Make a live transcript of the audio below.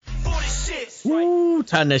Woo,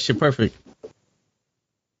 time that shit perfect.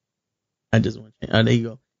 I just want to. Oh, there you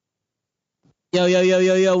go.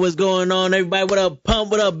 Yo, what's going on, everybody? What up, Pump?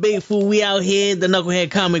 What up, Big Fool? We out here, the Knucklehead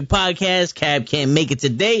Comic Podcast. Cab can't make it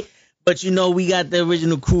today, but you know we got the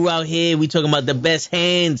original crew out here. We talking about the best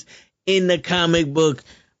hands in the comic book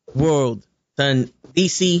world. Son,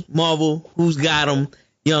 DC, Marvel, who's got them?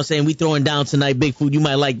 You know what I'm saying? We throwing down tonight, Big Food. You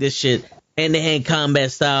might like this shit. Hand-to-hand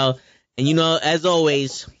combat style. And you know, as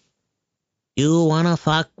always, you wanna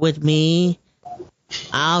fuck with me?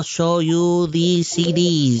 I'll show you these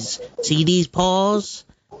CDs. CDs, pause,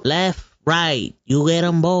 left, right. You get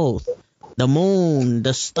them both. The moon,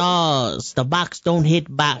 the stars, the box don't hit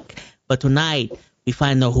back. But tonight, we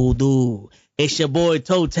find the hoodoo. It's your boy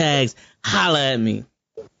Toe Tags. Holla at me.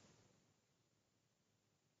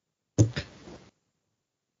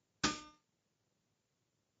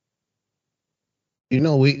 You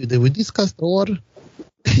know, did we discuss the order?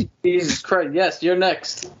 Jesus Christ, yes, you're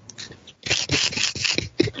next.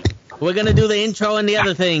 We're going to do the intro and the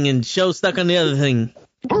other thing, and show stuck on the other thing.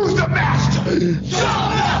 Who's the master? Shut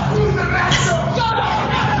up! Who's the master? Shut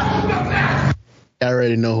up! Who's the master? I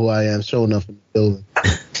already know who I am. Showing up in the building.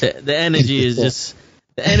 The energy is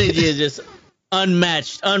just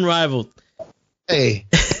unmatched, unrivaled. Hey,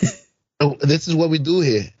 this is what we do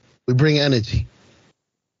here. We bring energy.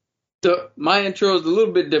 So my intro is a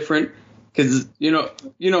little bit different because you know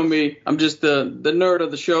me. I'm just the nerd of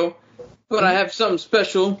the show, but I have something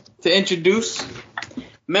special to introduce.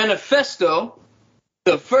 Manifesto,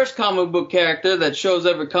 the first comic book character that show's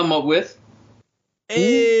ever come up with. Hey,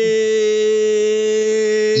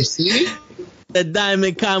 You see? the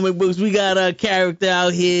Diamond Comic Books. We got a character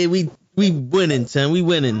out here. We winning, son. We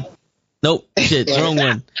winning. Nope, shit, wrong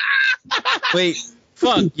one. Wait,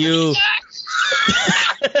 fuck you.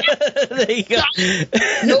 There you go.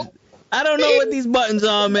 Nope. I don't know what these buttons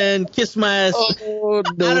are, man. Kiss my ass. Oh,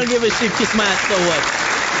 no. I don't give a shit. Kiss my ass. So what?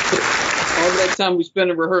 All that time we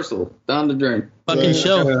spent in rehearsal down the drain. Fucking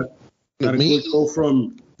show. Got a quick go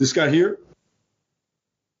from this guy here.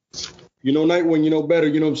 You know, Nightwing, you know better.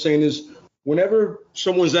 You know what I'm saying is whenever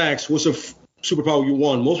someone's asked what's a superpower you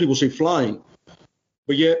want, most people say flying.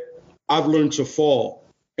 But yet I've learned to fall,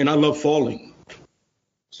 and I love falling.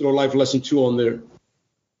 So life lesson 2 on there.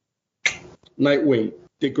 Nightwing,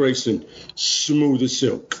 Dick Grayson, smooth as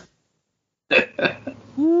silk.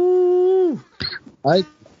 Woo. I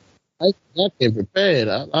came prepared.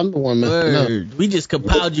 I'm the one messing up. Word. We just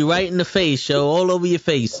compiled you right in the face, show. All over your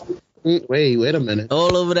face. Wait a minute.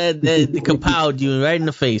 All over that compiled you right in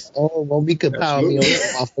the face. Oh, well, we could power me on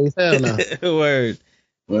my face. Hell no. Word.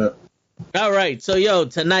 Well, All right. So, yo,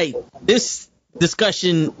 tonight, this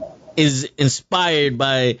discussion is inspired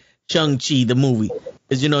by Shang-Chi, the movie.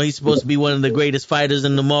 Because, you know, he's supposed to be one of the greatest fighters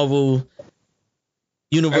in the Marvel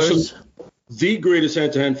universe. actually, the greatest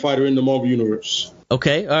hand-to-hand fighter in the Marvel universe.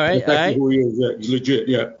 Okay. All right. All That's right. who he is. Yeah, he's legit.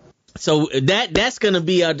 Yeah. So that's going to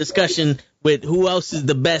be our discussion with who else is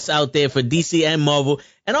the best out there for DC and Marvel.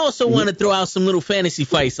 And also want to throw out some little fantasy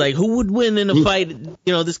fights, like who would win in a fight, you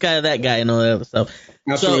know, this guy or that guy and all that other stuff.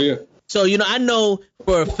 Absolutely. Yeah. So, you know, I know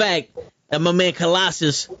for a fact that my man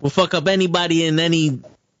Colossus will fuck up anybody in any,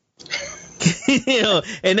 you know,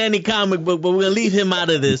 in any comic book, but we're going to leave him out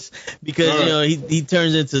of this because, you know, he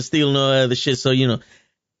turns into Steel and all that other shit. So, you know,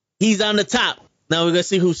 he's on the top. Now we're going to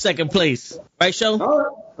see who's second place. Right, Show?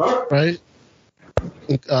 All right.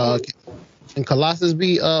 Right? Can Colossus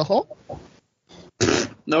be Hulk?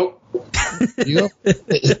 Nope. You know?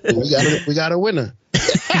 we got a winner.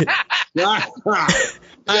 I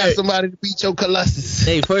got somebody to beat your Colossus.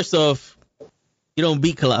 Hey, first off, you don't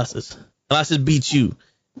beat Colossus. Colossus beats you.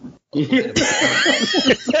 Wait a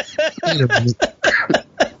minute.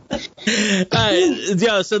 All right,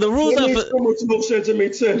 yo, so the rules It are makes for, so much more sense. It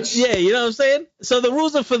makes sense. yeah, you know what I'm saying? So the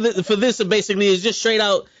rules are for this are basically is just straight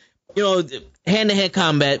out, you know, hand-to-hand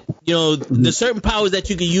combat. You know, the certain powers that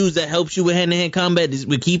you can use that helps you with hand-to-hand combat is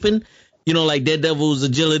we're keeping, you know, like Daredevil's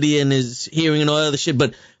agility and his hearing and all that other shit,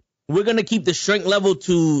 but we're going to keep the strength level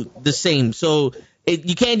to the same. So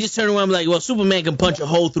you can't just turn around and be like, well, Superman can punch a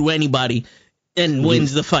hole through anybody and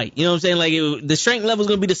wins the fight. You know what I'm saying? Like, the strength level is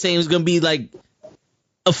going to be the same. It's going to be like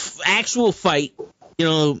a actual fight, you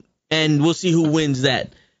know, and we'll see who wins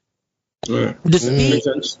that. Yeah. The speed, Makes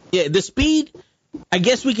sense. yeah, the speed, I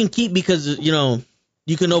guess we can keep because, you know,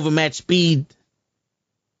 you can overmatch speed.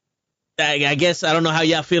 I guess, I don't know how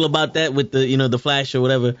y'all feel about that with the, you know, the Flash or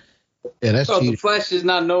whatever. Yeah, that's So the cheap. Flash is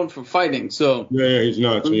not known for fighting, so Yeah, he's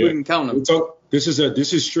not. we Yeah. wouldn't count him. This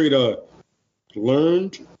is straight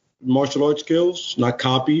learned martial arts skills, not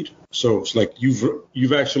copied. So it's like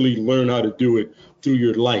you've actually learned how to do it through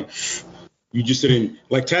your life. You just didn't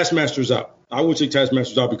like Taskmaster's out. I would say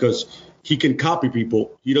Taskmaster's out because he can copy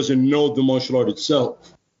people. He doesn't know the martial art itself,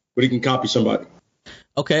 but he can copy somebody.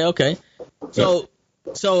 Okay. So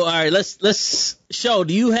all right, let's show.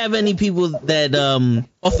 Do you have any people that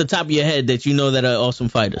off the top of your head that you know that are awesome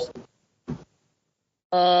fighters?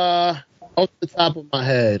 Off the top of my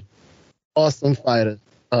head, awesome fighters.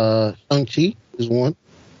 Shang-Chi is one.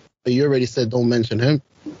 But you already said don't mention him.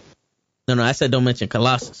 No, I said don't mention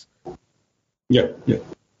Colossus. Yeah.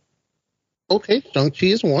 Okay, Shang-Chi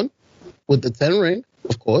is one. With the 10 ring,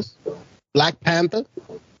 of course. Black Panther.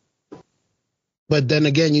 But then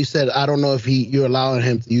again, you said, I don't know if you're allowing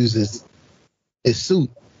him to use his suit.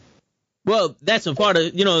 Well, that's a part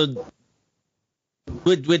of,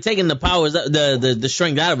 we're taking the powers, the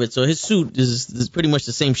strength out of it. So his suit is pretty much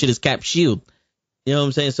the same shit as Cap's shield. You know what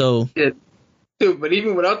I'm saying? So Yeah. Dude, but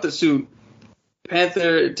even without the suit,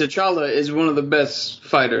 Panther T'Challa is one of the best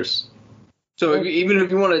fighters. So even if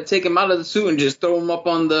you want to take him out of the suit and just throw him up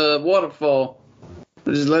on the waterfall,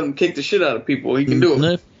 just let him kick the shit out of people, he can do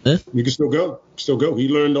it. Yeah. You can still go. He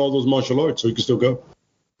learned all those martial arts, so he can still go.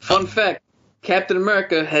 Fun fact, Captain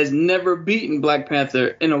America has never beaten Black Panther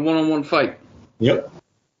in a one-on-one fight. Yep.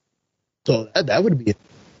 So that would be a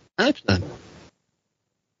match then.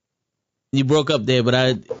 You broke up there, but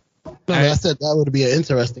I said that would be an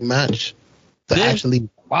interesting match to actually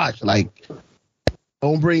watch. Like,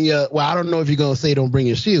 don't bring your. Well, I don't know if you're gonna say don't bring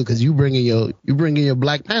your shield because you bringing your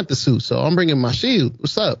Black Panther suit. So I'm bringing my shield.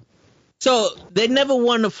 What's up? So they never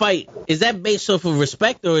won a fight. Is that based off of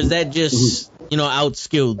respect or is that just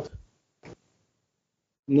outskilled?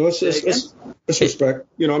 No, it's respect.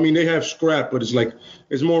 I mean, they have scrap, but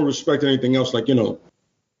it's more respect than anything else. Like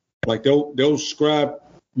they'll scrap,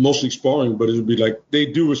 mostly sparring, but it would be like they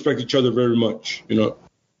do respect each other very much.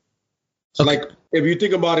 So like if you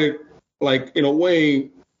think about it, like in a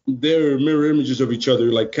way, they're mirror images of each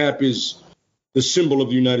other. Like Cap is the symbol of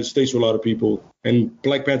the United States to a lot of people, and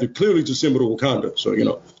Black Panther clearly is a symbol of Wakanda. So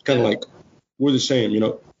kind of like we're the same.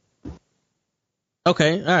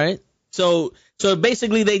 Okay, all right. So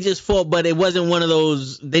basically they just fought, but it wasn't one of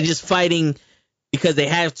those. They just fighting because they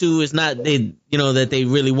have to. It's not that they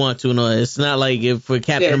really want to. No, it's not like if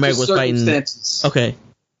Captain America was fighting. Okay,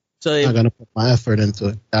 so I'm gonna put my effort into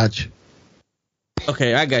it. Gotcha.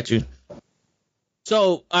 Okay, I got you.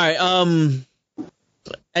 So all right,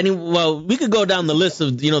 we could go down the list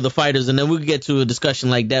of the fighters, and then we could get to a discussion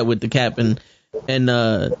like that with the Cap and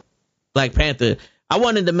Black Panther. I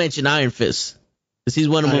wanted to mention Iron Fist because he's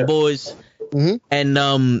one of my boys. Mm-hmm. And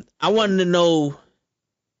I wanted to know,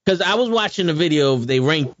 because I was watching a video of they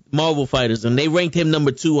ranked Marvel fighters, and they ranked him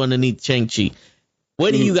number 2 underneath Shang-Chi.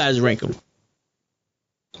 Where do you guys rank him?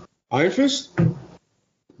 Iron Fist?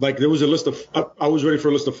 Like there was a list of, I was ready for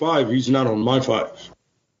a list of 5. He's not on my 5,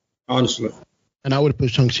 honestly. And I would have put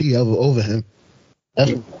Shang-Chi over him.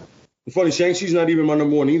 Definitely. The funny, Shang-Chi's not even my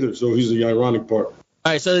number 1 either, so he's the ironic part. All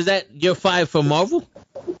right, so is that your 5 for Marvel?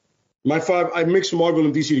 My 5, I mix Marvel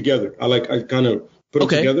and DC together. I kind of put them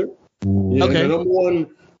together. Yeah, Okay. And number 1,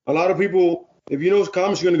 a lot of people, if you know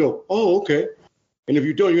comics, you're going to go, oh, okay. And if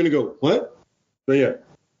you don't, you're going to go, what? So, yeah.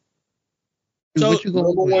 So What you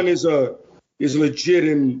Number 1 is legit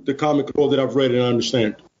in the comic world that I've read and I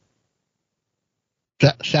understand.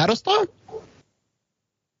 Shadowstar?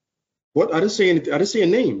 What? I didn't say anything. I didn't say a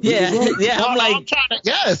name. Yeah, yeah. I'm like, I'm trying to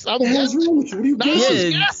guess. What is wrong with you? What are you No,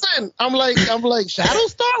 guessing? I'm guessing. I'm like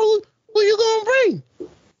Shadowstar. Who you gonna bring?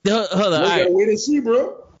 hold on. All You right. gotta wait and see,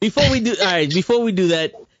 bro. Before we do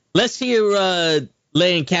that, let's hear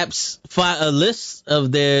Lay and Cap's list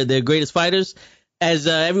of their greatest fighters. As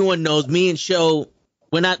everyone knows, me and Sho,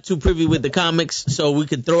 we're not too privy with the comics, so we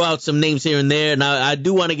could throw out some names here and there. Now, I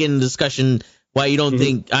do want to get in a discussion why you don't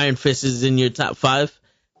think Iron Fist is in your top 5.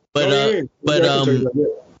 But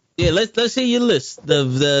let's hear your list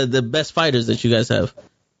of the best fighters that you guys have.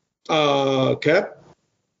 Cap.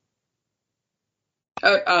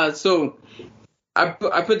 So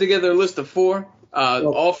I put together a list of 4,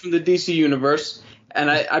 all from the DC universe,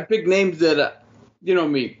 and I picked names that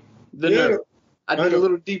me, the nerd. I did a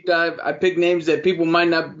little deep dive. I picked names that people might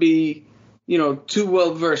not be, too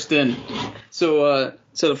well versed in. So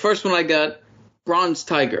the first one I got, Bronze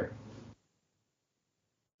Tiger.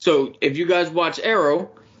 So if you guys watch Arrow,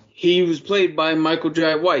 he was played by Michael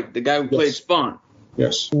Jai White, the guy who played Spawn.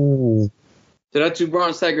 Yes. Ooh. So that's who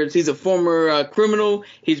Bronze Tiger is. He's a former criminal.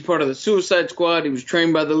 He's part of the Suicide Squad. He was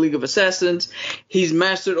trained by the League of Assassins. He's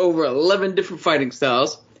mastered over 11 different fighting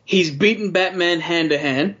styles. He's beaten Batman hand to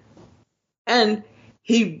hand. And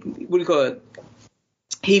he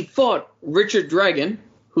fought Richard Dragon,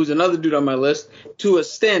 who's another dude on my list, to a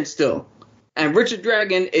standstill. And Richard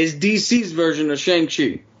Dragon is DC's version of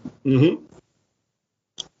Shang-Chi. Mm-hmm.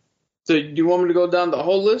 So do you want me to go down the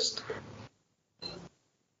whole list?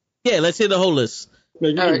 Yeah, let's hear the whole list. Yeah,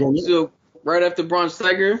 you All can go right, there. so right after Bronze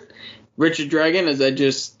Tiger, Richard Dragon, as I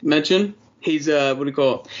just mentioned, he's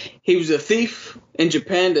he was a thief in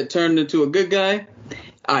Japan that turned into a good guy.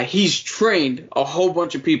 He's trained a whole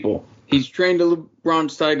bunch of people. He's trained the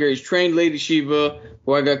Bronze Tiger. He's trained Lady Shiva,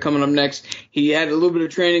 who I got coming up next. He had a little bit of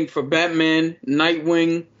training for Batman,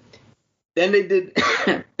 Nightwing. Then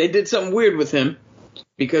they did something weird with him,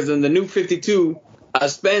 because in the New 52, a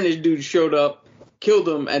Spanish dude showed up, killed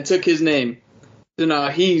him, and took his name. So now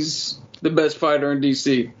he's the best fighter in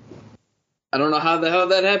DC. I don't know how the hell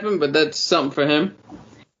that happened, but that's something for him.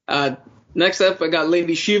 Next up, I got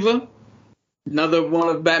Lady Shiva, another one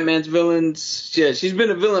of Batman's villains. Yeah, she's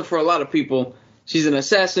been a villain for a lot of people. She's an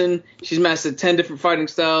assassin. She's mastered 10 different fighting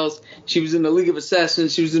styles. She was in the League of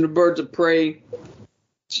Assassins. She was in the Birds of Prey.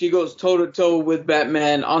 She goes toe-to-toe with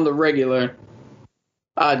Batman on the regular.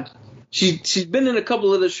 She's been in a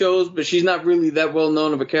couple of the shows, but she's not really that well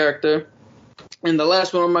known of a character. And the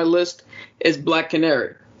last one on my list is Black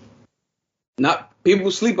Canary. Not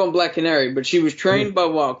people sleep on Black Canary, but she was trained by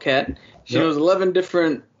Wildcat. She knows 11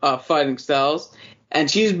 different fighting styles, and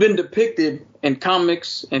she's been depicted in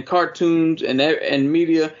comics and cartoons and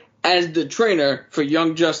media as the trainer for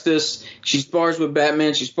Young Justice. She spars with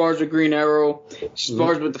Batman. She spars with Green Arrow. She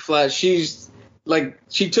spars with the Flash.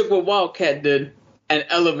 She took what Wildcat did and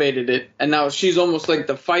elevated it, and now she's almost like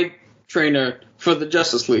the fight trainer for the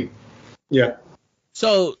Justice League. Yeah.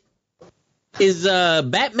 So, is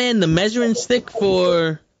Batman the measuring stick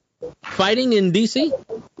for fighting in DC?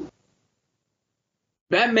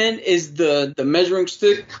 Batman is the measuring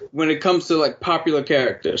stick when it comes to like popular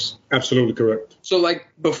characters. Absolutely correct. So like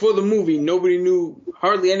before the movie,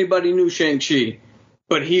 hardly anybody knew Shang-Chi,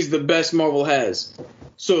 but he's the best Marvel has.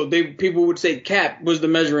 So people would say Cap was the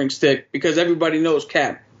measuring stick because everybody knows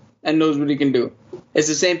Cap and knows what he can do. It's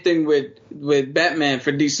the same thing with Batman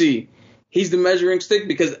for DC. He's the measuring stick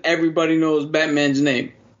because everybody knows Batman's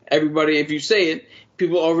name. Everybody, if you say it,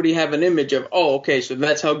 people already have an image of, oh, okay, so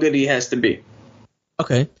that's how good he has to be.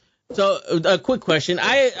 Okay. So a quick question.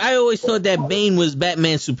 I always thought that Bane was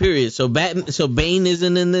Batman's superior. So Bane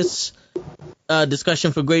isn't in this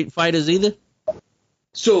discussion for great fighters either?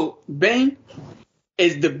 So Bane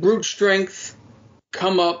is the brute strength,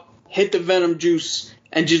 come up, hit the venom juice,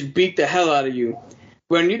 and just beat the hell out of you.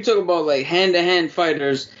 When you talk about like hand-to-hand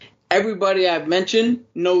fighters, everybody I've mentioned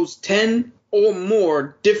knows 10 or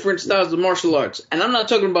more different styles of martial arts. And I'm not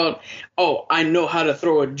talking about, oh, I know how to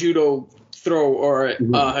throw a judo throw or a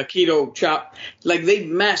Aikido chop. Like, they've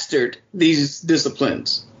mastered these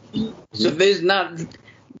disciplines. So there's not,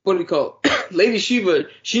 what do you call it? Lady Shiva,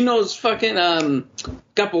 she knows fucking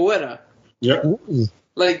capoeira. Yeah.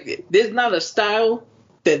 Like, there's not a style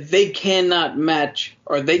that they cannot match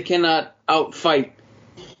or they cannot outfight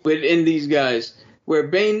within these guys. Where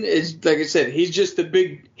Bane is, like I said, he's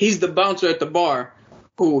the bouncer at the bar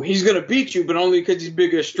who he's going to beat you, but only because he's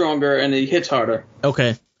bigger, stronger, and he hits harder.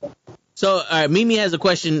 Okay. So, all right, Mimi has a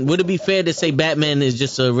question. Would it be fair to say Batman is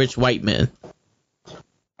just a rich white man?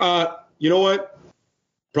 You know what?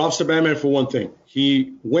 Props to Batman for one thing.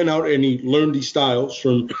 He went out and he learned these styles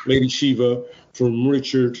from Lady Shiva, from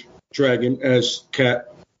Richard Dragon, as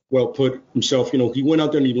Cat well put himself. You know, he went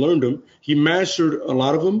out there and he learned them. He mastered a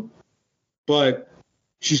lot of them, but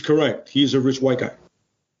she's correct. He's a rich white guy.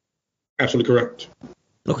 Absolutely correct.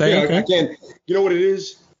 Okay. Yeah, okay. Again, you know what it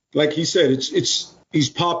is? Like he said, he's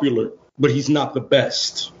popular, but he's not the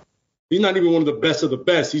best. He's not even one of the best of the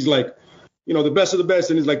best. He's like, you know, the best of the best,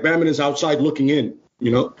 and it's like Batman is outside looking in,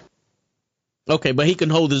 you know? Okay, but he can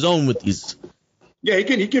hold his own with these. Yeah,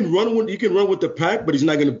 he can run with the pack, but he's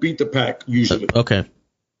not going to beat the pack usually. Okay.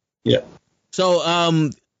 Yeah.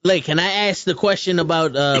 So, Lake, can I ask the question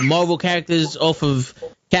about Marvel characters off of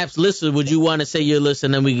Cap's list, or would you want to say your list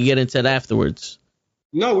and then we can get into it afterwards?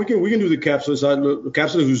 No, we can do the Cap's list. The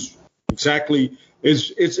Cap's list is exactly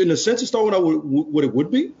it's in a sense it's not what it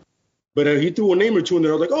would be, but he threw a name or two in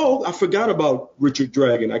there. I was like, oh, I forgot about Richard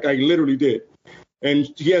Dragon. Like I literally did. And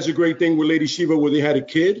he has a great thing with Lady Shiva where they had a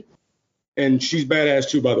kid, and she's badass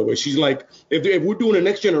too, by the way. She's like, if we're doing a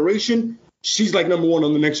next generation, she's like number one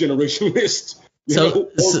on the next generation list.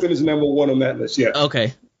 Orphan is number one on that list. Yeah.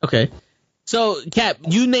 Okay. So, Cap,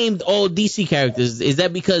 you named all DC characters. Is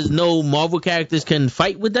that because no Marvel characters can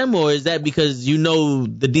fight with them, or is that because you know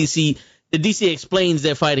the DC explains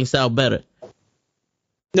their fighting style better?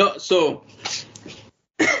 No, so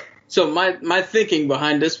my thinking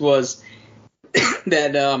behind this was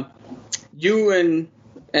that you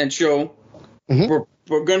and Show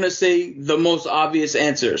we're gonna say the most obvious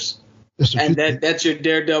answers, and that's your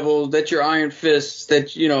Daredevil, that's your Iron Fist,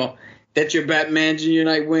 that's that's your Batman, your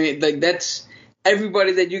Nightwing. Like that's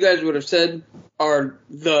everybody that you guys would have said are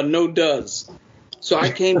the no does. So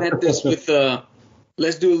I came at this with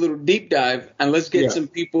let's do a little deep dive and let's get some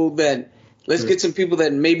people that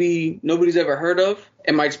maybe nobody's ever heard of.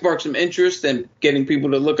 It might spark some interest in getting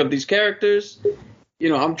people to look up these characters.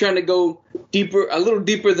 I'm trying to go deeper, a little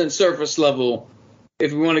deeper than surface level,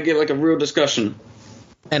 if we want to get like a real discussion.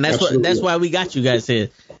 And that's why we got you guys here,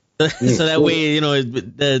 so that way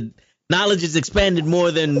the knowledge is expanded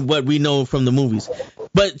more than what we know from the movies.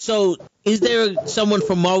 But so, is there someone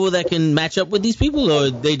from Marvel that can match up with these people, or are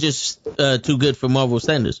they just too good for Marvel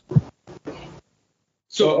standards?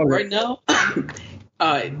 So right now,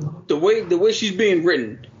 the way she's being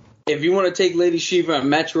written, if you want to take Lady Shiva and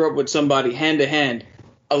match her up with somebody hand to hand,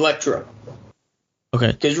 Elektra.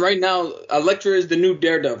 Okay. Because right now, Elektra is the new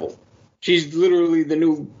Daredevil. She's literally the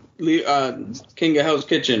new King of Hell's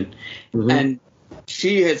Kitchen, and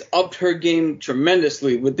she has upped her game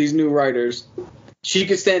tremendously with these new writers. She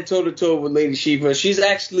can stand toe to toe with Lady Shiva.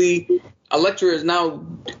 Elektra is now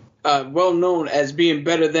well known as being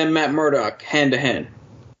better than Matt Murdock hand to hand.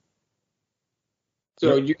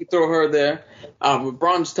 So you can throw her there. With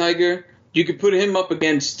Bronze Tiger, you could put him up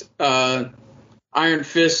against Iron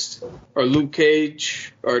Fist or Luke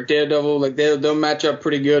Cage or Daredevil. Like they'll match up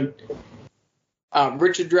pretty good.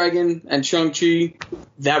 Richard Dragon and Shang-Chi,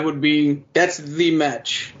 that's the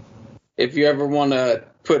match. If you ever want to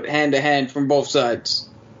put hand to hand from both sides.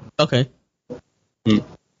 Okay. All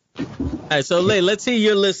right, so let's hear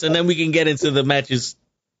your list and then we can get into the matches.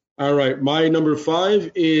 All right, my number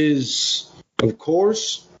 5 is, of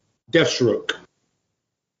course, Deathstroke.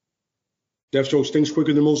 Deathstroke thinks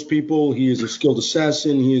quicker than most people. He is a skilled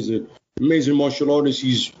assassin. He is an amazing martial artist.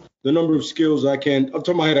 He's the number of skills off the top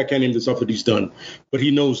of my head, I can't name the stuff that he's done, but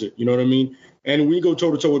he knows it. You know what I mean? And when you go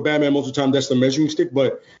toe to toe with Batman, most of the time that's the measuring stick.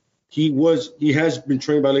 But he has been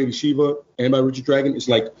trained by Lady Shiva and by Richard Dragon. It's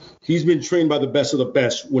like he's been trained by the best of the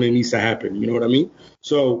best when it needs to happen. You know what I mean?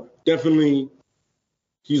 So definitely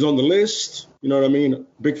he's on the list. You know what I mean?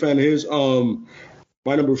 Big fan of his.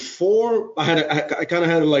 My number 4, I kind of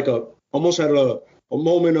had like almost had a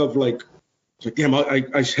moment of like damn, I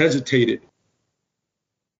hesitated.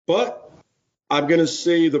 But I'm going to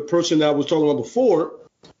say the person that I was talking about before,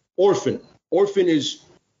 Orphan. Orphan is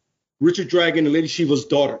Richard Dragon and Lady Shiva's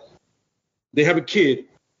daughter. They have a kid.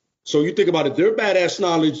 So you think about it, their badass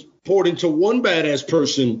knowledge poured into one badass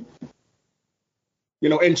person.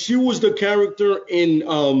 And she was the character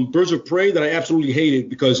in Birds of Prey that I absolutely hated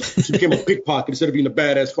because she became a pickpocket instead of being the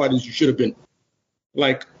badass fighter she should have been.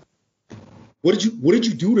 Like, what did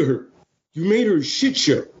you do to her? You made her a shit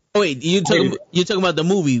show. Oh, wait, you're talking about the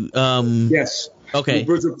movie? Yes. Okay.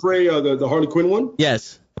 Birds of Prey, the Harley Quinn one?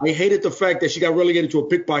 Yes. I hated the fact that she got relegated to a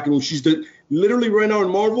pickpocket when she's literally right now in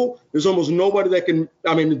Marvel, there's almost nobody that can,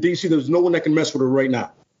 in DC, there's no one that can mess with her right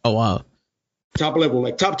now. Oh, wow. Top level,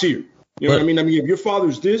 like top tier. You know what I mean? If your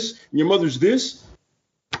father's this and your mother's this,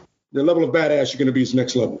 the level of badass you're going to be is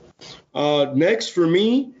next level. Next for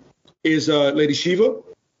me is Lady Shiva,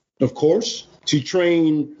 of course. She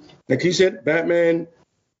trained, like he said, Batman,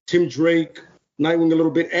 Tim Drake, Nightwing a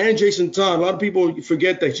little bit, and Jason Todd. A lot of people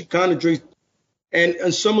forget that she kind of drinks,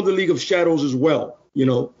 and some of the League of Shadows as well.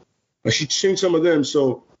 She trained some of them,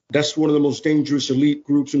 so that's one of the most dangerous elite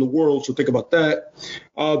groups in the world. So think about that.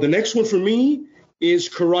 The next one for me is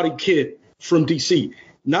Karate Kid from DC,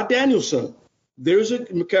 not Danielson. There's a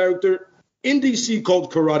character in DC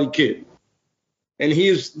called Karate Kid, and he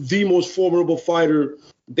is the most formidable fighter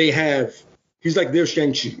they have. He's like their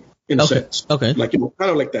Shang-Chi. In a sense. Okay. Like, kind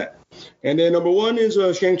of like that. And then number 1 is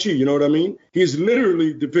Shang-Chi, you know what I mean? He's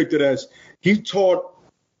literally depicted as he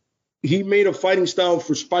made a fighting style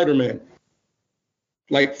for Spider-Man.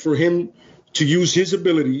 Like, for him to use his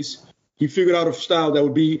abilities, he figured out a style that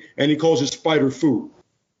would be, and he calls it spider food.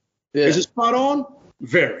 Yeah. Is it spot on?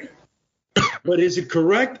 Very. But is it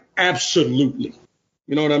correct? Absolutely.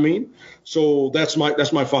 You know what I mean? So that's my 5.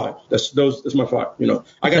 That's my 5.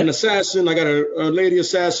 I got an assassin, I got a lady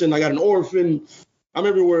assassin, I got an orphan. I'm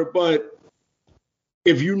everywhere. But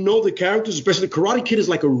if you know the characters, especially the Karate Kid is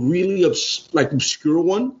like a really obscure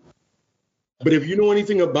one. But if you know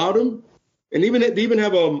anything about him, and they even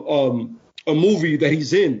have a movie that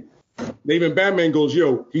he's in. Even Batman goes,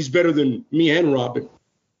 "Yo, he's better than me and Robin."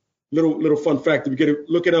 Little fun fact: if you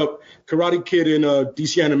look it up, Karate Kid in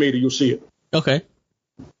DC animated, you'll see it. Okay.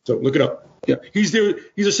 So look it up. Yeah, he's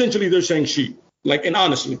essentially their Shang-Chi. And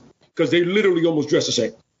honestly, because they literally almost dress the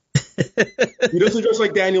same. He doesn't dress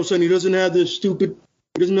like Danielson. He doesn't have this stupid.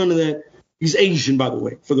 He doesn't none of that. He's Asian, by the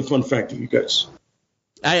way, for the fun fact of you guys.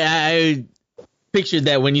 I pictured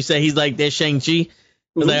that when you said he's like their Shang-Chi. I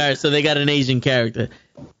was like, all right, so they got an Asian character.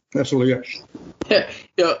 Absolutely, yes.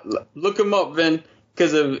 Yo, look him up, Vin,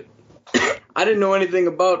 because I didn't know anything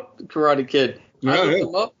about Karate Kid. I looked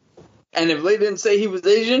him up, and if they didn't say he was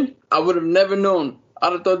Asian, I would have never known.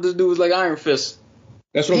 I'd have thought this dude was like Iron Fist.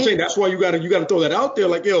 That's what I'm saying. That's why you gotta throw that out there.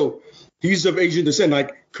 Like, yo, he's of Asian descent.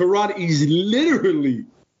 Like, karate is literally,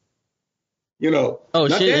 not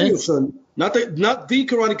Danielson, not the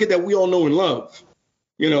Karate Kid that we all know and love.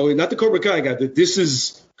 Not the Cobra Kai guy. This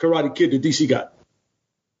is Karate Kid, the DC guy.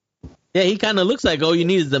 Yeah, he kind of looks like all you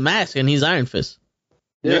need is the mask, and he's Iron Fist.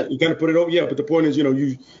 Yeah, you kind of put it over. Yeah, but the point is,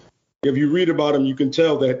 if you read about him, you can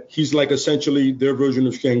tell that he's like essentially their version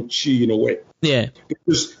of Shang-Chi in a way. Yeah.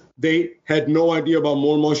 Because they had no idea about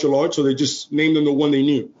more martial arts, so they just named them the one they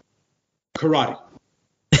knew. Karate.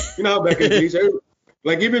 You know how back in the days,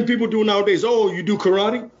 like even people do nowadays, oh, you do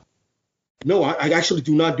karate? No, I actually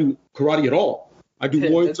do not do karate at all. I do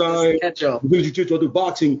Muay Thai, I do jiu-jitsu, I do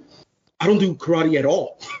boxing. I don't do karate at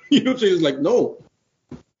all. You know what I'm saying? It's like, no.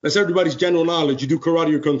 That's everybody's general knowledge. You do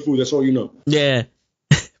karate or kung fu. That's all you know. Yeah,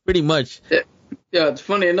 pretty much. Yeah, it's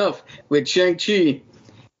funny enough. With Shang-Chi,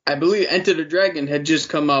 I believe Enter the Dragon had just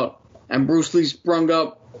come out, and Bruce Lee sprung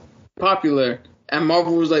up popular, and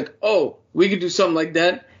Marvel was like, oh, we could do something like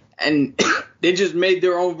that, and they just made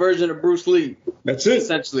their own version of Bruce Lee. That's it.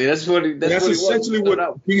 Essentially, that's essentially what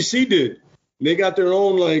DC did. They got their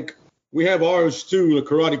own, like, we have ours too, the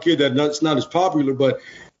Karate Kid, that's not as popular, but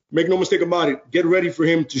make no mistake about it, get ready for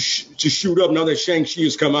him to shoot up now that Shang-Chi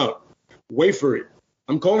has come out. Wait for it.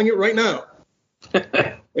 I'm calling it right now.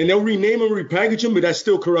 And they'll rename him, repackage him, but that's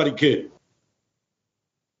still Karate Kid.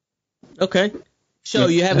 Okay. So,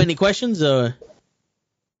 you have any questions? Or?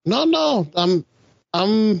 No. I'm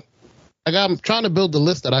trying to build the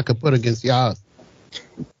list that I could put against y'all.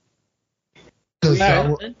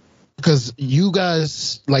 Because you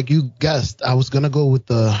guys, like you guessed, I was going to go with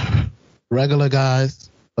the regular guys.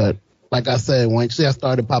 But like I said, once I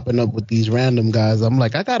started popping up with these random guys, I'm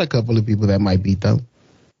like, I got a couple of people that might beat them.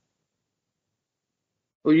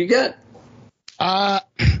 Who you got?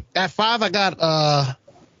 At 5, I got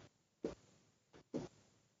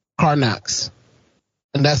Karnax.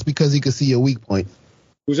 And that's because he could see your weak point.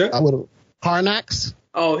 Who's that? Karnax.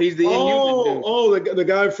 Oh, he's the Inhuman dude. Oh, the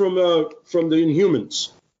guy from the Inhumans.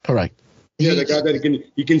 Correct. Yeah, the guy that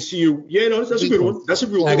he can see you. Yeah, no, that's a good one. That's a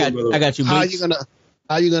real I good one. I got you. How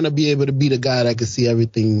you gonna be able to beat a guy that can see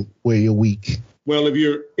everything where you're weak? Well, if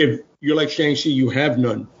you're like Shang-Chi, you have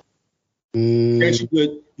none. Shang-Chi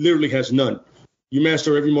literally has none. You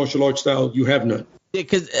master every martial arts style, you have none. Yeah,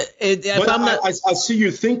 because I see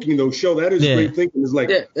your thinking though, Show. That is great thinking. It's like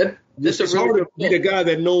it's hard to beat a guy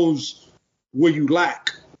that knows where you lack.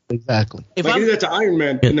 Exactly. He did that to Iron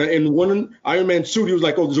Man. In one Iron Man suit, he was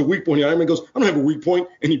like, oh, there's a weak point here. Iron Man goes, I don't have a weak point.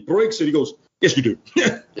 And he breaks it. He goes, yes, you do.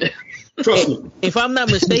 Trust me. If I'm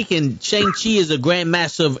not mistaken, Shang-Chi is a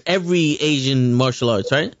grandmaster of every Asian martial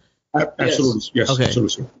arts, right? Absolutely. Yes. Okay.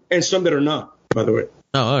 Absolutely. And some that are not, by the way.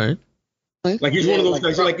 Oh, all right. Like he's one of those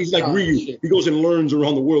guys. He's like Ryu. He goes and learns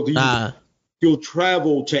around the world. He'll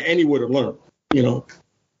travel to anywhere to learn.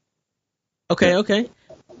 Okay.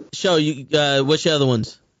 Show you. What's your other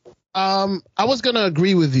ones? I was gonna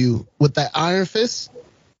agree with you with that Iron Fist.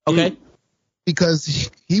 Okay. Because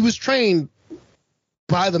he was trained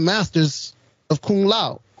by the masters of Kung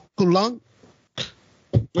Lao. Kung Lao.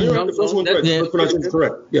 You're right. The first one's right. The first pronunciation is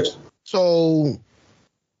correct. Yes. So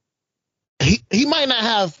he might not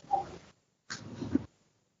have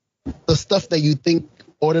the stuff that you think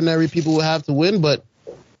ordinary people would have to win, but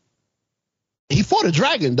he fought a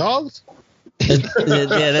dragon, dogs. Yeah,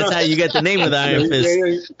 that's how you get the name of the Iron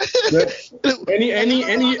Fist.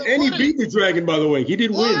 And he beat the dragon, by the way. He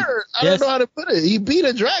did win. I don't know how to put it. He beat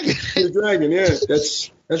a dragon. The dragon, yeah.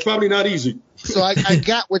 That's probably not easy. So I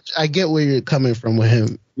get where you're coming from with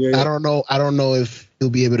him. Yeah. I don't know if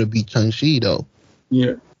he'll be able to beat Chun-Chi though.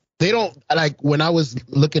 Yeah. They don't when I was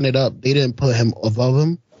looking it up, they didn't put him above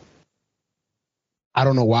him. I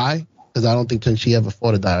don't know why, because I don't think Chun-Chi ever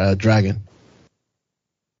fought a dragon.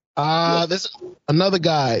 There's another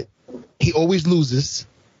guy. He always loses,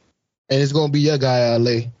 and it's gonna be your guy,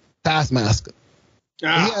 LA Taskmaster. He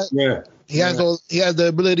has the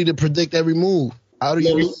ability to predict every move. How do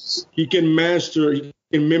you lose? He can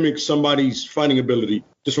mimic somebody's fighting ability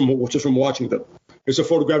just from watching them. It's a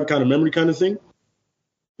photographic kind of memory kind of thing.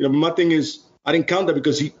 But my thing is, I didn't count that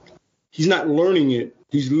because he's not learning it.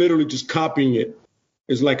 He's literally just copying it.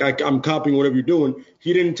 It's like I'm copying whatever you're doing.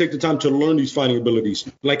 He didn't take the time to learn these fighting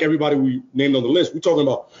abilities. Like everybody we named on the list, we're talking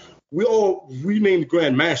about we all renamed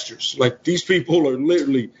grandmasters. Like, these people are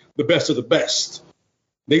literally the best of the best.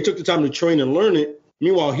 They took the time to train and learn it.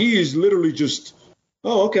 Meanwhile, he is literally just,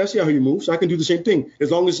 oh, okay, I see how he moves. I can do the same thing. As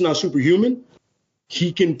long as it's not superhuman,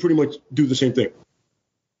 he can pretty much do the same thing.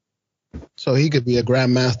 So he could be a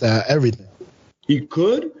grandmaster at everything. He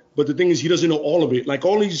could, but the thing is, he doesn't know all of it. Like,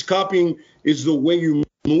 all he's copying is the way you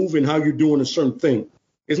move and how you're doing a certain thing.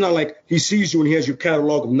 It's not like he sees you and he has your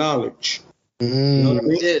catalog of knowledge. You know what I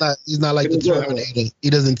mean? He's not like the Terminator. He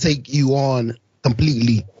doesn't take you on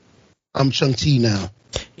completely. I'm Shang-Chi now.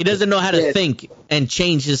 He doesn't know how to think and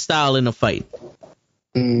change his style in a fight.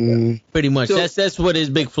 Pretty much. So- That's what his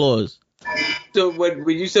big flaw is. So what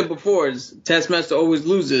you said before is Taskmaster always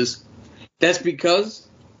loses. That's because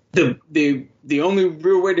the only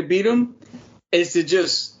real way to beat him is to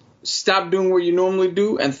just stop doing what you normally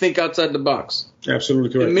do and think outside the box.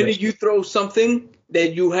 Absolutely correct. The minute you throw something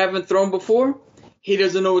that you haven't thrown before, he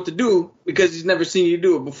doesn't know what to do because he's never seen you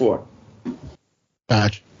do it before.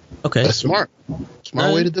 Gotcha. Okay. That's smart.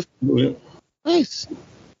 Smart way to defend. Yeah. Nice.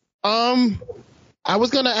 I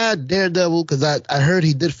was gonna add Daredevil because I heard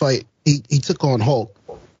he did fight. He took on Hulk,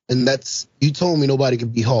 and you told me nobody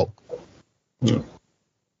could beat Hulk. Yeah.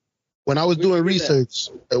 When I was doing research,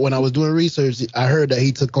 I heard that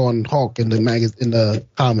he took on Hulk in the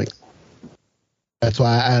comics. That's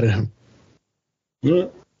why I added him. Yeah.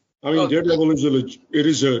 I mean, Daredevil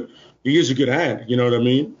he is a good ad. You know what I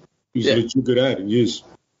mean? He's a legit good ad. He is.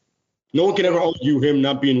 No one can ever argue him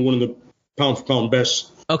not being one of the pound for pound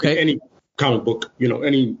best. Okay. In any comic book, you know what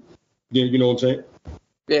I'm saying?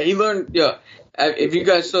 Yeah, he learned. Yeah, if you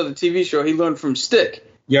guys saw the TV show, he learned from Stick.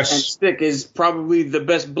 Yes. And Stick is probably the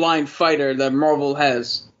best blind fighter that Marvel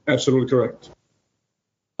has. Absolutely correct.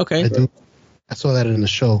 Okay. I saw that in the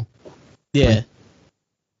show. Yeah.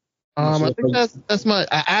 I think that's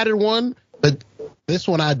I added one, but this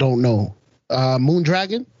one I don't know.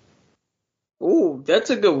 Moondragon. Ooh, that's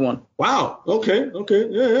a good one. Wow. Okay.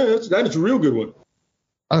 Yeah. That is a real good one.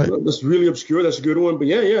 All right. That's really obscure. That's a good one. But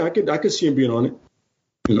yeah, I could see him being on it.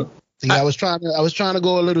 You know. See, I was trying to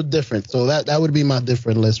go a little different, so that would be my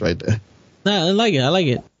different list right there. Nah, I like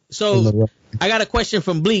it. So I got a question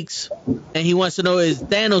from Bleaks, and he wants to know: is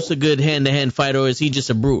Thanos a good hand-to-hand fighter, or is he just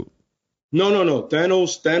a brute? No.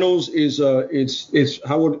 Thanos is it's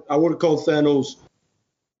I would call Thanos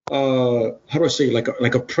how do I say,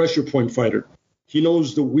 like a pressure point fighter. He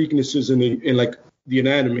knows the weaknesses in like the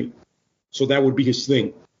anatomy, so that would be his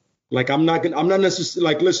thing. Like I'm not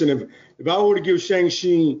necessarily like, listen, if I were to give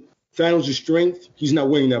Shang-Chi Thanos' strength, he's not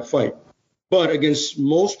winning that fight. But against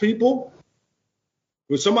most people,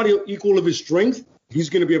 with somebody equal of his strength, he's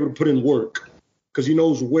going to be able to put in work because he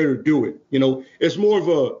knows where to do it. You know, it's more of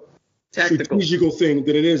a strategical thing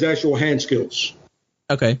than it is actual hand skills.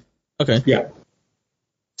 Okay. Yeah.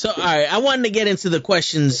 So, all right, I wanted to get into the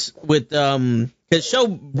questions with because Show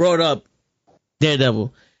brought up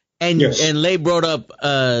Daredevil, and Lay brought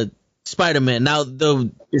up Spider-Man. Now,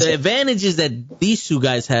 the advantages that these two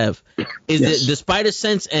guys have is that the Spider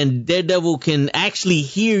Sense and Daredevil can actually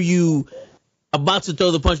hear you about to throw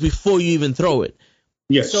the punch before you even throw it.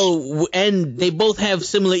 Yes. So, and they both have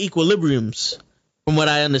similar equilibriums, from what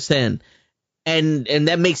I understand, and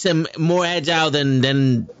that makes them more agile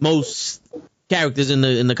than most characters in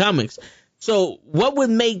the comics. So, what would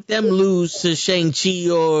make them lose to Shang-Chi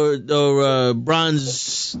or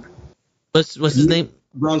Bronze? What's his name?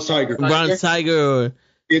 Bronze Tiger. Bronze Tiger. Or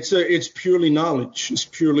It's purely knowledge. It's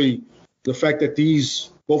purely the fact that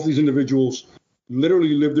both these individuals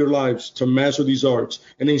literally live their lives to master these arts.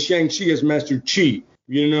 And then Shang-Chi has mastered Chi.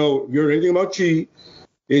 You know, if you heard anything about Chi,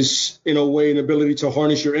 is in a way an ability to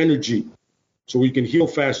harness your energy so you can heal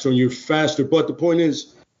faster and you're faster. But the point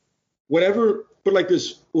is, whatever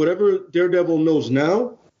Daredevil knows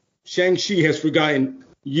now, Shang-Chi has forgotten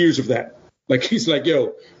years of that. Like, he's like,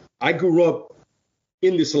 yo, I grew up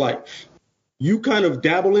in this life. You kind of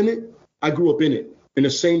dabble in it. I grew up in it. And the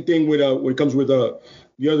same thing when it comes with the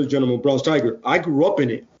other gentleman, Bronze Tiger. I grew up in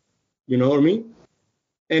it. You know what I mean?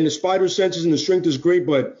 And the spider senses and the strength is great,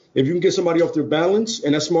 but if you can get somebody off their balance,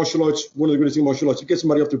 and that's martial arts, one of the greatest things in martial arts, you get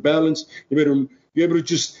somebody off their balance, you're able to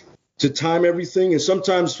just to time everything. And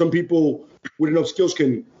sometimes some people with enough skills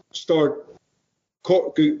can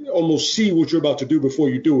almost see what you're about to do before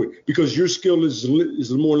you do it, because your skill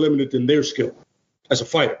is more limited than their skill as a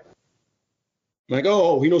fighter. Like,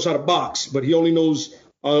 he knows how to box, but he only knows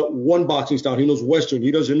one boxing style. He knows Western.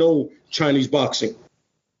 He doesn't know Chinese boxing.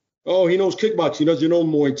 Oh, he knows kickboxing. He doesn't know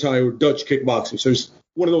Muay Thai or Dutch kickboxing. So it's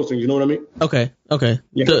one of those things. You know what I mean? Okay.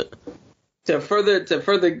 Yeah. To further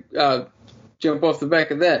jump off the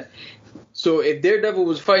back of that, so if Daredevil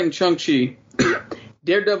was fighting Shang-Chi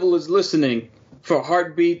Daredevil is listening for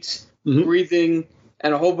heartbeats, breathing,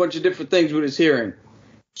 and a whole bunch of different things with his hearing.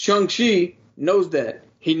 Shang-Chi knows that.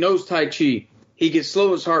 He knows Tai Chi. He can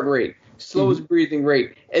slow his heart rate, slow his breathing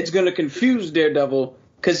rate. It's going to confuse Daredevil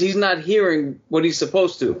because he's not hearing what he's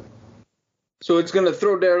supposed to. So it's going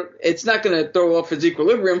to it's not going to throw off his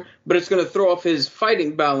equilibrium, but it's going to throw off his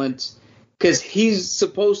fighting balance because he's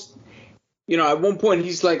supposed, at one point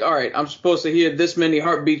he's like, all right, I'm supposed to hear this many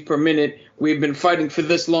heartbeats per minute. We've been fighting for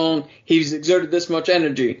this long. He's exerted this much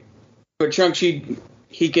energy. But Shang-Chi,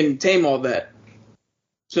 he can tame all that.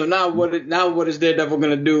 So now what is Daredevil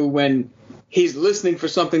going to do when he's listening for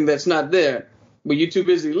something that's not there? But you're too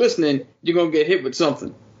busy listening, you're going to get hit with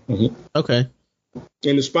something. Okay.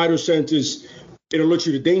 And the spider sense it alerts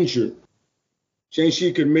you to danger.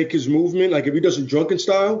 Shang-Chi could make his movement, like if he does it drunken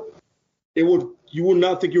style, you would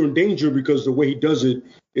not think you're in danger because the way he does it,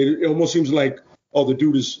 it almost seems like, oh, the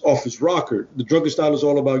dude is off his rocker. The drunken style is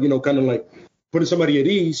all about, kind of like putting somebody at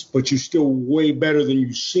ease, but you're still way better than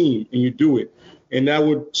you seem, and you do it. And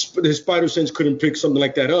his spider sense couldn't pick something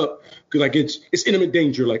like that up because like it's intimate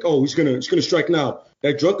danger. Like, oh, he's gonna strike now.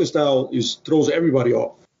 That drunken style throws everybody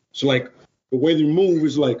off. So like the way they move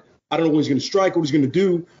is like, I don't know when he's gonna strike, what he's gonna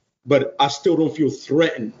do, but I still don't feel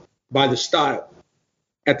threatened by the style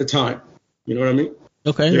at the time. You know what I mean?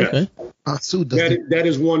 Okay. Yeah. Okay. That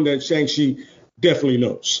is one that Shang-Chi definitely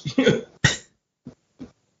knows.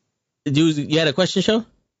 You had a question, Show?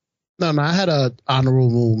 No, I had a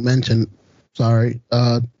honorable mention. Sorry,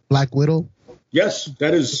 Black Widow. Yes,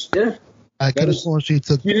 that is. Yeah. I could have sworn she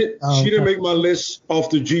took. She didn't make my list off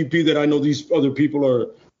the GP that I know these other people are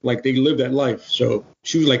like they live that life. So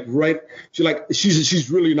she was like right.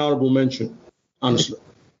 She's really an honorable mention, honestly.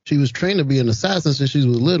 She was trained to be an assassin since she was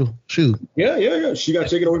little. Shoot. Yeah. She got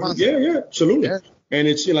taken away from. Yeah, absolutely. Yeah. And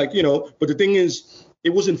it's like but the thing is, it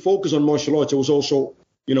wasn't focused on martial arts. It was also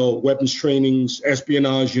weapons trainings,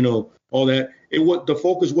 espionage, all that. The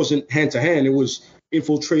focus wasn't hand to hand. It was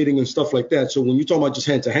infiltrating and stuff like that. So when you're talking about just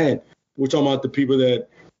hand to hand, we're talking about the people that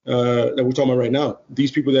we're talking about right now.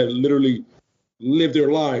 These people that literally live their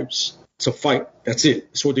lives to fight. That's it.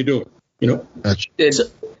 That's what they're doing. So,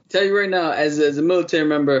 tell you right now, as a military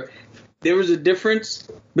member, there was a difference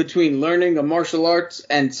between learning a martial arts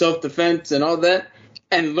and self-defense and all that,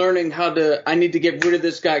 and learning I need to get rid of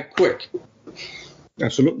this guy quick.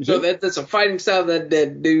 Absolutely. So that's a fighting style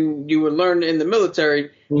that you would learn in the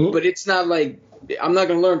military, but it's not like I'm not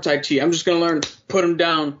going to learn Tai Chi. I'm just going to learn, put him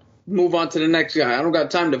down, move on to the next guy. I don't got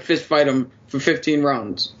time to fist fight him for 15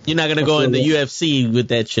 rounds. You're not going to go in the UFC with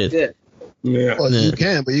that shit. Yeah. Well, you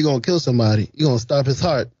can, but you're going to kill somebody. You're going to stop his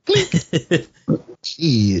heart.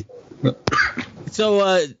 Shit.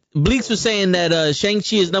 So Bleaks was saying that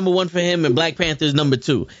Shang-Chi is number 1 for him and Black Panther is number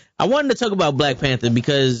 2. I wanted to talk about Black Panther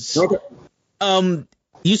because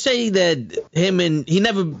you say that he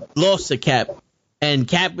never lost to Cap, and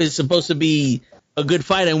Cap is supposed to be a good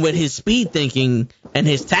fighter, and with his speed thinking and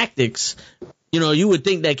his tactics, you would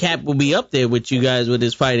think that Cap will be up there with you guys with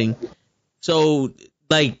his fighting. So,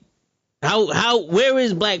 like, where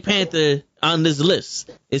is Black Panther on this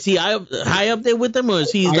list? Is he high up there with them, or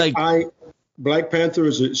is he Black Panther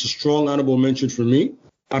is a strong honorable mention for me.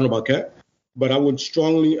 I don't know about Cap. But I would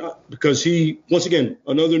strongly, because he, once again,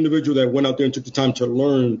 another individual that went out there and took the time to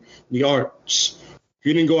learn the arts.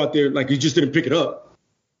 He didn't go out there, he just didn't pick it up.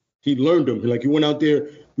 He learned them. He went out there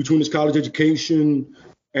between his college education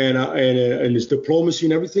and his diplomacy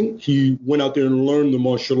and everything. He went out there and learned the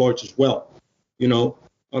martial arts as well.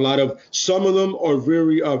 Some of them are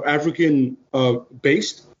very African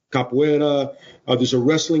based. Capoeira. There's a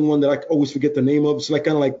wrestling one that I always forget the name of. It's kind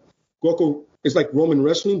of like Guaco. It's like Roman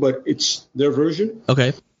wrestling, but it's their version.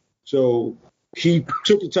 Okay. So he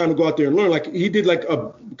took the time to go out there and learn. He did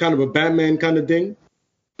a kind of a Batman kind of thing,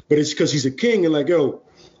 but it's because he's a king and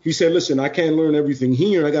he said, listen, I can't learn everything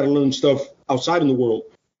here. I got to learn stuff outside in the world.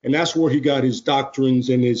 And that's where he got his doctrines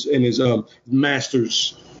and his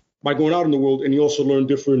masters by going out in the world. And he also learned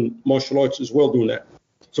different martial arts as well doing that.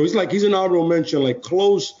 So he's an honorable mention,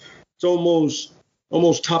 close to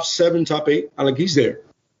almost top 7, top 8. He's there.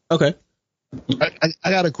 Okay.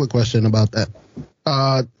 I got a quick question about that.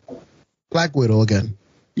 Black Widow again.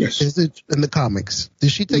 Yes. Is it in the comics?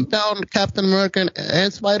 Did she take down Captain America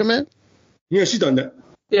and Spider-Man? Yeah, she's done that.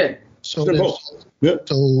 Yeah.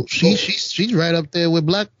 So she's right up there with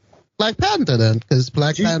Black Panther then, because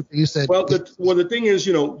Black Panther, you said. Well, the thing is,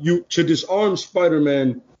 you to disarm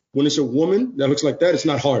Spider-Man when it's a woman that looks like that, it's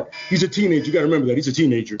not hard. He's a teenager. You got to remember that he's a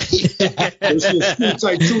teenager. So she's a school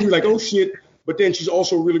type too. You're like, oh shit. But then she's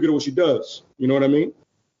also really good at what she does. You know what I mean?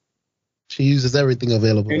 She uses everything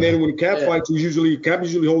available. And then when Cap fights, Cap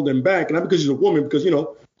usually hold them back, not because she's a woman, because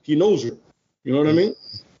he knows her. You know what I mean?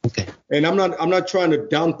 Okay. And I'm not trying to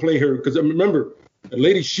downplay her, because remember,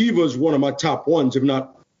 Lady Shiva is one of my top ones, if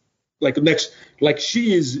not like the next. Like,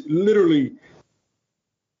 she is literally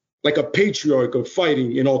like a patriarch of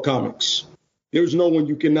fighting in all comics. There's no one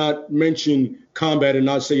you cannot mention combat and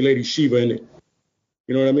not say Lady Shiva in it.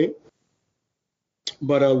 You know what I mean?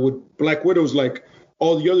 But with Black Widow's, like,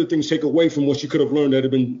 all the other things take away from what she could have learned that had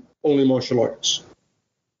been only martial arts.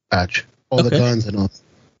 Gotcha. All the guns and all.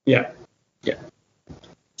 Yeah.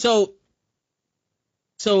 So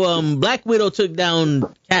Black Widow took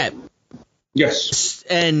down Cap. Yes.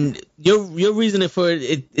 And your reasoning for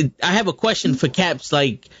it, I have a question for Cap's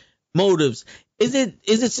like motives. Is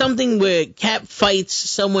it something where Cap fights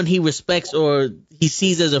someone he respects or he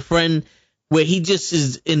sees as a friend, where he just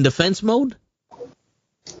is in defense mode?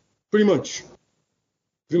 Pretty much.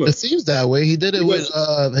 It seems that way. He did it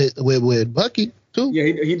with Bucky too.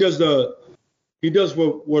 Yeah, he does what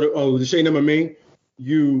they say in MMA.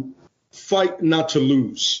 You fight not to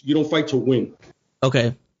lose. You don't fight to win.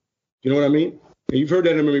 Okay. You know what I mean? And you've heard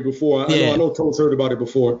that in MMA before. I know Toad's heard about it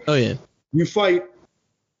before. Oh yeah. You fight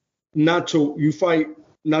not to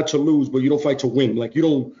lose, but you don't fight to win. Like, you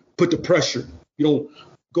don't put the pressure. You don't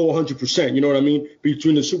go 100%. You know what I mean?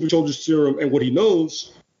 Between the super soldier serum and what he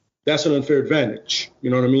knows, that's an unfair advantage. You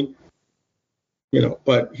know what I mean?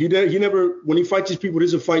 But he never, when he fights these people, he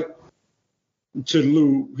doesn't fight to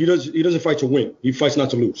lose. He doesn't fight to win. He fights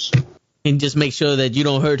not to lose. And just make sure that you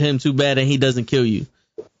don't hurt him too bad and he doesn't kill you.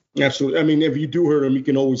 Absolutely. I mean, if you do hurt him, he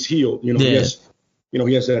can always heal. He has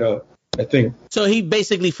that thing. So he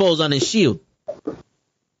basically falls on his shield,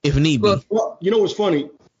 if need be. Well, what's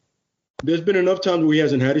funny? There's been enough times where he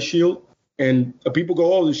hasn't had a shield, and people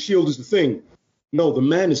go, "Oh, the shield is the thing." No, the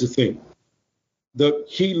man is the thing.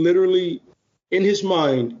 He literally, in his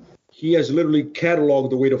mind, he has literally cataloged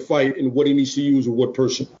the way to fight and what he needs to use with what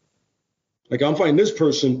person. Like, I'm fighting this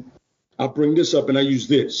person, I'll bring this up and I use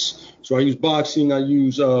this. So I use boxing, I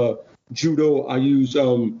use judo, I use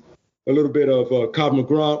a little bit of Krav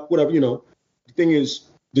Maga, whatever, The thing is,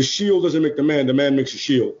 the shield doesn't make the man makes the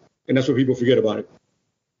shield. And that's what people forget about it.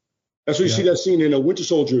 That's why you see that scene in a Winter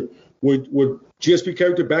Soldier with GSP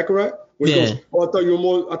character Baccarat, where he goes, "Oh,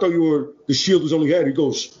 I thought you were the shield was only had." He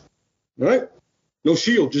goes, "All right, no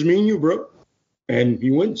shield, just me and you, bro," and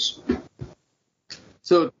he wins.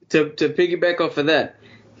 So to piggyback off of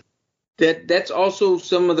that's also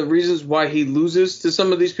some of the reasons why he loses to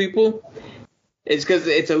some of these people. It's because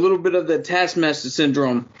it's a little bit of the Taskmaster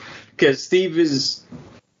syndrome. Because Steve is,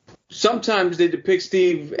 sometimes they depict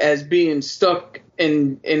Steve as being stuck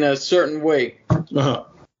in a certain way. Uh-huh.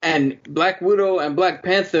 And Black Widow and Black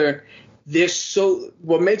Panther,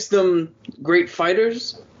 what makes them great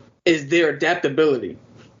fighters is their adaptability.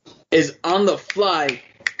 Is on the fly,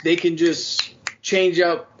 they can just change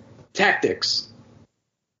up tactics.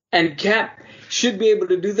 And Cap should be able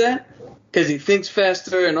to do that because he thinks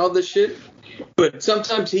faster and all this shit. But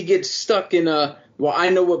sometimes he gets stuck in I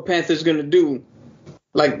know what Panther's going to do.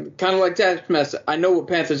 Like, kind of like Taskmaster. I know what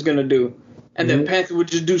Panther's going to do. And then Panther would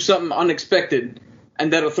just do something unexpected,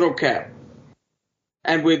 and that'll throw Cap.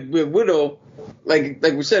 And with Widow, like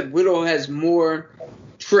we said, Widow has more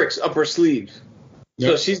tricks up her sleeve.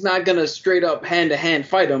 Yep. So she's not going to straight up hand-to-hand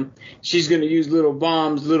fight him. She's going to use little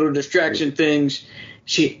bombs, little distraction things.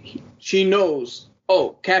 She knows,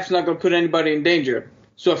 Cap's not going to put anybody in danger.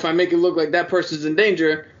 So if I make it look like that person's in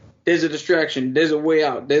danger, there's a distraction. There's a way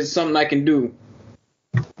out. There's something I can do.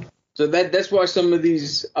 So that's why some of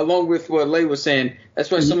these, along with what Lay was saying,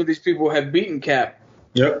 that's why some of these people have beaten Cap.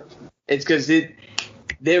 Yep. It's because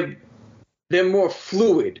they're more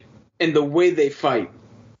fluid in the way they fight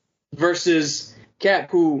versus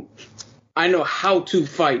Cap, who I know how to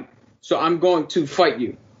fight, so I'm going to fight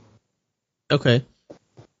you. Okay.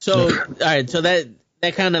 So, all right. So that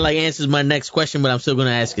kind of like answers my next question, but I'm still going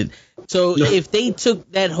to ask it. So if they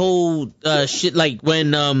took that whole shit, like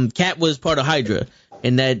when Cap was part of Hydra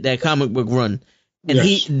in that comic book run, and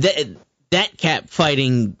that Cap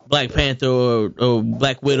fighting Black Panther or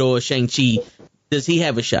Black Widow or Shang-Chi, does he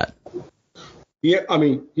have a shot? Yeah, I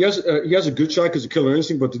mean, he has a good shot because of Killer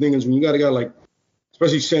Instinct, but the thing is, when you got a guy like,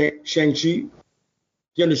 especially Shang-Chi,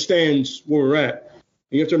 he understands where we're at.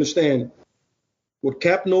 And you have to understand, what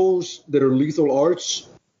Cap knows that are lethal arts,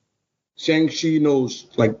 Shang-Chi knows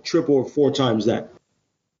like 3 or 4 times that.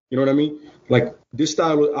 You know what I mean? Like, this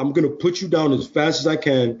style, I'm going to put you down as fast as I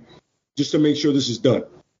can just to make sure this is done.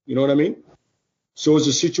 You know what I mean? So it's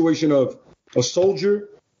a situation of a soldier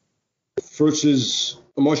versus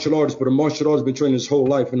a martial artist, but a martial artist has been trained his whole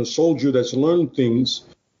life, and a soldier that's learned things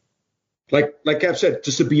like Cap said,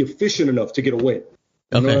 just to be efficient enough to get away.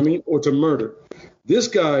 You know what I mean? Or to murder. This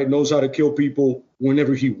guy knows how to kill people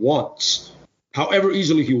whenever he wants, however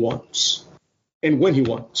easily he wants, and when he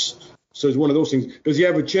wants. So it's one of those things. Does he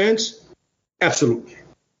have a chance? Absolutely.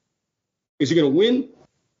 Is he going to win?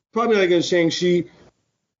 Probably not against Shang-Chi.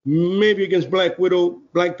 Maybe against Black Widow,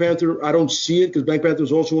 Black Panther. I don't see it because Black Panther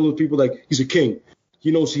is also one of those people like he's a king.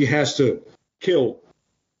 He knows he has to kill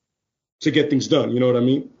to get things done. You know what I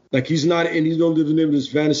mean? Like he's not, and he's don't live in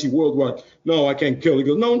this fantasy world where, no, I can't kill. He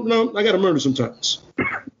goes, no, I got to murder sometimes.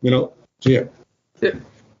 You know? So yeah.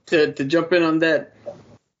 To jump in on that.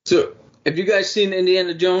 So have you guys seen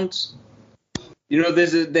Indiana Jones? You know,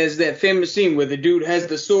 there's that famous scene where the dude has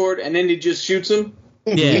the sword and then he just shoots him.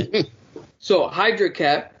 Yeah. So Hydra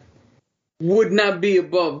Cap would not be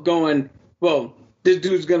above going, well, this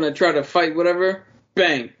dude's going to try to fight whatever.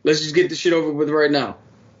 Bang. Let's just get this shit over with right now.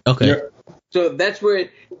 Okay. Yeah. So that's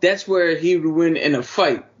where he would win in a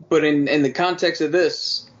fight. But in the context of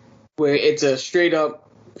this, where it's a straight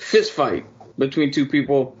up fist fight between two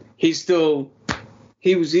people, he's still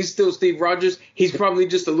Steve Rogers. He's probably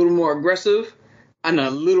just a little more aggressive and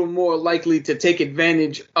a little more likely to take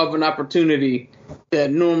advantage of an opportunity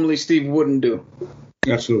that normally Steve wouldn't do.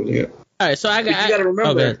 Absolutely, yeah. All right, so you got to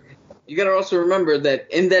remember. You got to also remember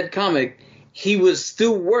that in that comic, he was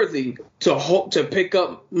still worthy to pick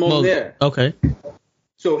up Mjolnir. Okay.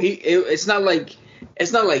 So it's not like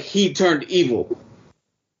he turned evil.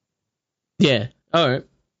 Yeah. All right.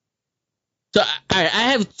 So I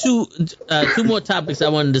have two more topics I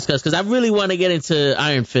want to discuss because I really want to get into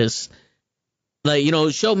Iron Fist. Like, you know,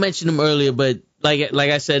 Show mentioned him earlier, but like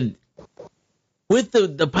I said, with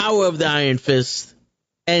the power of the Iron Fist,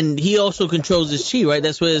 and he also controls his chi, right?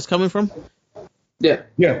 That's where it's coming from? Yeah.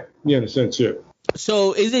 Yeah, in a sense, yeah.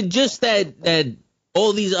 So is it just that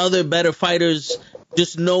all these other better fighters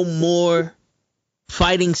just know more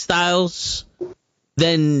fighting styles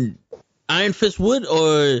than Iron Fist would,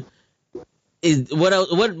 or is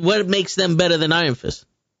what makes them better than Iron Fist?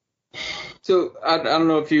 So I don't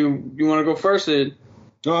know if you want to go first. Or...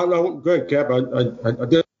 No, go ahead, Cap. I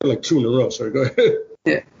did like two in a row. Sorry, go ahead.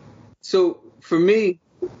 Yeah. So for me,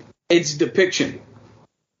 it's depiction.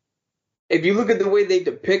 If you look at the way they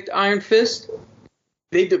depict Iron Fist,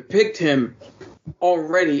 they depict him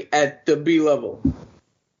already at the B level.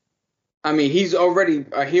 I mean, he's already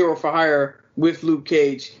a hero for hire with Luke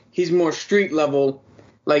Cage. He's more street level.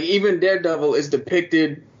 Like, even Daredevil is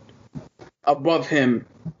depicted above him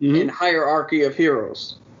in hierarchy of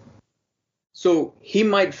heroes. So he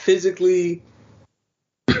might physically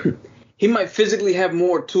have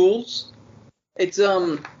more tools. It's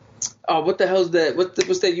what the hell's that?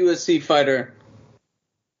 What's that USC fighter?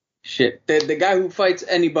 Shit, the guy who fights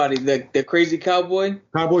anybody, the crazy cowboy.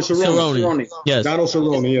 Cowboy Cerrone. Yes. Donald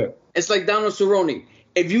Cerrone, yeah. It's like Donald Cerrone.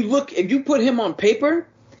 If you put him on paper,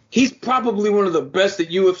 he's probably one of the best that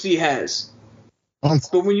UFC has.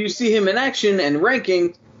 But when you see him in action and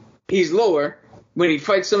ranking, he's lower. When he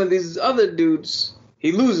fights some of these other dudes,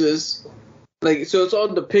 he loses. Like, so it's all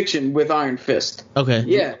depiction with Iron Fist. Okay.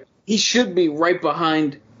 Yeah, he should be right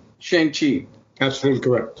behind Shang-Chi. Absolutely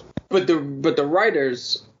correct. But the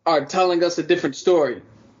writers are telling us a different story.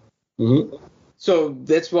 Mm-hmm. So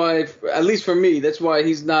that's why, at least for me, that's why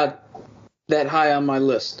he's not that high on my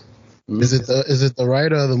list. Is it the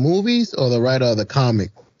writer of the movies or the writer of the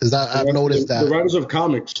comic? Because I've noticed that the writers of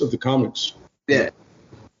the comics. Yeah.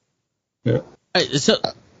 Yeah. All right, so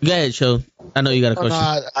go ahead, Show. I know you got a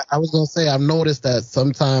question. I was gonna say I've noticed that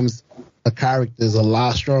sometimes a character is a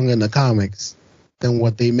lot stronger in the comics than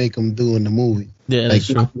what they make them do in the movie. Yeah, that's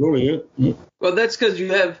true. Really, yeah. Well, that's because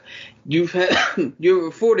you're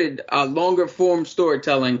afforded a longer form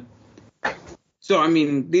storytelling. So, I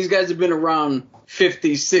mean, these guys have been around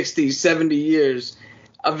 50, 60, 70 years.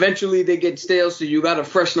 Eventually they get stale, so you got to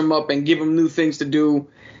freshen them up and give them new things to do.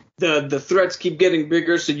 The threats keep getting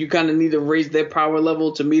bigger, so you kind of need to raise their power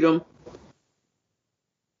level to meet them.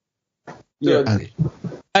 So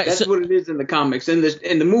that's what it is in the comics. In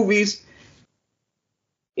the movies,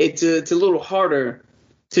 it's a little harder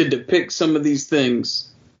to depict some of these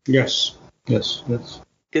things. Yes.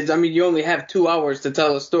 Because I mean, you only have 2 hours to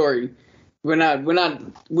tell a story. We're not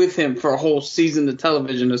with him for a whole season of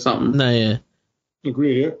television or something. No, yeah.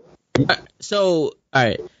 Agree, yeah. So, all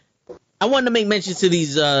right. I wanted to make mention to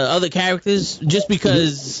these other characters just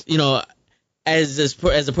because, you know, as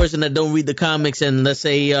a person that don't read the comics, and let's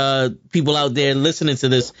say people out there listening to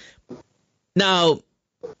this. Now,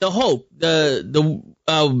 the Hulk, the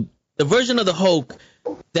version of the Hulk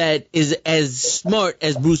that is as smart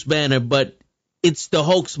as Bruce Banner, but it's the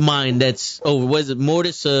Hulk's mind that's over. Was it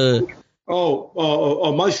Mortis?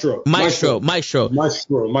 Maestro. Maestro.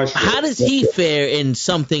 How does he fare in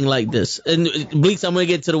something like this? And Bleaks, I'm going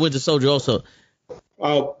to get to the Winter Soldier also.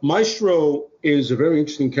 Maestro is a very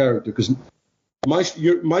interesting character because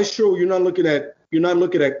Maestro, you're not looking at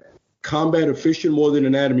combat efficient more than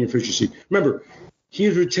anatomy efficiency. Remember,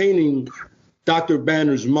 he's retaining Dr.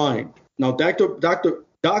 Banner's mind. Now,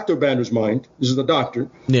 Dr. Banner's mind, this is the doctor.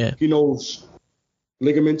 Yeah. He knows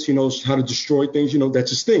ligaments. He knows how to destroy things. That's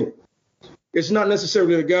his thing. It's not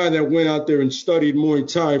necessarily a guy that went out there and studied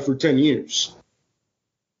Muay Thai for 10 years.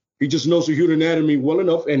 He just knows the human anatomy well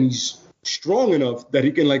enough, and he's strong enough that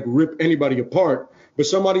he can rip anybody apart. But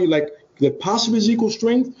somebody that possibly is equal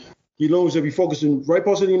strength, he knows if he focuses in right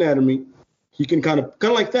parts of the anatomy, he can kind of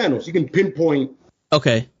like Thanos. He can pinpoint.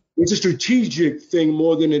 Okay. It's a strategic thing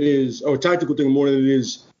more than it is, or a tactical thing more than it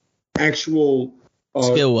is actual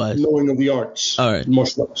skill-wise knowing of the arts. All right.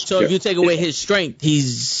 Martial arts. So if you take away his strength,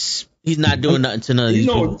 he's not doing nothing to none of these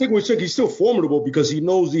people. Take away strength, he's still formidable because he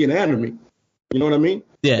knows the anatomy. You know what I mean?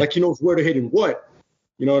 Yeah. He knows where to hit and what.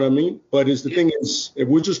 You know what I mean? But the thing is, if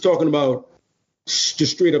we're just talking about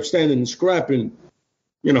just straight up standing and scrapping,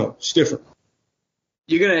 it's different.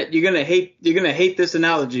 You're gonna hate this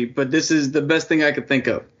analogy, but this is the best thing I could think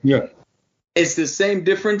of. Yeah. It's the same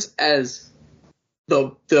difference as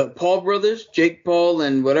the Paul brothers, Jake Paul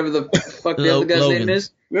and whatever the fuck the other guy's name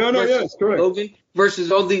is. It's correct. Logan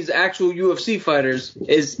versus all these actual UFC fighters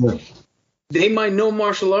they might know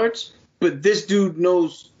martial arts, but this dude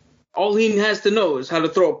knows. All he has to know is how to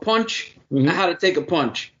throw a punch and how to take a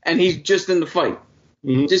punch. And he's just in the fight.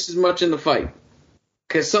 Just as much in the fight.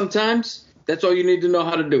 Because sometimes that's all you need to know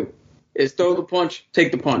how to do is throw the punch,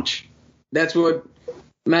 take the punch. That's what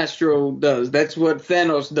Maestro does. That's what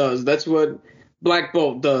Thanos does. That's what Black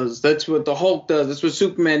Bolt does. That's what the Hulk does. That's what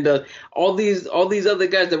Superman does. All these other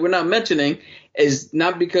guys that we're not mentioning is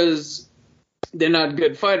not because they're not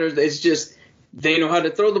good fighters. It's just they know how to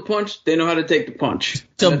throw the punch. They know how to take the punch.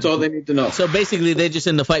 So that's all they need to know. So basically, they're just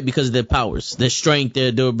in the fight because of their powers, their strength,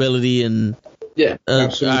 their durability, and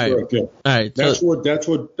absolutely correct. Yeah. All right. That's what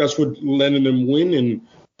letting them win and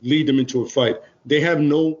lead them into a fight. They have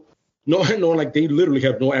they literally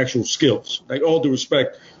have no actual skills. All due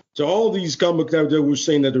respect to all these comic guys that were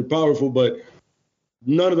saying that they're powerful, but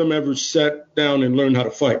none of them ever sat down and learned how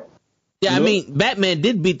to fight. Yeah, I mean, Batman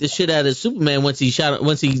did beat the shit out of Superman once he had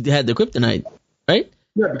the kryptonite, right?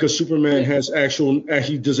 Yeah, because Superman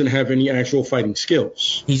he doesn't have any actual fighting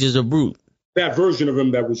skills. He's just a brute. That version of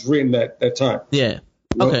him that was written that time. Yeah.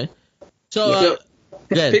 Okay. So,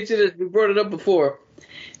 picture this. We brought it up before,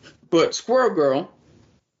 but Squirrel Girl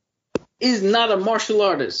is not a martial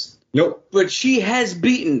artist. Nope. But she has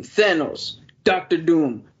beaten Thanos, Doctor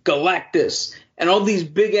Doom, Galactus, and all these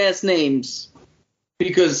big ass names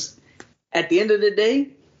because at the end of the day,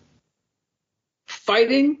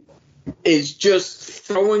 fighting is just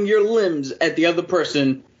throwing your limbs at the other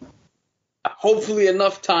person, hopefully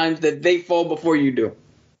enough times that they fall before you do.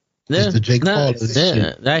 Yeah, the Jake Paul.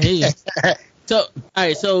 Yeah, I hear you. So, all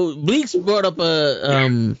right. So Bleaks brought up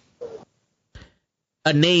a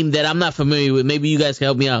name that I'm not familiar with. Maybe you guys can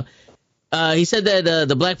help me out. He said that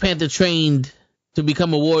the Black Panther trained to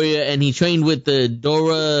become a warrior, and he trained with the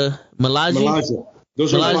Dora Milaje.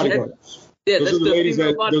 Those are bodyguards. Yeah, those are the ladies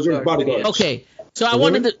those are bodyguards. Okay, so I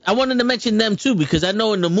wanted to mention them too because I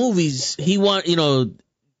know in the movies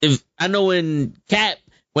I know in Cap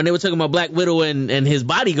when they were talking about Black Widow and his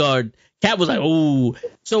bodyguard, Cap was like, "Oh."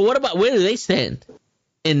 So what about where do they stand?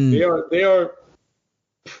 They are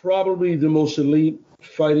probably the most elite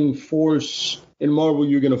fighting force in Marvel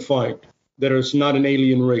you're gonna find that is not an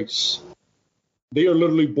alien race. They are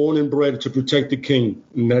literally born and bred to protect the king,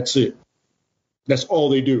 and that's it. That's all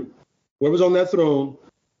they do. Whoever's on that throne,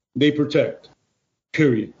 they protect.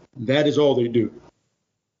 Period. That is all they do.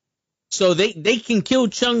 So they can kill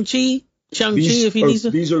Shang-Chi if he needs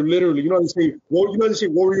to. These are literally, you know how they say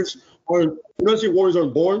warriors aren't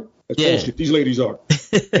born? That's bullshit. These ladies are.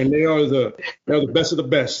 And they are the best of the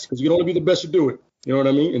best. Because you can only be the best to do it. You know what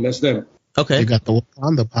I mean? And that's them. Okay. They got the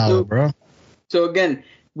Wakanda power, bro. So again,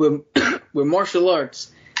 with martial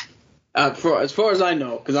arts, as far as I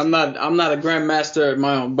know, because I'm not a grandmaster of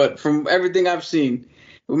my own, but from everything I've seen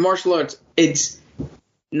with martial arts, it's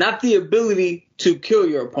not the ability to kill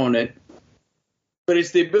your opponent, but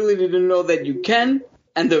it's the ability to know that you can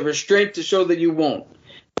and the restraint to show that you won't.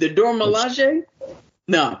 The Dora Milaje,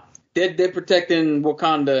 no, they're protecting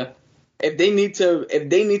Wakanda. If they need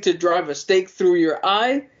to drive a stake through your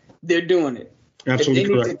eye, they're doing it. Absolutely if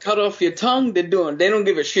they need correct. to cut off your tongue, they're doing it. They don't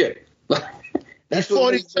give a shit. That's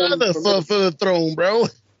 40 other for the throne, bro.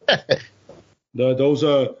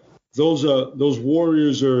 Those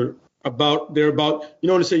warriors are they're about, you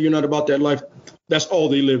know, when they say you're not about that life, that's all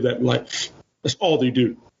they live, that life. That's all they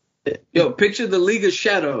do. Yo, picture the League of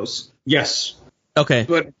Shadows, Yes, Okay.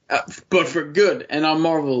 but for good and on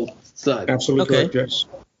Marvel side. absolutely Okay. correct. Yes.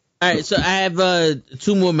 All right, so I have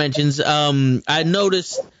two more mentions. I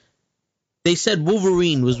noticed they said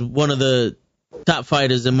Wolverine was one of the top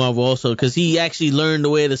fighters in Marvel also, because he actually learned the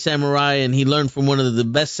way of the samurai, and he learned from one of the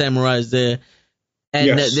best samurais there, and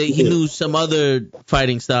Yes, he he did. knew some other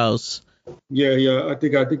fighting styles. Yeah. I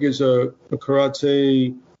think it's a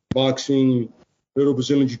karate, boxing, little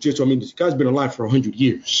Brazilian jiu-jitsu. I mean, this guy's been alive for 100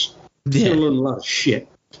 years. He's Yeah. gonna learn a lot of shit.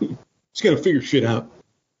 He's gonna figure shit out.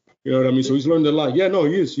 You know what I mean? So he's learned a lot. Yeah, no,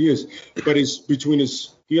 he is. But it's between his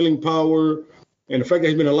healing power and the fact that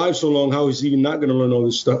he's been alive so long, how is he not gonna learn all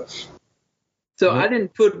this stuff? So I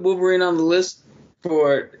didn't put Wolverine on the list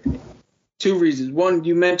for two reasons. One,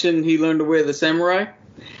 you mentioned he learned the way of the samurai,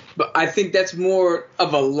 but I think that's more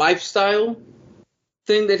of a lifestyle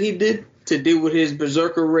thing that he did to deal with his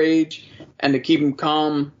berserker rage and to keep him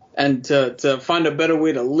calm and to find a better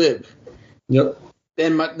way to live. Yep.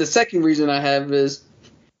 Then the second reason I have is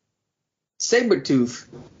Sabretooth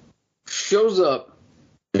shows up,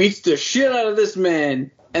 beats the shit out of this man,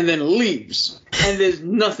 and then leaves. And there's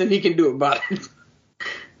nothing he can do about it.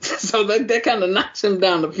 So that kind of knocks him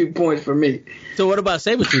down a few points for me. So what about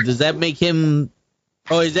Sabretooth? Does that make him,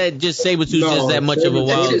 or is that just Sabretooth No, just that much of a Sabretooth-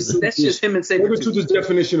 wild? That's just him and Sabretooth Sabretooth. is the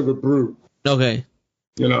definition of a brute. Okay.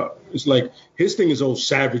 You know, it's like his thing is old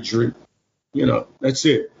savagery. You know, that's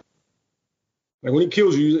it. Like when he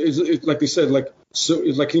kills you, it's like they said,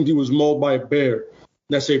 it's like he was mauled by a bear.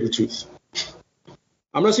 That's Sabretooth.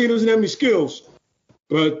 I'm not saying he doesn't have any skills,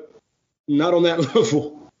 but not on that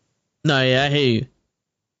level. No, yeah, I hear you.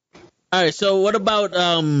 All right, so what about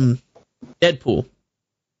Deadpool?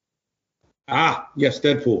 Ah, yes,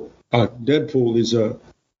 Deadpool. Deadpool is a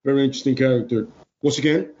very interesting character. Once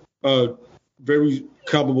again, very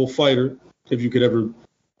capable fighter, if you could ever,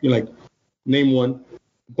 name one.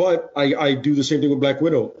 But I do the same thing with Black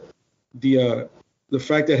Widow. The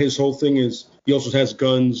fact that his whole thing is he also has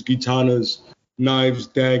guns, katanas, knives,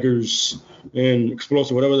 daggers, and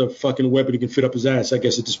explosive, whatever the fucking weapon he can fit up his ass, I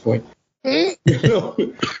guess, at this point. You know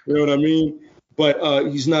what I mean? But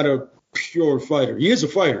he's not a pure fighter. He is a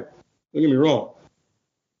fighter. Don't get me wrong.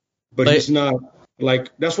 But he's not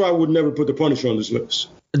that's why I would never put the Punisher on this list.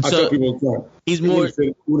 I tell people all the time. He's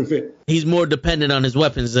wouldn't fit. He's more dependent on his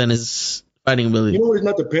weapons than his fighting ability. You know what? He's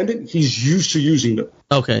not dependent. He's used to using them.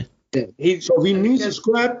 Okay. So if he needs to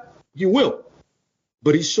scrap, he will.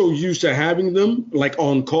 But he's so used to having them, like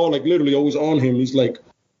on call, like literally always on him. He's like,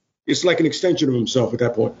 it's like an extension of himself at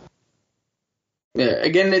that point. Yeah,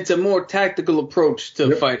 again, it's a more tactical approach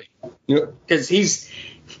to fighting. Yep. Because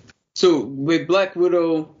so with Black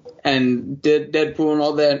Widow and Deadpool and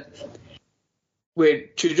all that,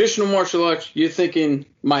 with traditional martial arts, you're thinking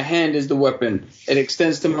my hand is the weapon. It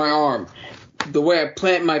extends to my arm. The way I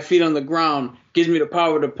plant my feet on the ground gives me the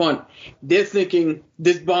power to punt. They're thinking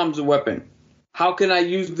this bomb's a weapon. How can I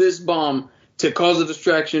use this bomb to cause a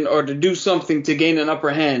distraction or to do something to gain an upper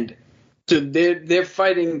hand? So they're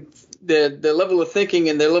fighting. The level of thinking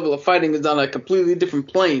and their level of fighting is on a completely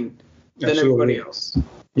different plane than everybody else.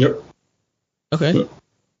 Yep. Okay.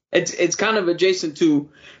 It's kind of adjacent to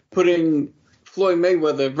putting Floyd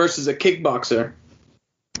Mayweather versus a kickboxer,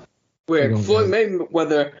 where Floyd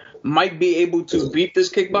Mayweather might be able to beat this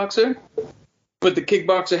kickboxer, but the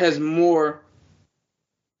kickboxer has more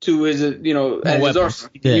to his at his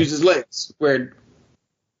arsenal. He can use his legs, where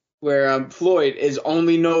Floyd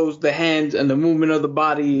only knows the hands and the movement of the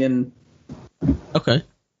body and. Okay.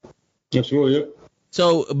 Absolutely. Yeah.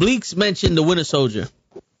 So Bleaks mentioned the Winter Soldier.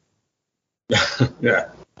 Yeah.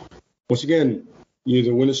 Once again,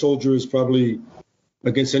 the Winter Soldier is probably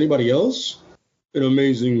against anybody else an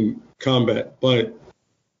amazing combat, but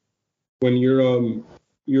when you're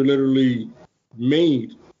literally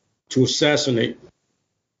made to assassinate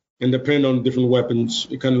and depend on different weapons,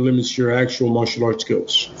 it kind of limits your actual martial arts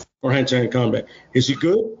skills or hand-to-hand combat. Is he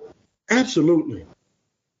good? Absolutely.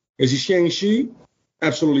 Is he Shang-Chi?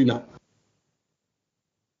 Absolutely not.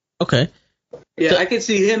 Okay. Yeah, I can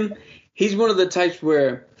see him. He's one of the types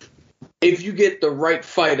where if you get the right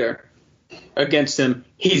fighter against him,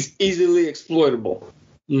 he's easily exploitable.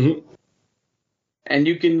 Mm-hmm. And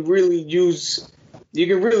you can really use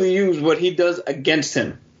what he does against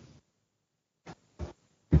him.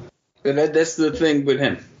 That's the thing with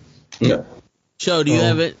him. Yeah. Show, do you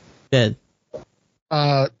have it? Dead.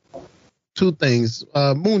 Two things.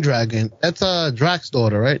 Moondragon. That's Drax's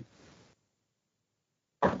daughter, right?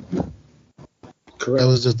 Correct. That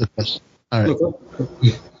was just the question. All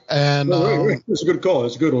right. And Right. That's a good call.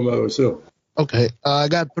 That's a good one, by the way. So, okay, I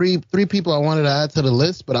got three people I wanted to add to the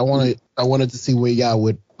list, but I wanted to see where y'all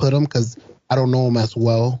would put them because I don't know them as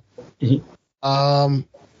well. Mhm.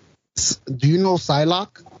 Do you know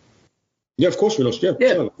Psylocke? yeah, of course we know.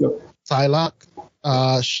 Yeah. Psylocke,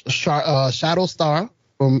 Shadow Star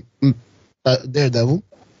from Daredevil,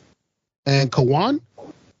 and Kawan,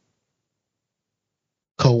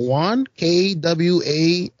 Kwannon.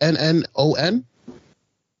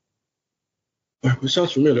 It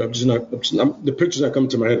sounds familiar. The picture's not coming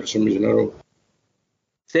to my head for some reason. I don't.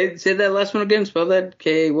 Say that last one again. Spell that.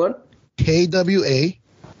 K what? Kwannon.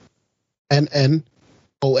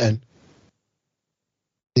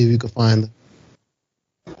 See if you can find it.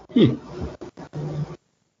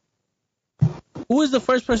 Who was the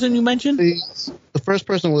first person you mentioned? The first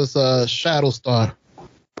person was Shadow Star.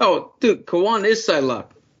 Oh, dude, Kawan is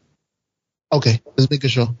Psylocke. Okay, let's make a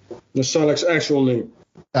show. That's Psylocke's actual name.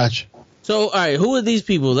 Gotcha. So, all right, who are these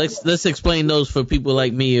people? Let's explain those for people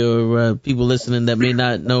like me or people listening that may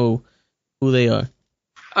not know who they are.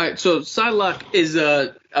 All right, so Psylocke is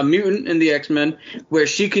a mutant in the X-Men where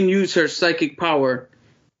she can use her psychic power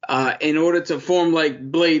in order to form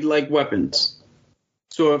like blade-like weapons.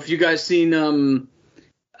 So if you guys seen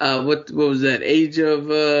what was that, Age of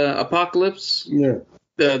Apocalypse? Yeah.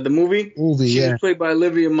 The movie? She Yeah. was played by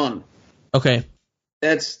Olivia Munn. Okay.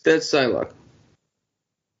 That's Psylocke.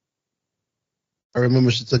 I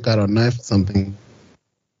remember she took out a knife or something.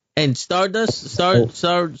 And Stardust, Shadow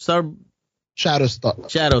Star. Shadow Star.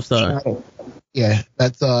 Shadow. Yeah,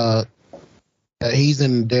 that's he's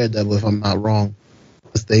in Daredevil if I'm not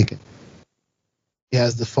mistaken. He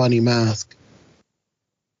has the funny mask.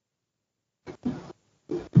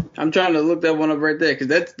 I'm trying to look that one up right there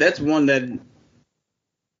because that's one that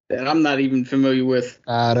I'm not even familiar with.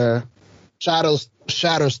 Shadow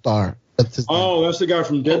Star. That's his name. Oh, that's the guy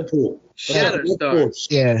from Deadpool. Shadow Star.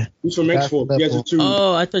 Yeah. He's from X-Force. He has the two.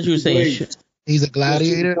 Oh, I thought you were saying. He's a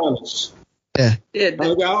gladiator. Yeah. Yeah.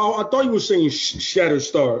 I thought you were saying Shadow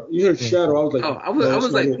Star. You heard Shadow. I was like, I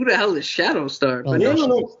was like, who the hell is Shadow Star? Oh,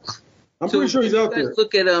 no. I'm pretty sure he's out there.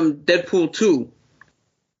 Look at Deadpool 2.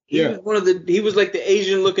 He was like the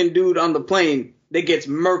Asian looking dude on the plane that gets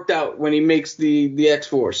murked out when he makes the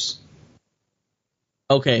X-Force.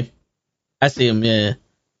 Okay. I see him, yeah.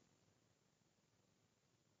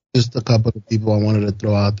 Just a couple of people I wanted to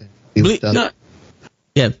throw out there.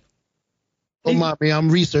 Yeah. Don't mind me,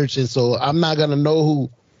 I'm researching, so I'm not going to know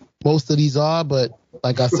who most of these are, but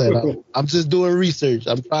like I said, I'm just doing research.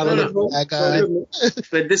 I'm trying to look for that guy.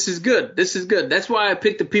 But this is good. That's why I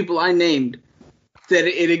picked the people I named. That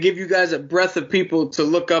it'll give you guys a breadth of people to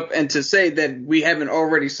look up and to say that we haven't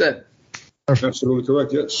already said. Absolutely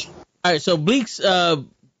correct, yes. All right, so Bleaks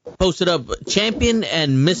posted up Champion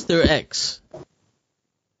and Mr. X.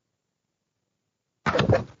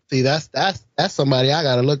 See, that's somebody I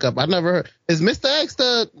gotta look up. I never heard. Is Mr. X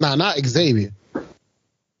not Xavier?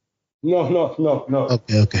 No.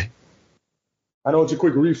 Okay. I know it's a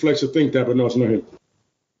quick reflex to think that, but no, it's not him.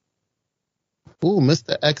 Ooh,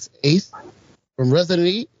 Mr. X Ace from Resident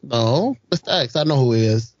Evil? No, Mr. X, I know who he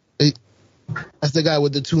is. That's the guy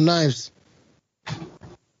with the two knives.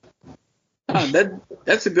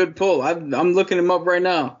 That's a good pull. I'm looking him up right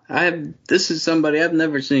now. This is somebody I've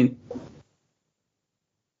never seen.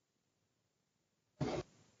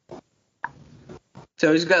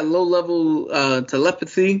 So he's got low level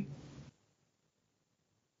telepathy.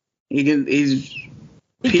 He's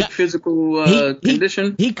peak physical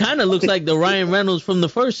condition. He kind of looks like the Ryan Reynolds from the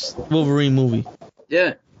first Wolverine movie.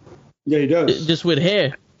 Yeah. Yeah, he does. Just with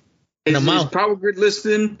hair. His power grid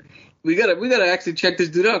listing. We gotta actually check this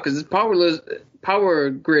dude out because his power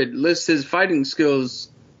grid lists his fighting skills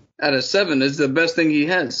out of 7 is the best thing he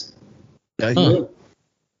has. Yeah.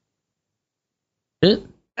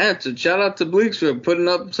 And so shout out to Bleaks for putting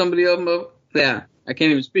up somebody up. Yeah, I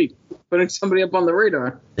can't even speak. Putting somebody up on the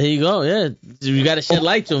radar. There you go. Yeah, you got to shed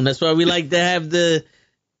light to them. That's why we like to have the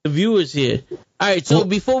viewers here. All right. So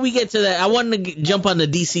before we get to that, I wanted to jump on the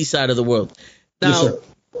DC side of the world.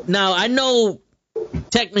 Now I know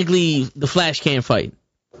technically the Flash can't fight,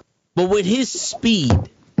 but with his speed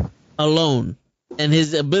alone and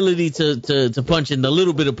his ability to punch and the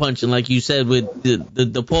little bit of punching, like you said with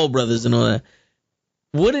the Paul brothers and all that.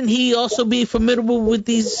 Wouldn't he also be formidable with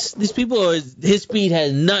these people, or his speed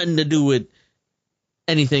has nothing to do with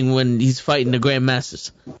anything when he's fighting the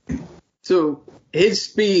Grandmasters? So his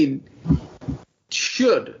speed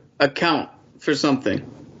should account for something,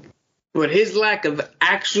 but his lack of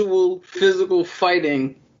actual physical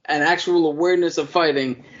fighting and actual awareness of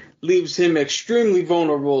fighting leaves him extremely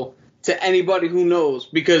vulnerable to anybody who knows,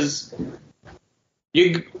 because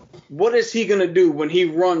What is he going to do when he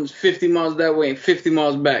runs 50 miles that way and 50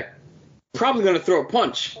 miles back? Probably going to throw a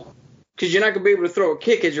punch because you're not going to be able to throw a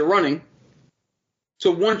kick as you're running.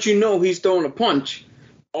 So once you know he's throwing a punch,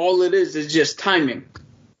 all it is just timing.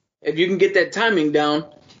 If you can get that timing down,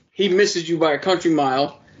 he misses you by a country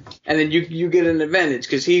mile, and then you get an advantage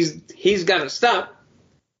because he's got to stop,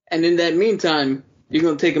 and in that meantime, you're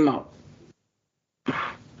going to take him out.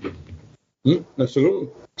 Absolutely.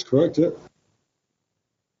 That's correct, yeah.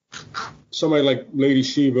 Somebody like Lady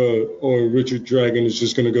Shiva or Richard Dragon is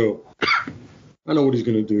just going to go, I know what he's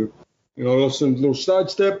going to do. You know, all of a sudden, little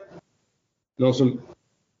sidestep, and all of a sudden,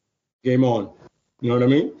 game on. You know what I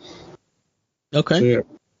mean? Okay. So,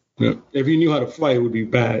 yeah. If he knew how to fight, it would be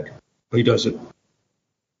bad, but he doesn't.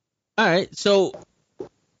 All right. So,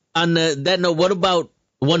 on that note, what about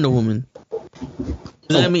Wonder Woman?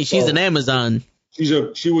 I mean, she's an Amazon.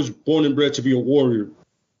 She was born and bred to be a warrior.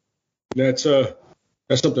 That's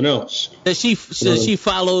something else. Does she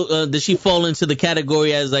follow? Does she fall into the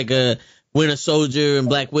category as like a Winter Soldier and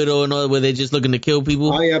Black Widow and all, where they're just looking to kill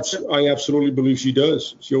people? I absolutely believe she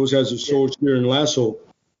does. She always has a sword, spear, and lasso.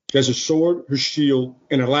 She has a sword, her shield,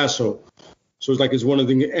 and a lasso. So it's like it's one of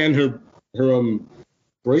the and her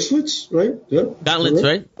bracelets, right? Yeah. Gauntlets,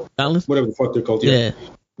 right? Gauntlets. Whatever the fuck they're called. Yeah.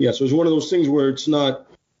 Yeah. So it's one of those things where it's not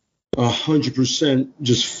 100%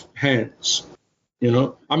 just hands. You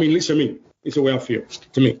know. I mean, at least for me, it's the way I feel.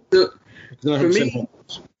 To me, it's not 100%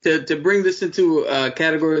 hands. To bring this into a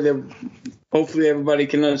category that hopefully everybody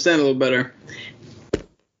can understand a little better.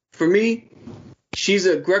 For me, she's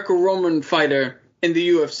a Greco-Roman fighter in the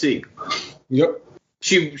UFC. Yep.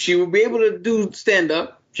 She will be able to do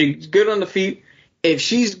stand-up. She's good on the feet. If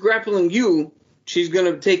she's grappling you, she's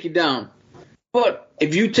going to take you down. But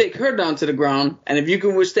if you take her down to the ground, and if you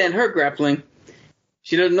can withstand her grappling,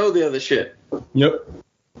 she doesn't know the other shit. Yep.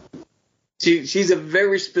 She's a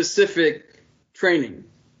very specific training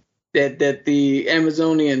that the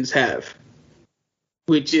Amazonians have,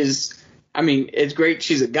 which is, I mean, it's great.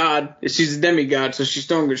 She's a god. She's a demigod, so she's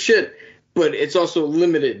stronger as shit, but it's also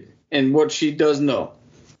limited in what she does know.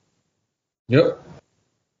 Yep.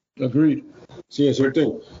 Agreed. See, that's the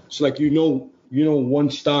thing. It's like you know one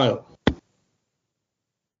style.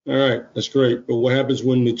 All right, that's great. But what happens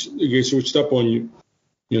when it gets switched up on you?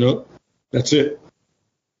 You know, that's it.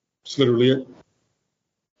 It's literally it.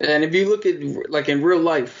 And if you look at, like, in real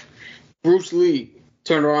life, Bruce Lee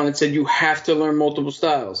turned around and said, you have to learn multiple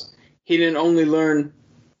styles. He didn't only learn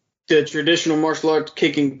the traditional martial arts,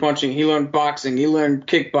 kicking, punching. He learned boxing. He learned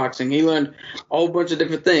kickboxing. He learned a whole bunch of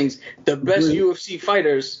different things. The best UFC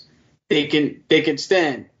fighters, they can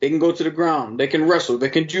stand. They can go to the ground. They can wrestle. They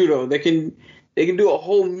can judo. They can do a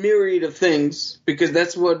whole myriad of things because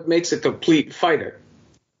that's what makes a complete fighter.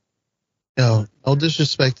 Yo, no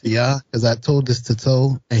disrespect to y'all, because I told this to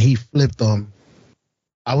Toe, and he flipped on me.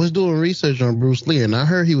 I was doing research on Bruce Lee, and I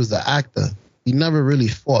heard he was an actor. He never really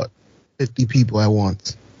fought 50 people at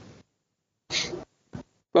once.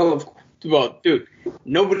 Well, dude,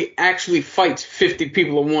 nobody actually fights 50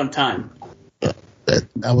 people at one time.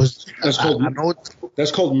 That's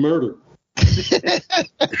called murder.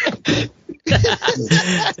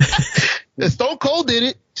 Stone Cold did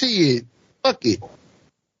it. Shit. Fuck it.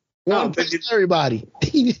 One for everybody.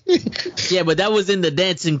 Yeah, but that was in the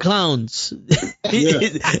Dancing Clowns. You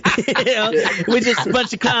know, we're just a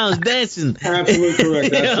bunch of clowns dancing. Absolutely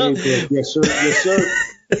correct. Absolutely correct. Yes, sir. Yes, sir.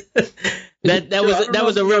 That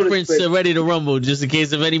was a reference to Ready to Rumble, just in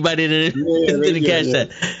case if anybody didn't catch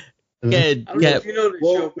that. I don't know if you know this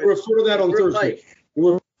show, we'll refer to that on Thursday.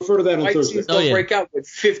 We'll refer to that on Thursday. Fight scenes don't break out with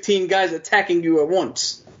 15 guys attacking you at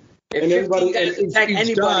once. If 15 guys attack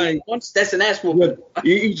anybody at once, that's an ass whooping.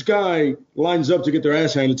 Each guy lines up to get their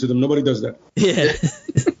ass handed to them. Nobody does that. Yeah.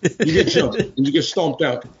 You get jumped and you get stomped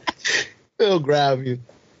out. They'll grab you.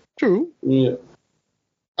 True. Yeah.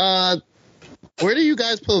 Where do you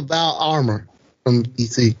guys put Val Armour from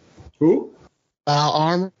DC? Who? Val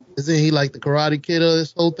Armour? Isn't he like the Karate Kid of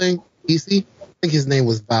this whole thing? DC? I think his name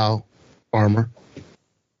was Val Armour.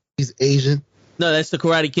 He's Asian. No, that's the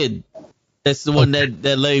Karate Kid. That's the one that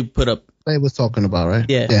Larry put up. Larry was talking about, right?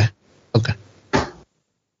 Yeah. Yeah. Okay.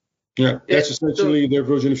 Yeah, that's essentially their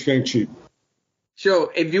version of Shang-Chi.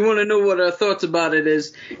 So, if you want to know what our thoughts about it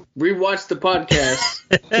is, rewatch the podcast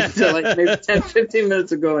until like maybe 10, 15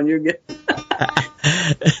 minutes ago, and you'll get.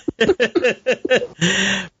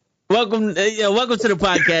 Welcome to the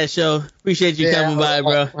podcast show. Appreciate you coming by,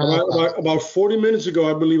 bro. About 40 minutes ago,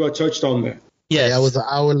 I believe I touched on that. Yes. Yeah, I was an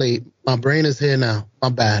hour late. My brain is here now. My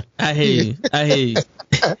bad. I hear you.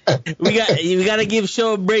 We got to give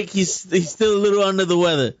Shaw a break. He's still a little under the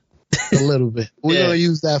weather. A little bit. We're going to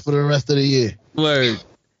use that for the rest of the year. Word.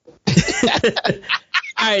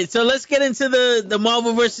 All right, so let's get into the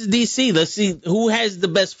Marvel versus DC. Let's see who has the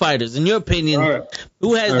best fighters. In your opinion, All right.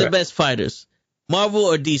 who has All the right. best fighters, Marvel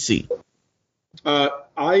or DC?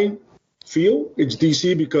 I feel it's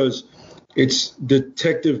DC because it's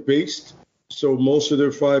detective based. So most of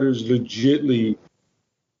their fighters literally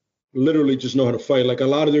just know how to fight. Like a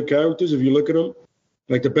lot of their characters, if you look at them,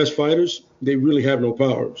 like the best fighters, they really have no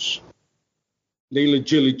powers. They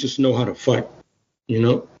legitimately just know how to fight. You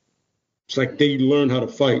know, it's like they learn how to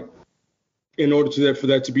fight in order for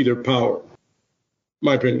that to be their power.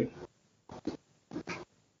 My opinion.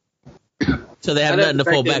 So they have I'd have nothing to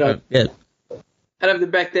to fall back back that on. Yeah. I'd have to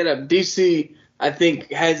back that up. DC, I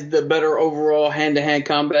think, has the better overall hand-to-hand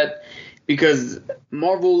combat because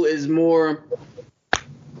Marvel is more.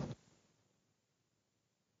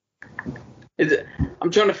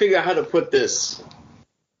 I'm trying to figure out how to put this.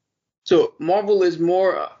 So Marvel is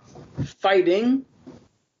more fighting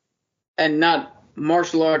and not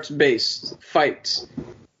martial arts based fights.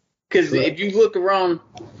 Because if you look around,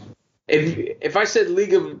 if I said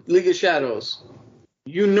League of Shadows,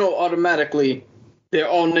 you know automatically they're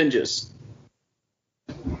all ninjas.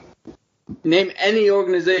 Name any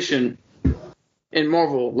organization in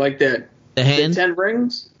Marvel like that. The Hand? The Ten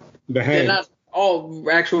Rings? The They're hand. not all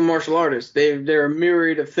actual martial artists. They're a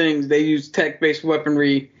myriad of things. They use tech-based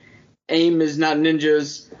weaponry. AIM is not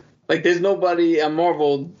ninjas. Like, there's nobody at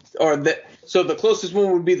Marvel or that. So the closest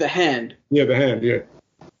one would be the Hand. Yeah, the hand. Yeah.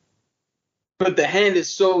 But the Hand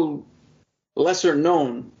is so lesser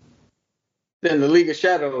known than the League of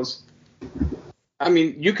Shadows. I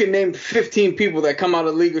mean, you can name 15 people that come out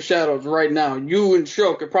of League of Shadows right now. You and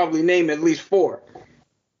Sho could probably name at least 4.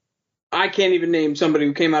 I can't even name somebody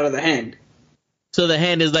who came out of the Hand. So the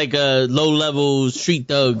Hand is like a low-level street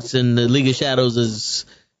thugs, and the League of Shadows is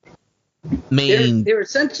main.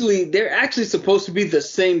 They're actually supposed to be the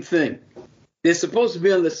same thing. They're supposed to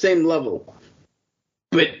be on the same level.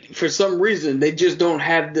 But for some reason, they just don't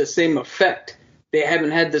have the same effect. They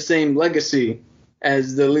haven't had the same legacy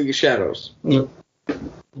as the League of Shadows. Yeah.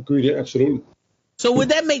 Agreed. Yeah, absolutely. So would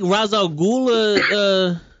that make Ra's al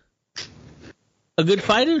Ghul a good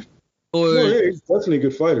fighter? Or No, yeah, he's definitely a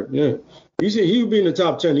good fighter. Yeah, he would be in the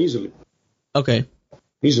top 10 easily. okay.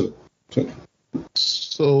 Easily.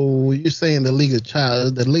 So you're saying the League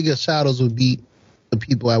of Shadows would beat the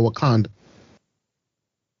people at Wakanda?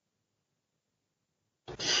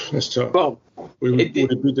 That's tough. Well, Would it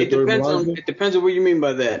it beat the third Alliance? depends on what you mean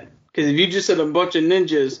by that. Because if you just said a bunch of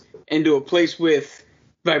ninjas into a place with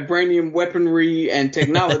vibranium weaponry and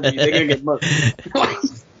technology, they're gonna get murdered.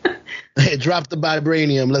 Hey, drop the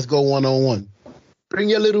vibranium. Let's go 1-on-1. Bring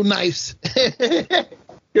your little knives.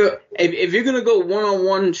 Yo, if you're gonna go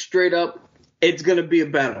 1-on-1 straight up, it's gonna be a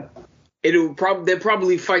battle. They'll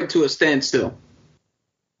probably fight to a standstill.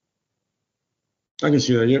 I can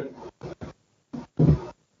see that. Yeah.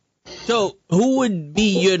 So who would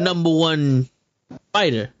be your number one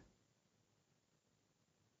fighter?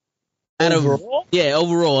 Overall?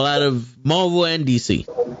 Overall, out of Marvel and DC.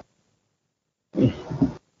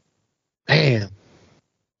 Damn.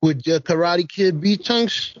 Would your Karate Kid beat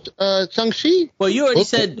Shang-Chi? Well, you already Okay,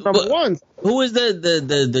 said number one. who is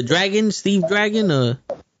the Dragon? Steve Dragon or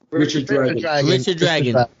Richard Dragon. Richard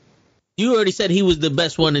Dragon. You already said he was the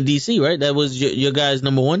best one in DC, right? That was your guy's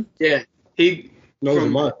number one. Yeah, No,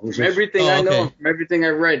 from mine. everything I know, okay. from everything I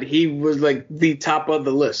read, he was like the top of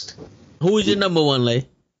the list. Who was your number one, Lay?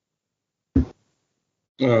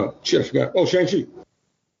 Shit, I forgot. Oh, Shang-Chi.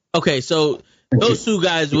 Okay, so those two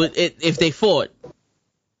guys would, if they fought,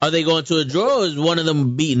 are they going to a draw, or is one of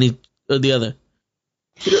them beating the other?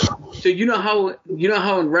 So you know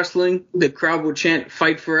how in wrestling the crowd would chant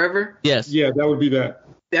 "Fight forever"? Yes. Yeah, that would be that.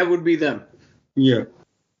 That would be them. Yeah.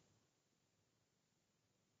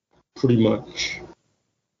 Pretty much.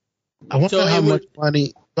 I wonder So how it would- much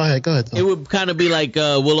money. Go ahead. Tom. It would kind of be like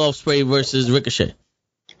Will Ospreay versus Ricochet.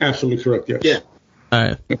 Absolutely correct. Yes. Yeah. All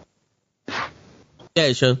right.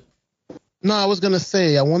 Yeah, sure. No, I was gonna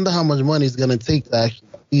say, I wonder how much money it's gonna take to actually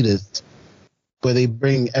see this, where they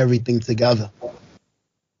bring everything together.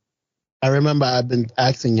 I remember I've been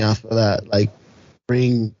asking y'all for that, like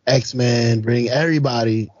bring X-Men, bring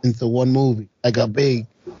everybody into one movie, like a big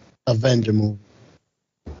Avenger movie.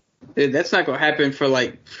 Dude, that's not gonna happen for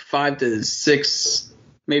like 5 to 6,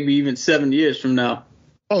 maybe even 7 years from now.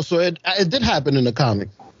 Oh, so it did happen in the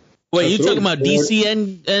comics. Wait, you talking about Absolutely.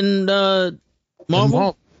 DC and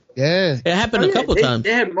Marvel? Yeah, It happened a couple times.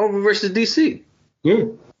 They had Marvel versus DC. Yeah.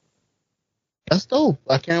 that's dope.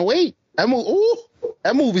 I can't wait.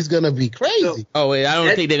 That movie's gonna be crazy. Oh wait, I don't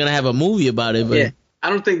That- think they're gonna have a movie about it, but Yeah, I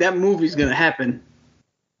don't think that movie's gonna happen.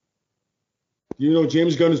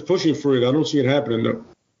 James Gunn is pushing for it. I don't see it happening though.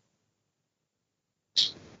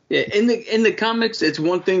 Yeah, in the comics, it's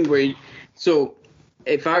one thing where, so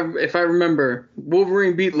if I remember,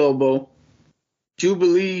 Wolverine beat Lobo,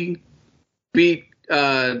 Jubilee beat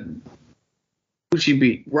who she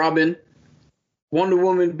beat? Robin, Wonder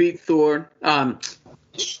Woman beat Thor.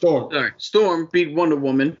 Storm beat Wonder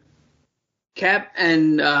Woman. Cap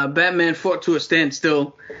and Batman fought to a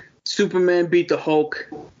standstill. Superman beat the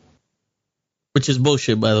Hulk. Which is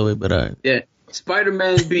bullshit, by the way, but all right. Yeah,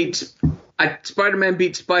 Spider-Man beat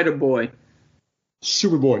Spider-Boy.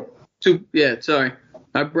 Superboy. Sorry.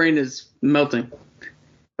 My brain is melting.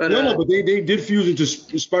 But, but they did fuse into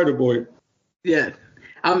Spider-Boy. Yeah.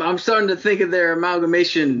 I'm starting to think of their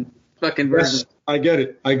amalgamation fucking version. Yes, I get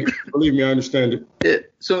it. Believe me, I understand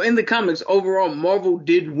it. So in the comics, overall, Marvel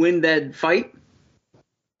did win that fight.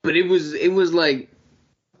 But it was like,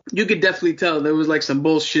 you could definitely tell there was like some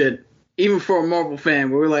bullshit, even for a Marvel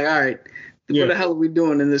fan, where we're like, all right, what the hell are we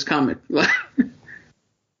doing in this comic?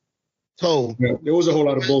 So there was a whole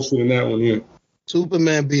lot of bullshit in that one. Yeah,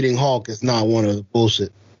 Superman beating Hulk is not one of the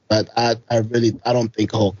bullshit. But I don't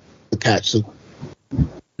think Hulk would catch Superman.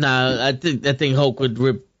 Nah, I think Hulk would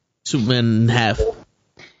rip Superman in half.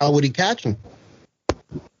 How would he catch him?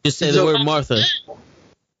 Just say the word Martha.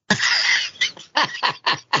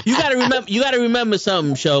 You gotta remember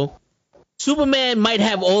something, Show. Superman might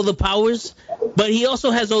have all the powers, but he also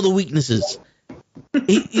has all the weaknesses.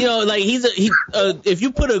 If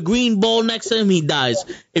you put a green ball next to him, he dies.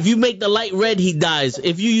 If you make the light red, he dies.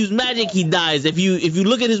 If you use magic, he dies. If you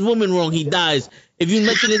look at his woman wrong, he dies. If you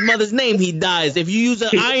mention his mother's name, he dies. If you use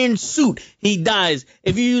an iron suit, he dies.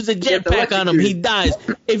 If you use a jetpack on him, he dies.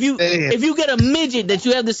 If you get a midget that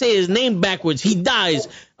you have to say his name backwards, he dies.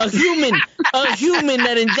 A human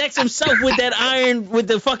that injects himself with that iron, with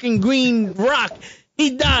the fucking green rock,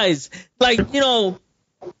 he dies.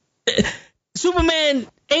 Superman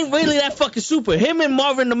ain't really that fucking super. Him and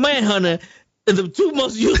Marvin the Manhunter are the two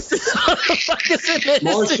most useless motherfuckers in the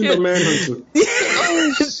Martian the Manhunter.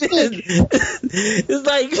 It's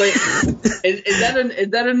like, is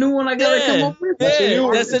that a new one I gotta come up with?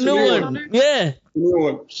 That's a new one. Yeah. New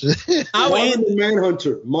one. Marvin the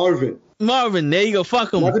Manhunter. Marvin, there you go.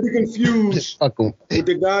 Fuck him. Not to be confused with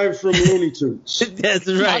the guy from Looney Tunes. That's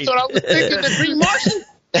right. That's what I was thinking. The Green Martian.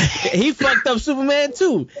 He fucked up Superman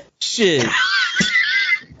too. Shit.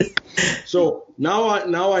 So now I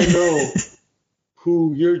know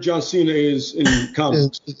who your John Cena is in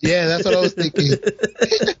comics. Yeah, that's what I was thinking.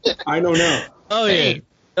 I know now. Oh yeah.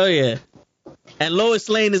 And Lois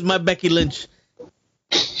Lane is my Becky Lynch.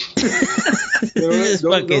 Don't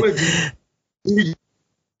let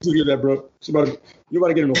you do that, bro. You're about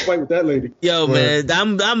to get in a fight with that lady. Yo, man,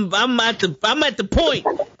 I'm at the point.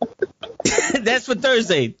 That's for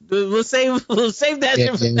Thursday. We'll save that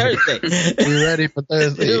shit for Thursday. We ready for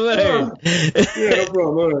Thursday? Yeah, no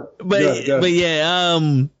problem. But yeah,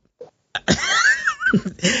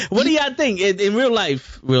 what do y'all think in real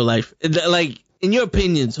life? Like, in your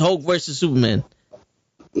opinions, Hulk versus Superman.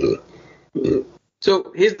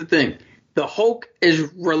 So here's the thing: the Hulk is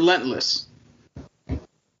relentless.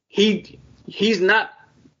 He's not.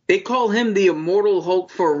 They call him the Immortal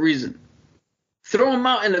Hulk for a reason. Throw him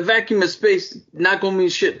out in a vacuum of space, not gonna mean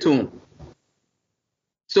shit to him.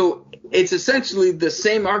 So it's essentially the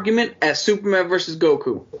same argument as Superman versus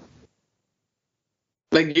Goku.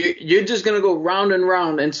 Like, you're just gonna go round and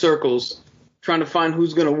round in circles trying to find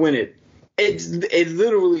who's gonna win it. It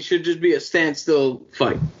literally should just be a standstill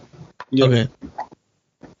fight. Yep. Okay.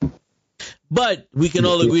 But we can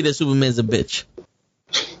all agree that Superman's a bitch.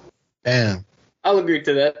 Damn. I'll agree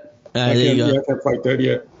to that. All right, there you go. I can't fight that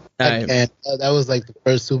yet. Right. And that was like the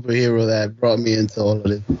first superhero that brought me into all of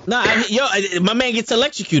this. My man gets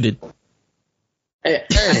electrocuted. Hey,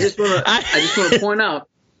 I just want to point out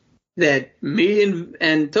that me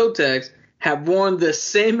and Totex have worn the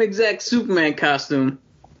same exact Superman costume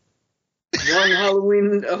one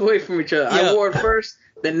Halloween away from each other. I wore it first.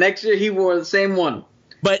 The next year he wore the same one.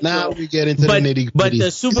 But now we get into the nitty-gritty. But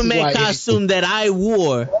the Superman costume that I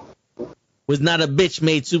wore was not a bitch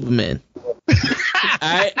made Superman.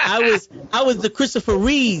 I was the Christopher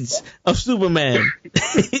Reeves of Superman.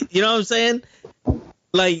 You know what I'm saying?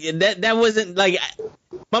 Like that wasn't like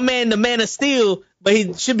my man, the Man of Steel, but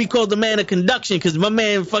he should be called the Man of Conduction because my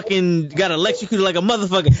man fucking got electrocuted like a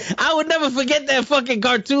motherfucker. I would never forget that fucking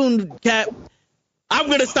cartoon, Cap. I'm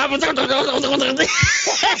gonna stop him.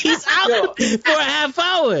 He's out for a half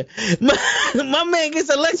hour. My man gets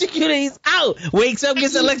electrocuted. He's out. Wakes up,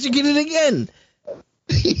 gets electrocuted again.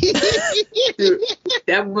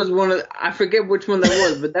 That was I forget which one that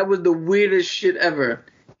was, but that was the weirdest shit ever.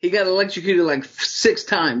 he got electrocuted like 6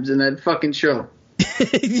 times in that fucking show.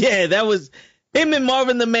 Yeah, that was him and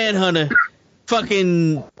Marvin the Manhunter.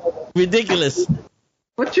 Fucking ridiculous.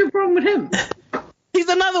 What's your problem with him? He's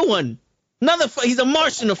another one. He's a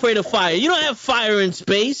Martian afraid of fire. You don't have fire in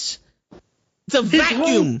space. It's a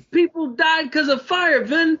vacuum. People died because of fire,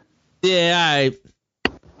 Vin. Yeah, all right.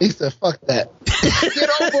 He said, "Fuck that." Get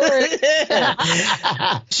over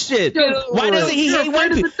it. Shit. Yo, Why doesn't he hate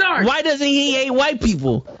white people? Why doesn't he hate white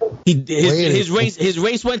people? His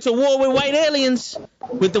race went to war with white aliens,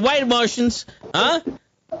 with the white Martians, huh?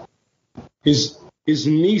 His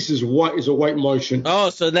niece is a white Martian. Oh,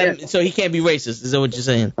 so he can't be racist. Is that what you're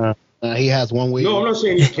saying? He has one way. No, I'm not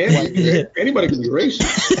saying he can't. Anybody can be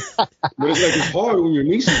racist, but it's like it's hard when your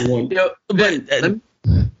niece is one. Yo, Vin,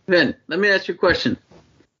 let me ask you a question.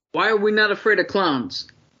 Why are we not afraid of clowns?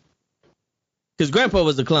 Because Grandpa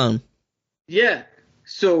was a clown. Yeah.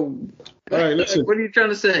 So, All right, listen. what are you trying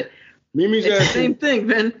to say? Mimi's It's the asking, same thing,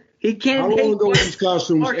 Vin. He can't how long hate ago were white these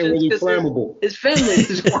costumes and were they Martians 'cause flammable? His family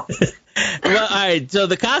is one. Well, all right. So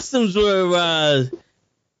the costumes were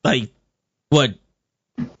like what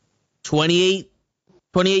 28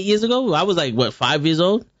 years ago. I was like 5 years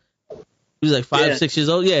old. He was like 6 years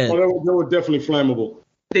old. Yeah. Oh, they were definitely flammable.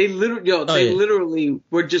 They literally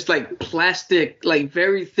were just like plastic, like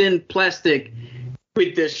very thin plastic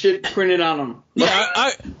with the shit printed on them.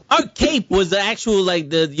 Yeah, our cape was the actual like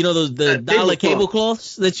the dollar cable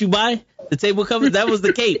cloths that you buy, the table covers. That was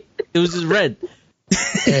the cape. It was just red.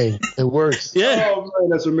 Hey, it works. Yeah. Oh man,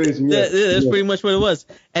 that's amazing. Yeah, that's pretty much what it was.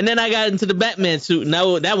 And then I got into the Batman suit, and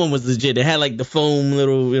that one was legit. It had like the foam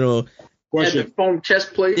little, Had Question: the foam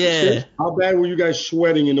chest plate. Yeah. How bad were you guys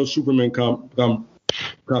sweating in those Superman costumes?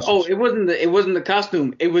 Oh, it wasn't the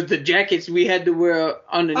costume. It was the jackets we had to wear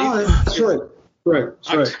underneath. Ah, that's right. Right.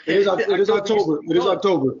 It is October. It is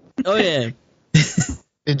October. Oh yeah.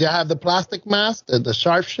 Did y'all have the plastic mask, the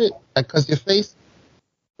sharp shit that cuts your face?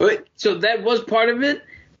 But so that was part of it,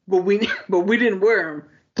 but we didn't wear them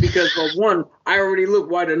because for one, I already look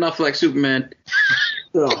white enough like Superman.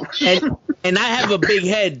 So. And I have a big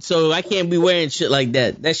head, so I can't be wearing shit like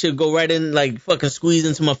that. That should go right in, like fucking squeeze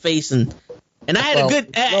into my face, and I had a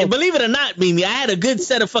good. Believe it or not, Mimi, I had a good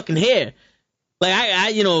set of fucking hair. Like I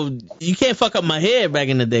you can't fuck up my hair back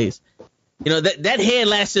in the days. That hair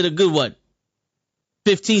lasted a good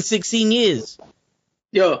 15, 16 years.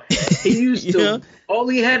 Yo, he used to. All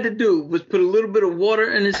he had to do was put a little bit of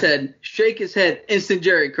water in his head, shake his head, instant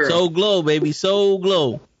Jerry curl. So glow, baby, so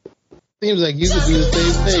glow. Seems like you could do the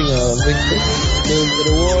same thing, Victor. A little bit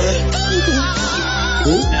of water.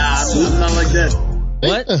 Nah, I'm not like that.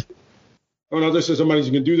 What? Oh no, this is somebody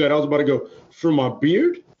who can do that. I was about to go for my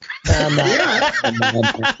beard. Yeah.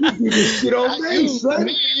 You do this shit all day, son.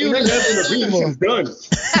 You ain't having a beard. She's done.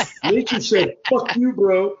 Nature said, "Fuck you,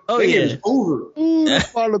 bro." Oh, that yeah. is over. The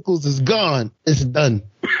follicles is gone. It's done.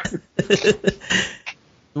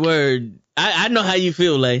 Word. I know how you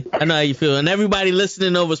feel, Lay. I know how you feel. And everybody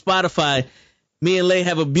listening over Spotify, me and Lay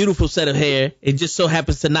have a beautiful set of hair. It just so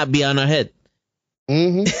happens to not be on our head.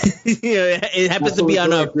 Mm-hmm. It happens to be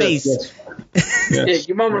on our face. Yes. Yeah,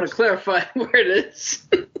 you might want to clarify where it is.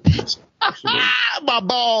 My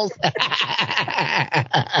balls.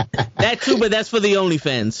 That too, but that's for the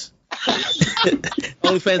OnlyFans.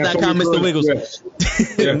 OnlyFans.com, Mr. Wiggles. Yes.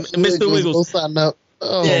 Mr. Wiggles. Go sign up.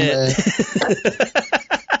 Oh, Yeah. man.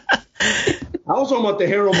 I was talking about the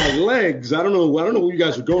hair on my legs. I don't know where you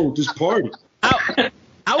guys are going with this party. I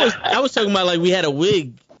was talking about like we had a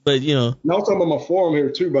wig, but Now I was talking about my forearm hair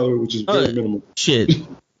too, by the way, which is very minimal. shit.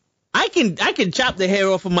 I can chop the hair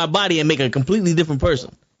off of my body and make a completely different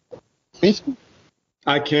person.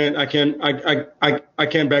 I can't back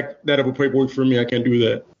that up with paperwork for me. I can't do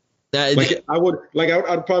that.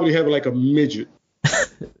 I'd probably have like a midget.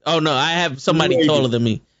 Oh no, I have somebody Maybe. taller than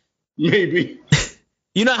me. Maybe.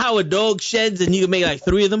 You know how a dog sheds and you can make like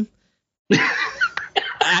 3 of them? I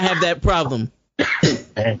have that problem.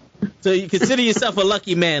 So you consider yourself a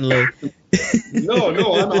lucky man, Lou. No,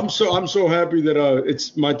 I'm so happy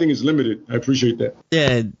that my thing is limited. I appreciate that.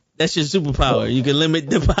 Yeah, that's your superpower. You can limit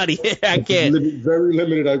the body hair. I can't. Very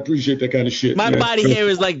limited. I appreciate that kind of shit. My body hair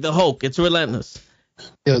is like the Hulk. It's relentless.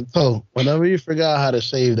 Yo, so whenever you figure out how to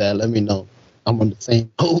shave that, let me know. I'm on the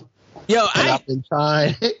same boat. Yo, I've been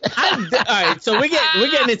trying. all right, so we're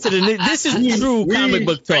getting into this is true comic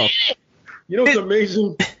book talk. You know what's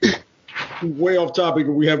amazing? Way off topic,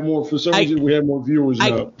 but we have more. For some reason, we have more viewers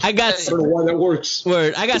now. I got. I don't know why that works.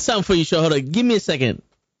 Word. I got something for you, Show. Hold on. Give me a second.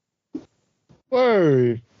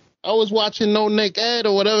 Word. I was watching No Nick Ed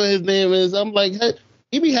or whatever his name is. I'm like, hey,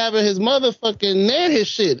 he be having his motherfucking nair his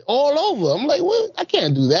shit all over. I'm like, what? I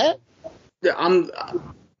can't do that. Yeah,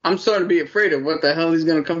 I'm starting to be afraid of what the hell he's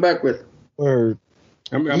gonna come back with. Word.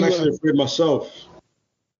 I'm actually afraid myself.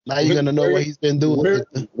 Now you're gonna know what he's been doing.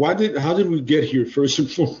 How did we get here? First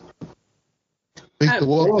and foremost, I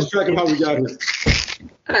lost track of how we got here.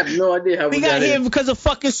 I have no idea how We got here because of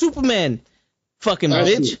fucking Superman. Fucking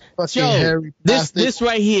bitch. Fucking Yo, Harry this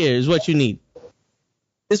right here is what you need.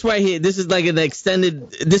 This right here, this is like an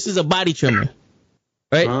extended. This is a body trimmer,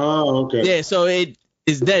 right? Oh, okay. Yeah, so it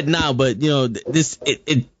is dead now, but you know this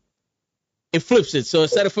it flips it. So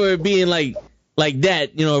instead of for it being like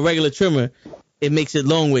that, you know, a regular trimmer, it makes it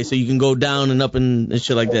long way so you can go down and up and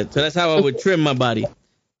shit like that. So that's how I would trim my body.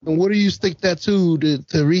 And what do you stick that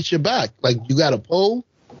to reach your back? Like you got a pole?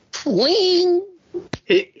 Wing.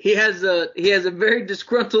 He has a very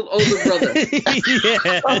disgruntled older brother.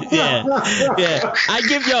 yeah.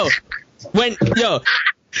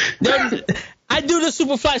 I do the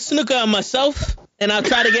Superfly snooker on myself, and I'll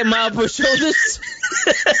try to get my upper shoulders.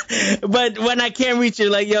 But when I can't reach it,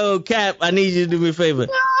 like, yo, Cap, I need you to do me a favor.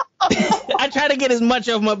 I try to get as much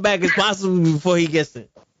off my back as possible before he gets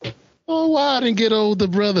it. Oh, wow, I didn't get older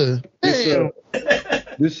brother. Damn.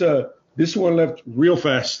 This one left real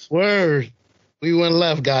fast. Word. We went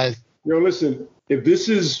left, guys. Yo, listen, if this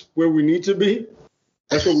is where we need to be,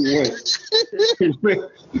 that's where we went.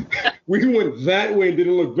 We went that way and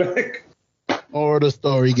didn't look back. Or the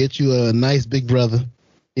story, get you a nice big brother.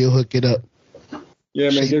 He'll hook it up. Yeah,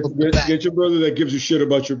 man, get your brother that gives a shit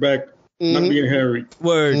about your back, not being hairy.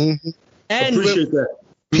 Word. Mm-hmm. And appreciate that.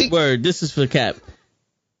 Word, this is for Cap.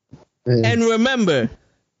 Yeah. And remember,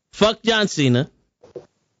 fuck John Cena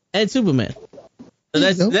and Superman. So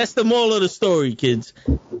that's the moral of the story, kids.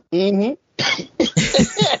 Mm-hmm.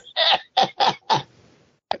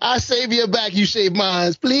 I save your back, you save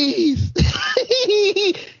mine, please.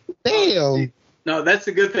 Damn. No, that's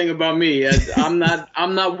the good thing about me. I'm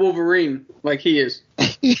not Wolverine like he is.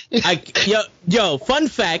 Yo, fun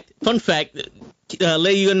fact.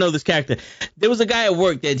 Lady, you gonna know this character. There was a guy at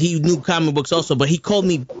work that he knew comic books also, but he called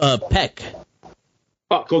me Peck.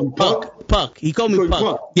 Puck. Puck. He called me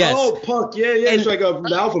Puck. Yes. Oh, Puck. Yeah. It's like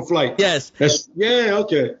the Alpha Flight. Yes.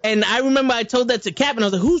 Okay. And I remember I told that to Cap, and I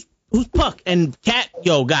was like, "Who's Puck?" And Cap,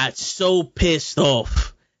 got so pissed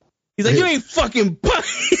off. He's like, "You ain't fucking Puck."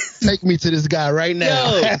 Take me to this guy right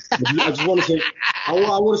now. I just want to say, I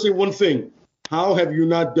want to say one thing. How have you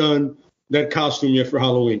not done that costume yet for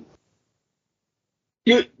Halloween?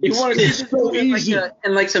 You want to it's so easy.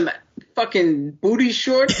 And like some fucking booty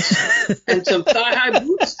shorts and some thigh-high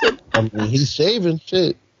boots. I mean, he's shaving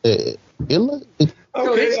shit. Okay, I didn't think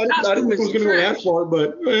it was going to go that far,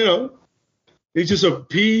 but, you know, it's just a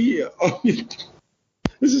pea.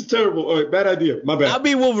 This is terrible. All right, bad idea. My bad. I'll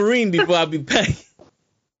be Wolverine before I'll be Peck.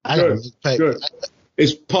 Good.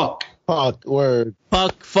 It's Puck. Puck, word.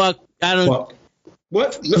 Fuck. I don't. Puck.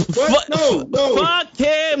 What? No. Fuck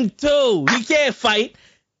him too. He can't fight.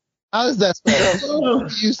 How is that spelled?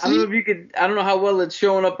 You I don't know if you could. I don't know how well it's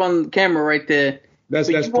showing up on camera right there. That's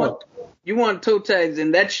Puck. You want toe tags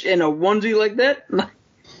and that's in a onesie like that?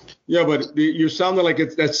 Yeah, but you're sounding like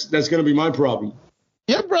that's going to be my problem.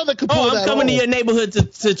 Your brother could pull that I'm coming off. to your neighborhood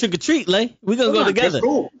to trick or treat, Lay. We're gonna go together. That's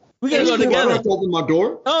cool. We're gonna go together. I don't have to open my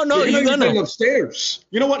door. Oh no, you're gonna going upstairs.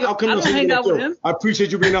 You know what? I'll come I and don't hang out with him. I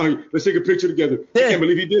appreciate you being out here. Let's take a picture together. Yeah. I can't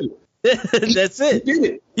believe he did it. That's it. He did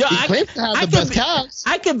it. Yo, He claims to have the best calves.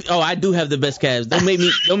 I do have the best calves. Don't make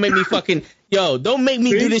me fucking. Yo, don't make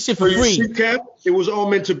me do this shit for free. Cap, it was all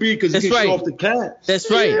meant to be because he can show off the calves.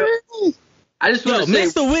 That's right. I just want to say,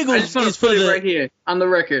 Mr. Wiggles is for the right here on the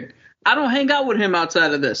record. I don't hang out with him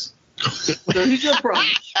outside of this. So he's your problem.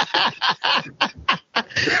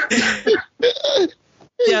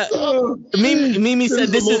 Yeah, Mimi said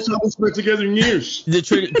this is the most time we spent together in years.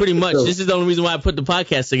 Pretty much. This is the only reason why I put the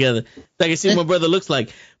podcast together, so I can see what my brother looks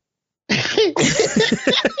like.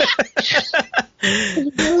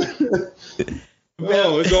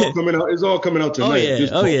 Oh, it's all coming out. It's all coming out tonight.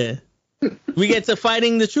 Oh yeah. We get to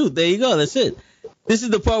fighting the truth. There you go. That's it. This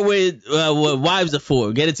is the part where what wives are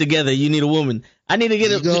for. Get it together. You need a woman. I need to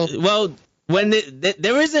get it. Well, when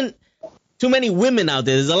there isn't too many women out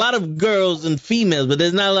there. There's a lot of girls and females, but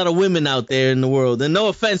there's not a lot of women out there in the world. And no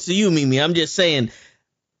offense to you, Mimi. I'm just saying.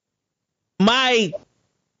 You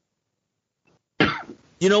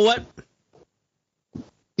know what?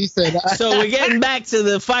 He said. So we're getting back to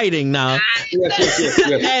the fighting now. Yes.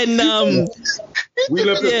 And we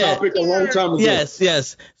left the topic a long time ago.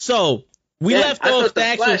 Yes. So we left off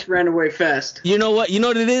the Flash ran away fast. You know what? You know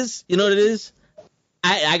what it is?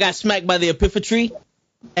 I got smacked by the Epiphatry,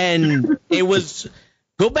 and it was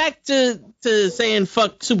go back to saying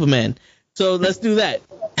fuck Superman. So let's do that.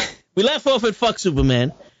 We left off at fuck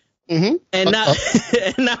Superman, Mm-hmm. And now,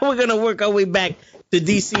 and now we're gonna work our way back to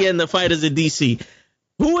DC and the fighters of DC.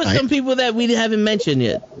 Who are some people that we haven't mentioned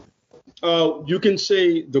yet? You can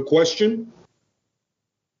say The Question.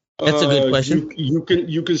 That's a good question. You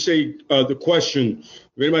can say The Question.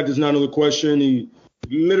 If anybody does not know The Question, he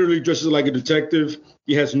literally dresses like a detective.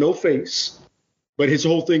 He has no face, but his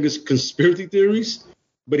whole thing is conspiracy theories.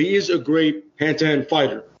 But he is a great hand-to-hand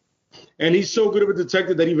fighter. And he's so good of a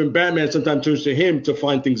detective that even Batman sometimes turns to him to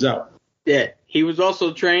find things out. Yeah, he was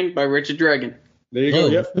also trained by Richard Dragon. There you go.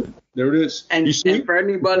 Yep. There it is. And, you see? and for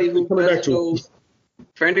anybody who doesn't know,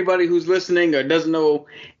 for anybody who's listening or doesn't know,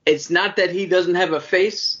 it's not that he doesn't have a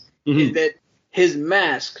face. Mm-hmm. It's that his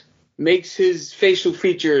mask makes his facial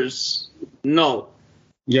features null.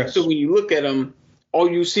 Yes. So when you look at him, all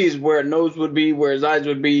you see is where a nose would be, where his eyes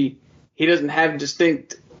would be. He doesn't have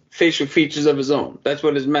distinct facial features of his own. That's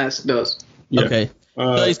what his mask does. Yeah. Okay.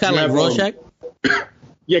 So he's kind of like Rorschach?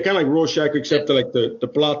 Yeah, kind of like Rorschach, except that like the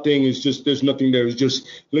plot thing is just, there's nothing there. It's just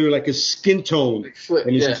literally like his skin tone, Flip,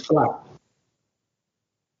 and he's yeah. just flat.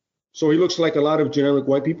 So he looks like a lot of generic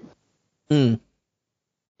white people. Mm.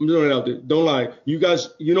 I'm doing it out there. Don't lie. You guys,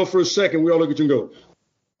 for a second, we all look at you and go,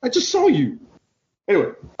 I just saw you.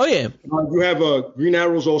 Anyway. Oh, yeah. You have Green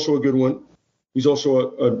Arrow's also a good one. He's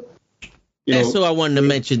also That's who I wanted to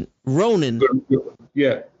mention. Ronin.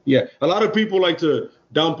 Yeah. A lot of people like to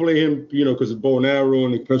downplay him, because of bow and arrow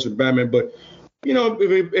and the Prince of Batman. But,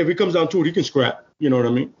 if it comes down to it, he can scrap. You know what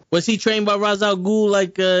I mean? Was he trained by Ra's al Ghul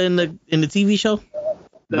like in the TV show?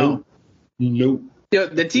 No. The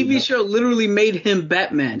TV show literally made him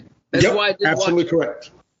Batman. That's why I didn't absolutely watch it.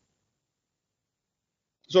 Correct.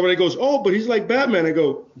 Somebody goes, oh, but he's like Batman. I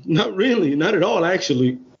go, not really, not at all,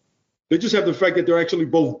 actually. They just have the fact that they're actually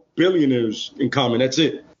both billionaires in common. That's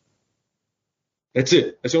it. That's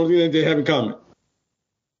the only thing that they have in common.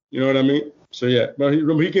 You know what I mean? So yeah, but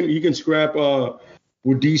he can scrap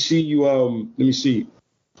with DC. Let me see.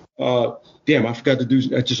 Damn, I forgot the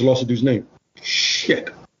dude's. I just lost the dude's name. Shit.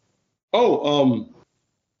 Oh,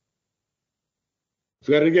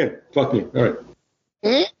 forgot it again. Fuck me. All right.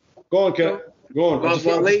 Mm-hmm. Go on, Kat. Go on. I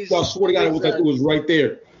swear to God, it was right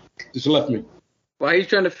there. Just left me. While he's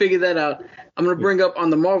trying to figure that out, I'm going to bring up on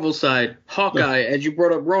the Marvel side, Hawkeye, as you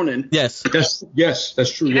brought up Ronin. Yes. Yes,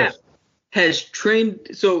 that's true. Cap Yes. has trained.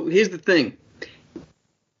 So here's the thing.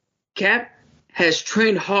 Cap has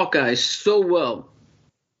trained Hawkeye so well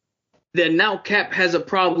that now Cap has a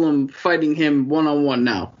problem fighting him one-on-one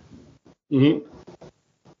now. Mm-hmm.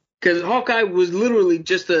 Because Hawkeye was literally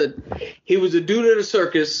he was a dude at a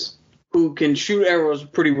circus who can shoot arrows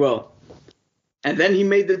pretty well. And then he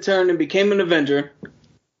made the turn and became an Avenger.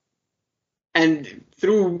 And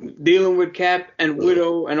through dealing with Cap and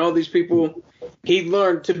Widow and all these people, he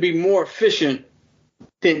learned to be more efficient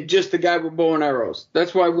than just the guy with bow and arrows.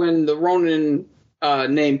 That's why when the Ronin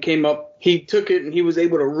name came up, he took it and he was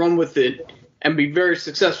able to run with it and be very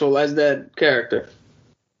successful as that character.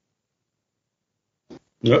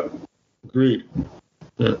 Yep. Agreed.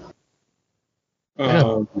 Yeah.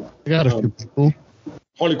 I got a few people.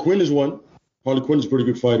 Harley Quinn is one. Harley Quinn is a pretty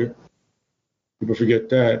good fighter. People forget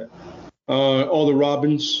that. All the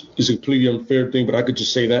Robins is a completely unfair thing, but I could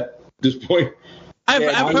just say that at this point.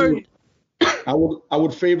 I've heard. I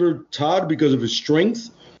would favor Todd because of his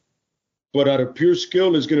strength, but out of pure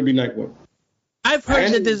skill, it's going to be Nightwing. I've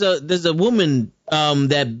heard that there's a woman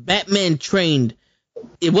that Batman trained.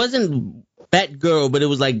 It wasn't Batgirl, but it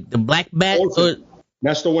was like the Black Bat.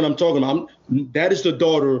 That's the one I'm talking about. That is the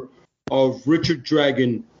daughter of Richard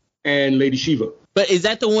Dragon and Lady Shiva. But is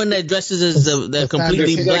that the one that dresses as the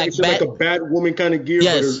completely black it's bat? like a bad woman kind of gear,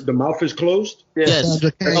 Yes. but the mouth is closed. Yes.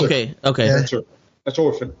 Okay. That's her. That's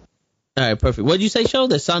Orphan. All right, perfect. What did you say, Show?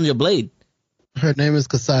 That's Sandra Blade. Her name is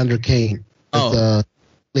Cassandra Cain. It's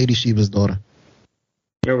Lady Shiva's daughter.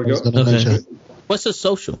 There we go. Okay. What's her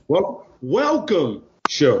social? Well, welcome,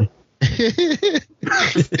 show.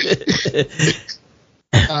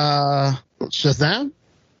 Shazam?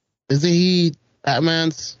 Isn't he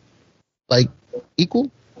Batman's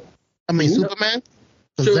equal? I mean, Superman?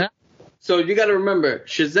 Shazam? So you got to remember,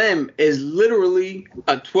 Shazam is literally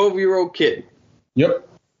a 12-year-old kid. Yep.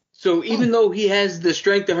 So even though he has the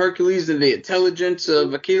strength of Hercules and the intelligence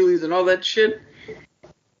of Achilles and all that shit,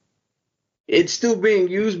 it's still being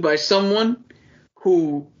used by someone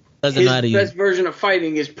who doesn't know how to use. Best version of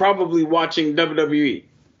fighting is probably watching WWE.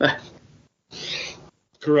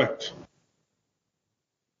 Correct.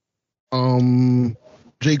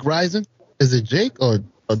 Jake Rising? Is it Jake or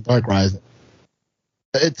Dark Rising?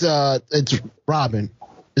 It's Robin.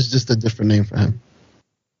 It's just a different name for him.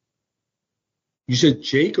 You said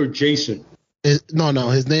Jake or Jason? No.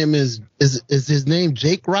 His name is his name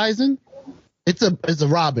Jake Risen? It's a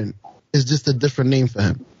Robin. It's just a different name for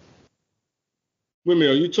him. Wait a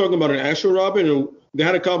minute, are you talking about an actual Robin? Or they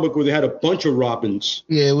had a comic book where they had a bunch of Robins.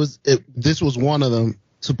 Yeah, this was one of them.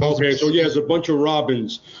 Supposedly. Okay, so yeah, it's a bunch of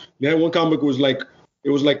Robins. That one comic was like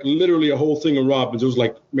literally a whole thing of Robins. It was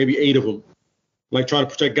like maybe 8 of them, like trying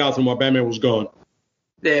to protect Gotham while Batman was gone.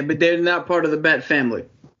 Yeah, but they're not part of the Bat family.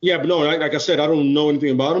 Yeah, but no, like I said, I don't know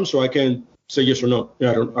anything about them, so I can't say yes or no.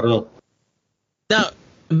 Yeah, I don't know. Now,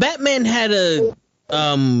 Batman had a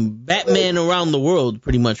Batman around the world,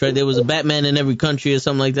 pretty much, right? There was a Batman in every country or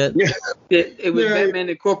something like that. Yeah, It was Batman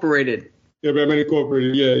Incorporated. Yeah, Batman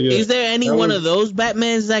Incorporated. Yeah. Is there any one of those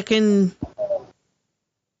Batmans that can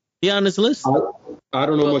be on this list? I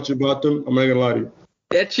don't know much about them. I'm not gonna lie to you.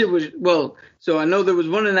 That shit was so I know there was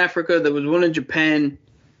one in Africa, there was one in Japan.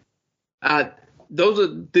 Those are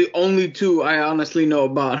the only 2 I honestly know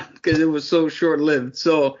about because it was so short-lived.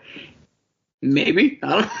 So maybe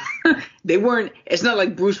I don't. They weren't. It's not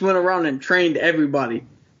like Bruce went around and trained everybody.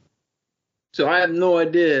 So I have no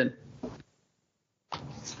idea.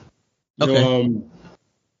 Okay.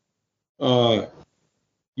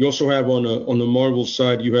 You also have on the Marvel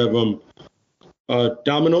side, you have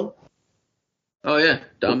Domino. Oh yeah, A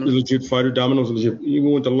Domino. legit fighter. Domino's a legit.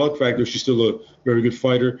 Even with the luck factor, she's still a very good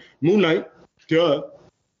fighter. Moon Knight. Duh.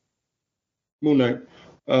 Moon Knight.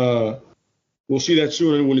 We'll see that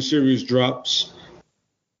soon when the series drops.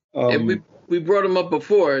 And we brought him up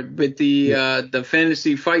before with the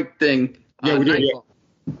fantasy fight thing. Yeah, we did. Nighthawk.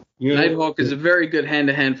 Yeah. Nighthawk is a very good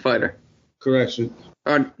hand-to-hand fighter. Correction.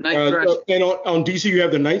 Or Night Thrasher. And on DC, you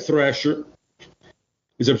have the Night Thrasher.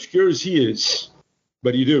 As obscure as he is,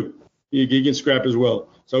 but you do. He can scrap as well.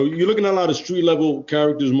 So you're looking at a lot of street-level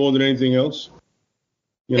characters more than anything else.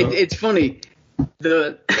 You know? It's funny.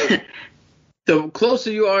 The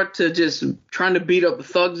closer you are to just trying to beat up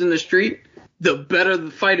thugs in the street, the better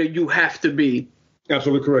the fighter you have to be.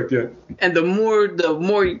 Absolutely correct, yeah. And the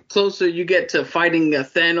more closer you get to fighting a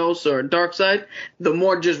Thanos or a Darkseid, the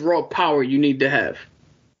more just raw power you need to have.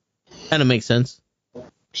 Kind of makes sense.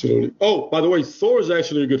 Absolutely. Oh, by the way, Thor is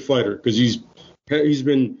actually a good fighter because he's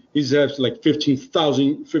had like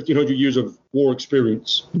 1,500 years of war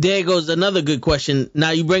experience. There goes another good question.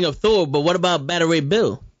 Now you bring up Thor, but what about Beta Ray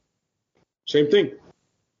Bill? Same thing.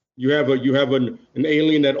 You have an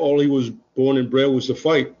alien that all he was born and bred was to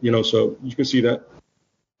fight. So you can see that.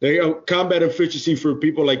 Combat efficiency for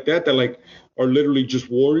people like that like are literally just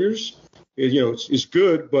warriors. It's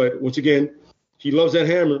good, but once again, he loves that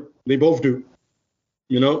hammer. They both do.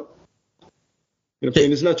 You know what I'm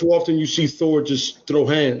saying? It's not too often you see Thor just throw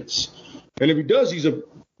hands. And if he does,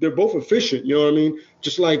 they're both efficient. You know what I mean?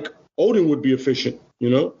 Just like Odin would be efficient,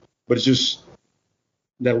 But it's just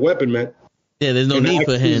that weapon, man. Yeah, there's no need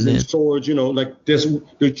for hands. And swords,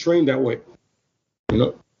 they're trained that way.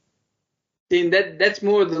 And that's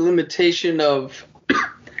more the limitation of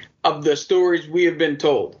the stories we have been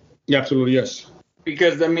told. Yeah, absolutely, yes.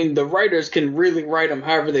 Because, the writers can really write them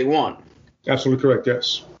however they want. Absolutely correct,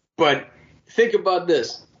 yes. But think about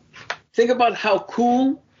this. Think about how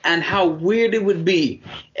cool and how weird it would be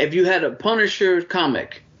if you had a Punisher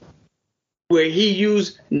comic where he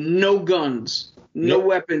used no guns, no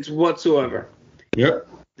weapons whatsoever. Yep.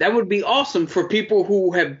 That would be awesome for people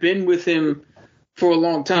who have been with him for a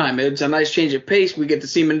long time. It's a nice change of pace. We get to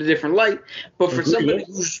see him in a different light. But for somebody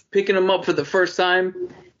who's picking him up for the first time,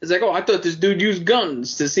 it's like, oh, I thought this dude used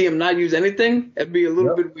guns. To see him not use anything, that'd be a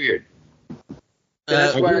little bit weird.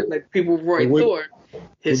 That's why people write Thor.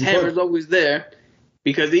 His hammer's always there.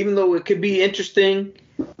 Because even though it could be interesting,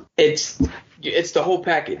 it's the whole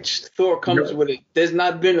package. Thor comes with it. There's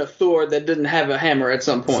not been a Thor that didn't have a hammer at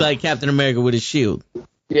some point. It's like Captain America with his shield.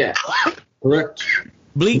 Yeah. Correct.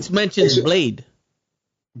 Bleaks mentions Blade.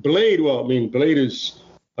 Blade is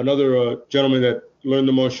another gentleman that learned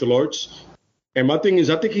the martial arts. And my thing is,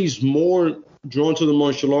 I think he's more drawn to the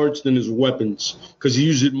martial arts than his weapons because he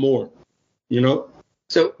uses it more,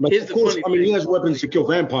 So here's the funny thing. He has weapons to kill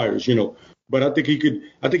vampires, but I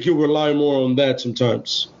think he'll rely more on that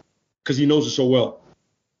sometimes because he knows it so well.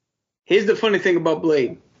 Here's the funny thing about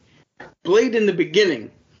Blade. Blade in the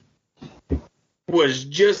beginning was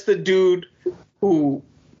just the dude who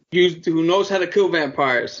knows how to kill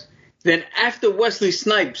vampires. Then after Wesley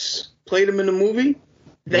Snipes played him in the movie,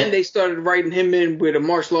 then they started writing him in with a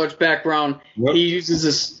martial arts background. Yep.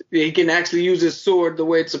 He can actually use his sword the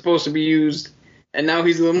way it's supposed to be used, and now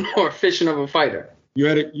he's a little more efficient of a fighter. You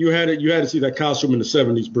had to see that costume in the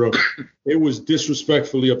 70s, bro. It was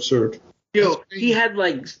disrespectfully absurd. Yo, he had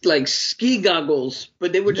like ski goggles,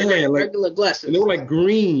 but they were just regular glasses. And they were like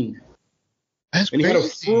green. That's and crazy.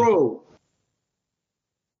 He had a fro.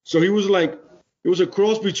 So he was like, it was a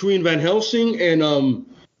cross between Van Helsing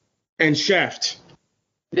and Shaft.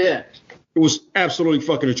 Yeah. It was absolutely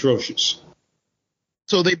fucking atrocious.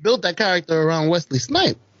 So they built that character around Wesley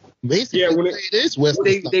Snipes. Basically, Yeah, when it is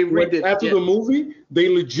Wesley Snipes. They redid After the movie, they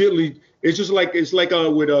legitly. It's like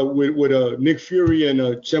with Nick Fury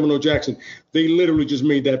and Samuel L. Jackson. They literally just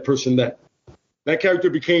made that person that. That character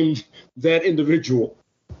became that individual.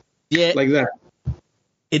 Yeah, Like that.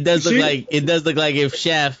 it does You look see? like if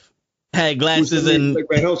Shaft had glasses Who's and like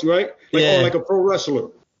Van Helsing, right? Like, Yeah. oh, like a pro wrestler.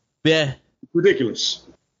 yeah, Ridiculous.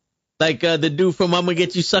 like the dude from "I'ma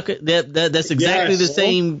Get You Sucker." That's exactly the Yes.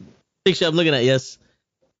 same picture I'm looking at. Yes.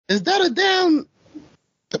 Is that a damn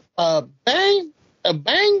bang? A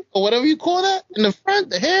bang? Or whatever you call that? In the front,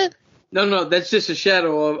 the hair? No, that's just a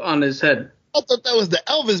shadow on his head. I thought that was the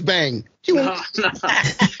Elvis bang. No.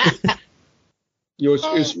 Yo,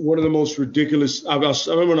 it's one of the most ridiculous. I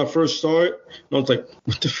remember when I first saw it, and I was like,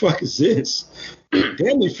 what the fuck is this?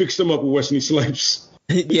 Damn, they fixed him up with Wesley Snipes.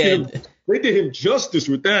 Yeah. They did him justice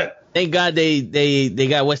with that. Thank God they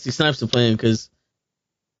got Wesley Snipes to play him, because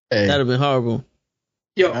Hey, that'd have been horrible.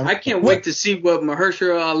 Yo, I can't wait to see what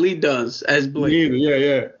Mahershala Ali does as Blade. Neither,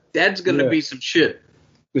 yeah. That's gonna Yeah. be some shit.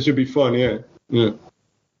 This should be fun, yeah.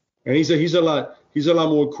 And he's a lot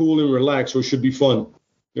more cool and relaxed, so it should be fun.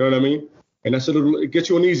 You know what I mean? And that's it gets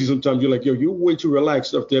you uneasy sometimes. You're like, yo, you're way too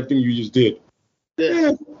relaxed after everything you just did.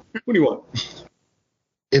 Yeah. What do you want?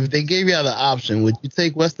 if they gave you the option, would you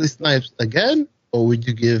take Wesley Snipes again, or would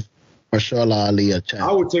you give Mahershala Ali a chance?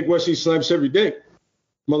 I would take Wesley Snipes every day.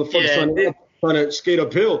 Motherfucker's Yeah, trying to skate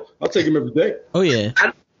uphill. I'll take him every day. Oh yeah.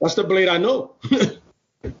 That's the Blade I know.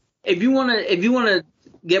 If you wanna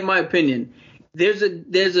get my opinion, there was a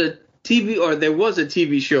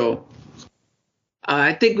TV show.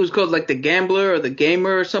 I think it was called like The Gambler or The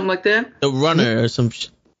Gamer or something like that, The Runner or some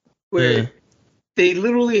shit. where Yeah. they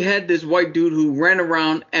literally had this white dude who ran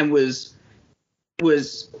around and was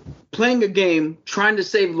playing a game trying to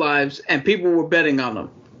save lives, and people were betting on him.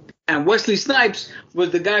 And Wesley Snipes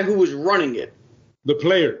was the guy who was running it. The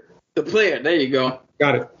player. The player, there you go.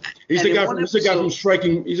 Got it. He's And the in guy one from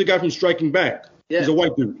striking. He's the guy from Striking Back. Yeah. He's a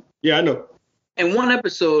white dude. Yeah, I know. In one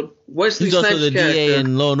episode, Wesley He's also Snipes' the character DA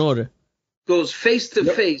in Law and Order. goes face to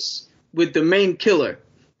face with the main killer.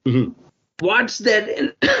 Mhm. Watch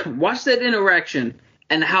that interaction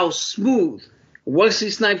and how smooth Wesley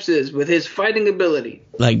Snipes is with his fighting ability.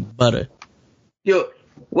 Like butter. Yo,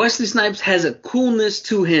 Wesley Snipes has a coolness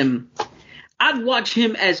to him. I'd watch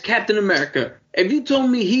him as Captain America. If you told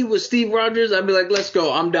me he was Steve Rogers, I'd be like, let's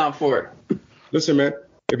go. I'm down for it. Listen, man.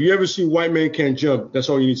 If you ever see White Man Can't Jump, that's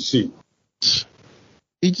all you need to see.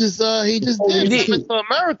 He just did Mr.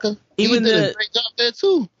 America. Even he did the- a great job there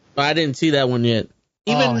too. I didn't see that one yet.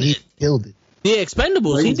 Even He killed it. the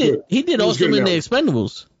Expendables, He he was did. good. He did He was awesome good in the now.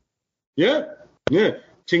 Expendables. Yeah.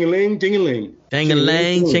 Ting-a-ling, ding-a-ling.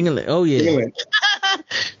 Dang-a-lang, ching-a-lang. Oh yeah. Ting-a-ling.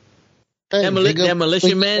 Hey, big up-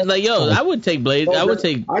 Demolition Man. Like yo, I would take Blade. I would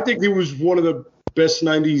take. I think he was one of the best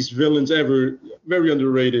 90s villains ever. Very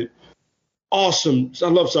underrated. Awesome. I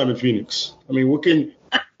love Simon Phoenix. I mean, what can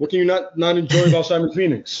you not enjoy about Simon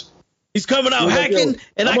Phoenix? He's coming out Like, hacking, yo,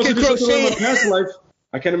 and I must can have did something in my crochet. past life.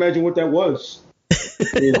 I can't imagine what that was.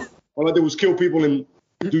 I mean, all I did was kill people and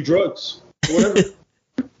do drugs. Whatever.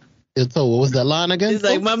 So what was that line again? He's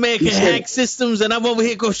like, my man can said- hack systems, and I'm over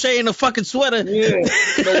here crocheting a fucking sweater. Yeah.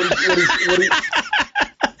 You know, what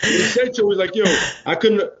he said to me was like, yo,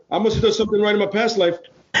 I must have done something right in my past life.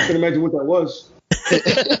 I couldn't imagine what that was.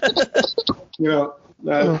 You know,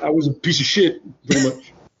 I was a piece of shit, pretty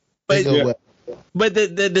much. But, Go Yeah. well. but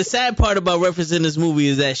the sad part about referencing this movie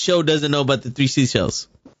is that show doesn't know about the 3 seashells.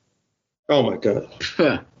 Oh my God.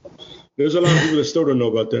 There's a lot of people that still don't know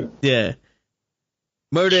about that. Yeah.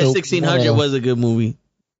 Murder at So, 1600 was a good movie.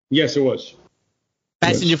 Yes, it was.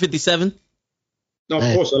 Passenger 57. No, of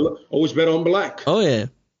Man. course, I always bet on black. Oh yeah.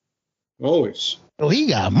 Always. Oh, he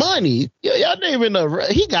got money. Y'all naming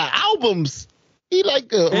he got albums. He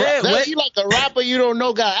like a Yeah, he like a rapper you don't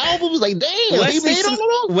know got albums. Like damn, he made all of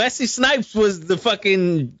those. Wesley Snipes was the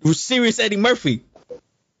fucking serious Eddie Murphy.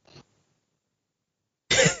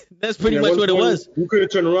 That's pretty much what it was. You couldn't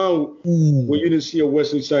turn around when you didn't see a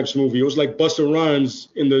Wesley Snipes movie. It was like Busta Rhymes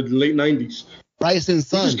in the late 90s. Rice and He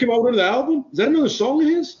Son. just came out with another album? Is that another song of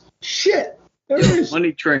his? Shit. There it is.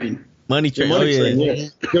 Money Train. Money The Train. Money Oh Train, yeah. yeah.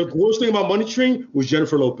 The worst thing about Money Train was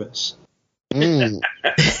Jennifer Lopez. Mm.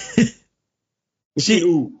 What do you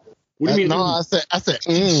mean, ooh? What do you mean, No, ooh? I said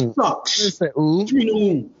She I sucks. said ooh. What do you mean,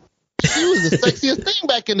 ooh? She was the sexiest thing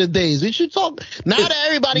back in the days. We should talk. Now that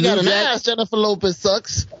everybody got an New Jack- ass, Jennifer Lopez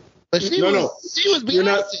sucks. But she No. was You're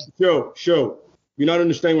not, Beyonce. show. You're not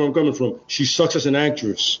understanding where I'm coming from. She sucks as an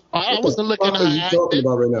actress. I What wasn't the looking fuck at are her you talking acting.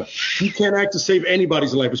 about right now? You can't act to save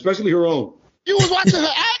anybody's life, especially her own. You was watching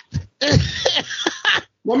her act.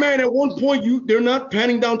 My man, at one point, they're not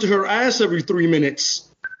panning down to her ass every 3 minutes.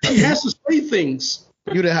 She has to say things.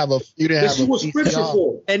 You didn't have a. You didn't This have is a what scripts are VCR.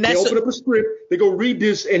 for. And They that's open up a script, they go read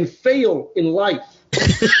this and fail in life.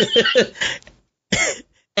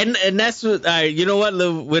 And that's what. All right, you know what?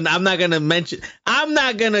 When I'm not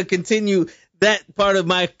gonna continue that part of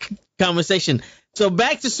my conversation. So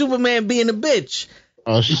back to Superman being a bitch.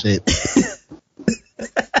 Oh shit!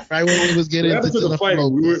 Right when we was getting After into the Jennifer fighting,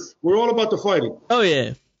 Lopez. we're all about the fighting. Oh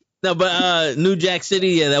yeah, no, but New Jack City,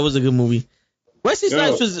 yeah, that was a good movie. Wesley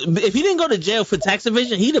Snipes was. If he didn't go to jail for tax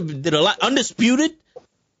evasion, he'd have did a lot. Undisputed.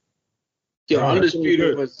 Yo,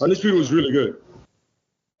 Undisputed was really good.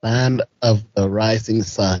 Land of the Rising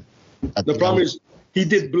Sun. The problem is he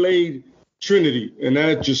did Blade Trinity, and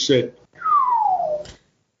that just said,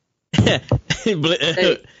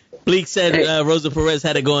 Bleak said Rosa Perez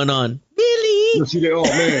had it going on. Really? you see that? Oh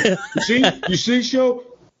man, you see, show.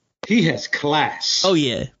 He has class. Oh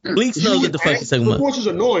yeah, Bleak knows what the fuck he's talking Of about. course, she's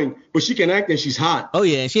annoying, but she can act and she's hot. Oh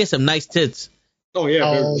yeah, she has some nice tits. Oh yeah.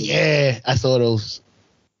 Oh yeah, I saw those.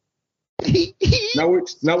 Now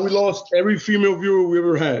we lost every female viewer we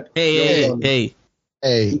ever had. Hey.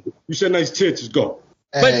 Hey, You said nice tits. Let's go.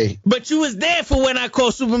 hey, But you was there for when I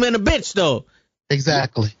called Superman a bitch, though.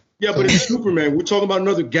 exactly. Yeah, but it's Superman. We're talking about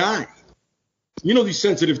another guy. You know these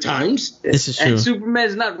sensitive times. This is true. and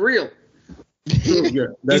Superman's not real. Yeah,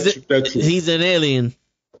 that's true. He's an alien.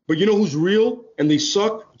 But you know who's real and they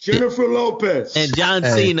suck? Jennifer Lopez. And John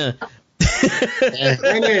Hey. Cena.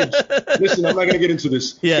 And Edge. Listen, I'm not gonna get into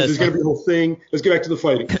this. Yes. There's gonna be a whole thing. Let's get back to the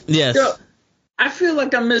fighting. Yes. Yo, I feel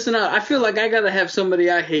like I'm missing out. I feel like I gotta have somebody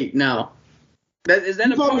I hate now. Is that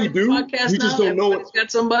You a part probably of the do. podcast You now? just don't know Everybody's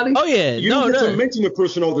got somebody. Oh yeah. You No, don't get no. to mention the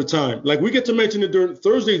person all the time. Like we get to mention it during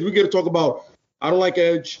Thursdays. We get to talk about I don't like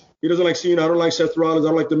Edge. He doesn't like Cena. I don't like Seth Rollins. I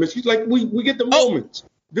don't like the Miz. He's like we get the moments.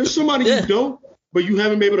 There's somebody Yeah. you don't, but you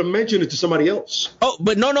haven't been able to mention it to somebody else. Oh,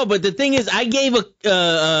 but no. But the thing is, I gave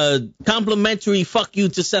a complimentary fuck you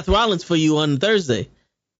to Seth Rollins for you on Thursday.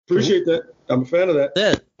 Appreciate that. I'm a fan of that.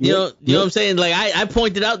 Yeah. You know Yeah. what I'm saying? Like I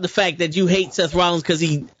pointed out the fact that you hate Seth Rollins because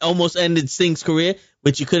he almost ended Sting's career,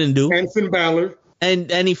 which you couldn't do, And Finn Balor.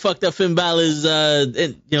 and he fucked up Finn Balor's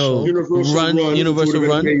Universal run. Universal Would've been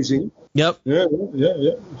run. Amazing. Yep. Yeah.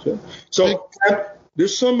 So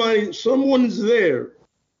there's someone's there.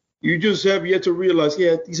 You just have yet to realize,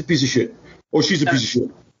 yeah, he's a piece of shit, or she's a piece of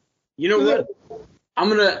shit. You know what? I'm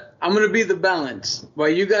gonna be the balance. While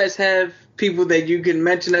you guys have people that you can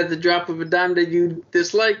mention at the drop of a dime that you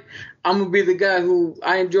dislike, I'm gonna be the guy who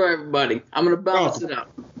I enjoy everybody. I'm gonna balance it out.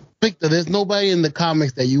 Victor, there's nobody in the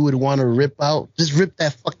comics that you would want to rip out. Just rip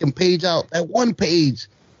that fucking page out. That one page.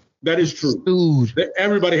 That is true. Dude.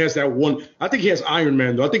 Everybody has that one. I think he has Iron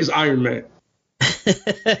Man, though. I think it's Iron Man.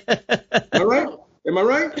 Am I right? Am I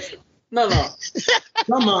right? No.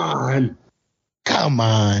 Come on. Come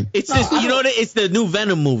on. It's just it's the new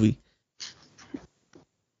Venom movie.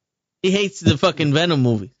 He hates the fucking Venom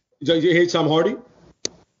movie. You hate Tom Hardy?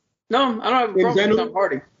 No, I don't have a problem with Tom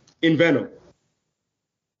Hardy. In Venom.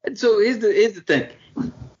 And so here's the thing.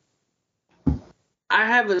 I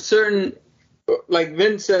have a certain, like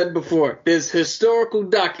Vince said before, there's historical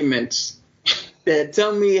documents that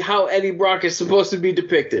tell me how Eddie Brock is supposed to be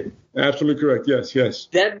depicted. Absolutely correct. Yes.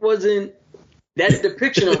 That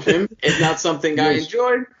depiction of him is not something I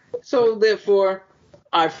enjoyed, so therefore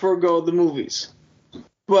I forgo the movies.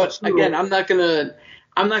 But again, I'm not gonna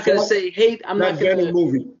say hate. I'm that not gonna Venom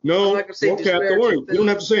movie. No, I'm not gonna say okay, don't worry. You don't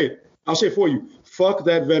have to say it. I'll say it for you. Fuck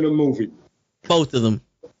that Venom movie. Both of them.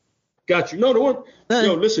 Got you. No, don't worry.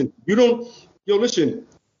 Yo, listen. Listen.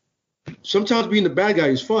 Sometimes being the bad guy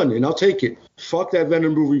is fun, and I'll take it. Fuck that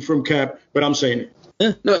Venom movie from Cap, but I'm saying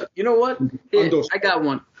it. No, you know what? Here, I got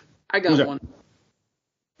one.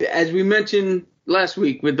 As we mentioned last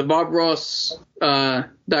week with the Bob Ross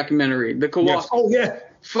documentary, the Kowalski. Yes. Oh yeah.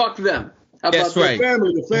 Fuck them. How That's about right.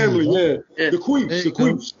 The family, yeah. The There Queeps. you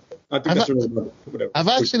go. I think that's what about it. Whatever.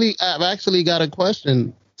 I've actually got a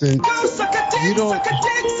question. Since you don't.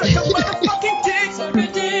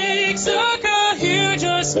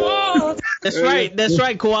 That's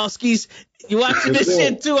right, Kowalski's. You watching this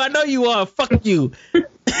shit too? I know you are. Fuck you.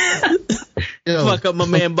 Yo, Fuck up my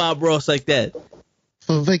man Bob Ross like that.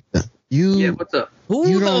 for Victor, Yeah, what's up? Who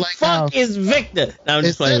You the don't like fuck how- is Victor? No, I'm it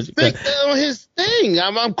just playing says with you. Victor on his thing.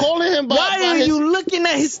 I'm calling him by Why are his, you looking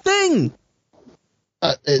at his thing?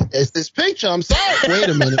 it's this picture. I'm sorry. Wait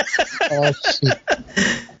a minute. Oh shit.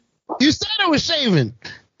 You said it was shaven.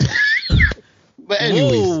 But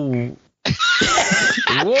anyways. Whoa.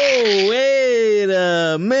 Whoa, wait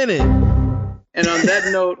a minute. And on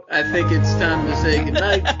that note, I think it's time to say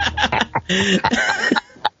goodnight.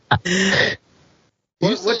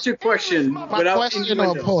 What's your question? My question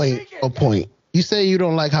on point. You say you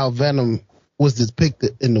don't like how Venom was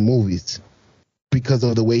depicted in the movies because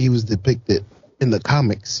of the way he was depicted in the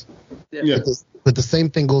comics. Yeah. But the same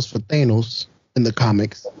thing goes for Thanos in the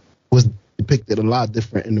comics. Was depicted a lot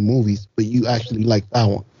different in the movies, but you actually like that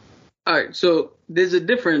one. All right, so there's a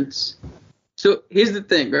difference. So here's the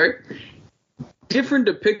thing, right? Different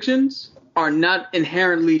depictions are not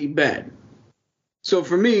inherently bad. So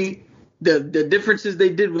for me, the differences they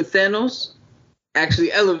did with Thanos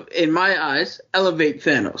actually, in my eyes, elevate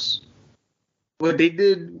Thanos. What they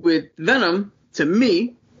did with Venom, to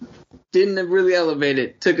me, didn't really elevate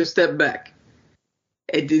it, took a step back.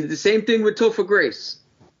 It did the same thing with Topher Grace.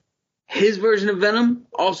 His version of Venom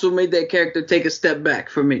also made that character take a step back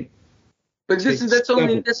for me. But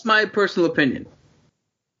that's my personal opinion.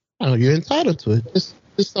 Oh, you're entitled to it. This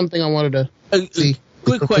is something I wanted to see.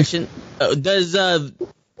 Quick question: would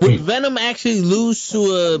Venom actually lose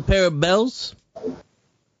to a pair of bells?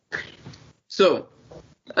 So,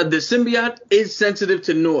 the symbiote is sensitive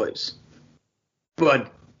to noise,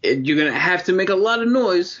 but you're gonna have to make a lot of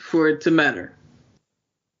noise for it to matter.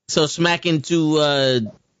 So smacking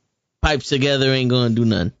two pipes together ain't gonna do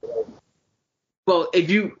nothing. Well,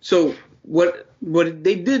 what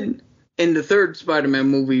they did in the third Spider-Man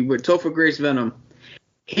movie with Topher Grace Venom,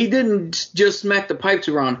 he didn't just smack the pipes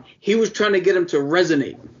around. He was trying to get them to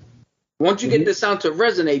resonate. Once you get the sound to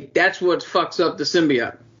resonate, that's what fucks up the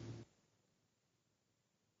symbiote.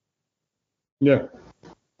 Yeah.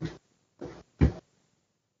 Good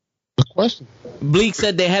question. Bleak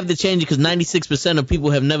said they have to change it because 96% of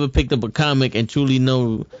people have never picked up a comic and truly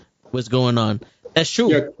know what's going on. That's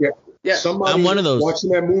true. Yeah. Somebody I'm one of those. watching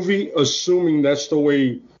that movie, assuming that's the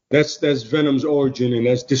way, that's Venom's origin, and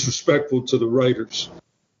that's disrespectful to the writers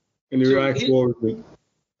and their actual origin.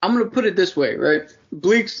 I'm gonna put it this way, right?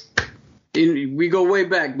 Bleaks, we go way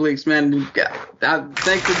back, Bleaks, man.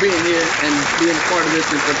 Thanks for being here and being a part of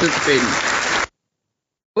this and participating.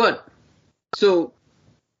 But so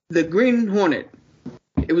the Green Hornet,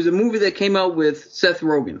 it was a movie that came out with Seth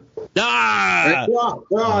Rogen. Ah!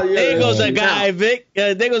 Yeah. There goes a guy, Vic.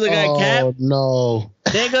 There goes a guy, Cap. Oh, no.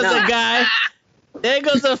 There goes a guy. There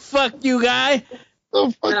goes a fuck you guy.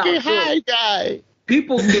 The fucking high guy.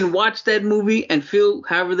 People can watch that movie and feel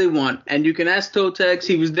however they want. And you can ask Totex.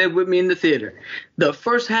 He was there with me in the theater. The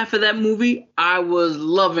first half of that movie, I was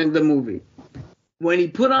loving the movie. When he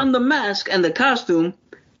put on the mask and the costume,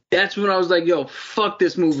 that's when I was like, yo, fuck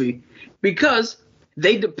this movie. Because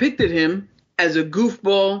they depicted him as a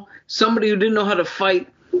goofball, somebody who didn't know how to fight.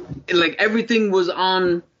 Like, everything was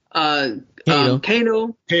on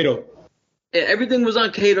Kato. Everything was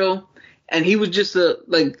on Kato, and he was just a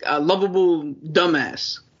lovable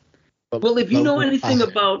dumbass. Well, if you know anything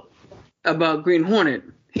about Green Hornet,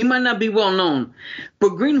 he might not be well known, but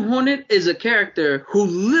Green Hornet is a character who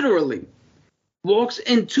literally walks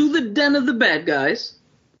into the den of the bad guys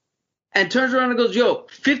and turns around and goes, yo,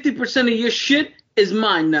 50% of your shit is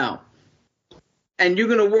mine now. And you're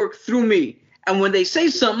going to work through me. And when they say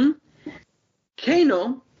something,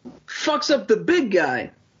 Kano fucks up the big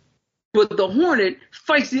guy, but the Hornet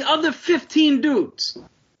fights the other 15 dudes.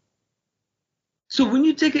 So when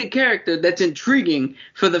you take a character that's intriguing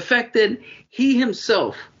for the fact that he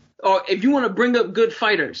himself, or if you want to bring up good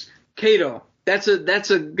fighters, Kato, that's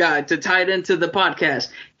a guy to tie it into the podcast.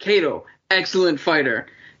 Kato, excellent fighter.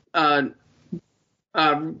 The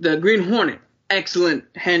Green Hornet, excellent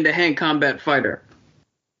hand-to-hand combat fighter.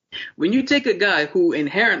 When you take a guy who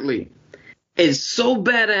inherently is so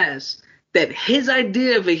badass that his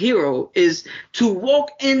idea of a hero is to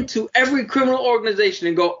walk into every criminal organization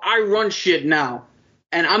and go, I run shit now,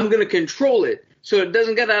 and I'm going to control it so it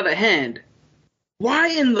doesn't get out of hand. Why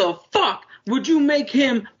in the fuck would you make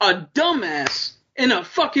him a dumbass in a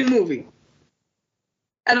fucking movie?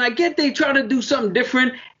 And I get they try to do something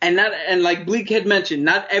different, and like Bleak had mentioned,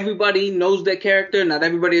 not everybody knows that character. Not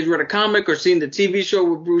everybody has read a comic or seen the TV show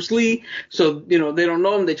with Bruce Lee, so they don't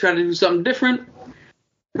know him. They try to do something different.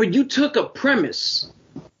 But you took a premise.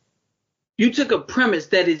 You took a premise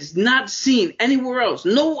that is not seen anywhere else.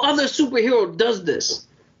 No other superhero does this,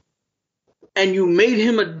 and you made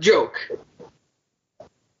him a joke.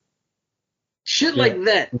 Shit like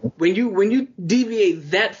that. When you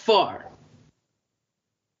deviate that far.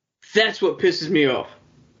 That's what pisses me off.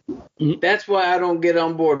 That's why I don't get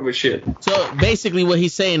on board with shit. So basically what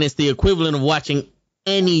he's saying is the equivalent of watching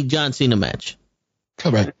any John Cena match.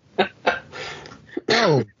 Correct.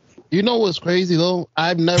 No, You know what's crazy though?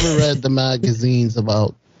 I've never read the magazines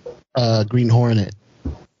about Green Hornet,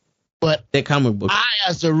 but That comic book. I,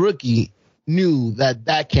 as a rookie, knew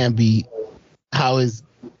that can't be how it's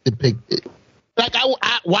depicted. Like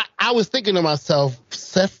I was thinking to myself,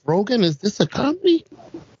 Seth Rogen, is this a comedy?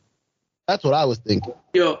 That's what I was thinking.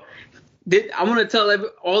 Yo, I want to tell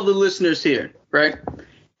all the listeners here, right?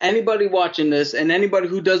 Anybody watching this and anybody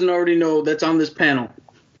who doesn't already know that's on this panel,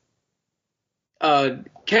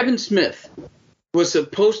 Kevin Smith was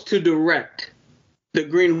supposed to direct the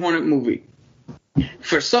Green Hornet movie.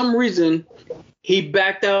 For some reason, he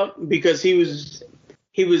backed out because he was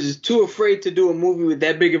too afraid to do a movie with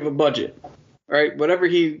that big of a budget, right? Whatever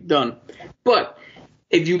he done. But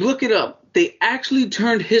if you look it up, they actually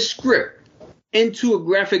turned his script into a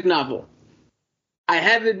graphic novel. I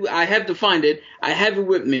have it. I have to find it. I have it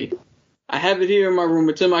with me. I have it here in my room.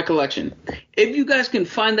 It's in my collection. If you guys can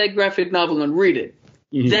find that graphic novel and read it,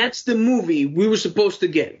 that's the movie we were supposed to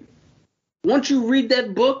get. Once you read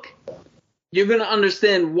that book, you're going to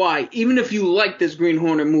understand why, even if you like this Green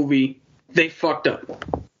Hornet movie, they fucked up.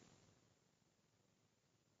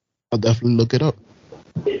 I'll definitely look it up.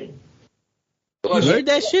 You heard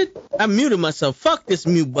that shit? I muted myself. Fuck this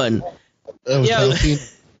mute button. Yo.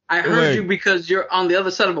 I heard you because you're on the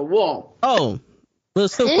other side of a wall. Oh, well,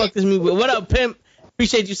 still fuck this mute button. What up, pimp?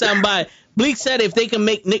 Appreciate you stopping by. Bleak said if they can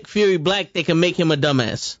make Nick Fury black, they can make him a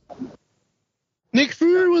dumbass. Nick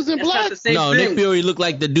Fury was in That's not black? the same No, thing. Nick Fury looked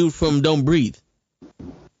like the dude from Don't Breathe.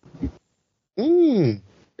 That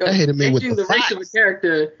hit me with Changing the the race of a facts.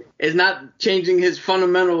 character is not changing his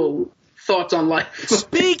fundamental thoughts on life.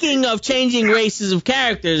 Speaking of changing races of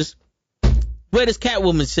characters, where does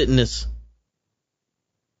Catwoman sit in this?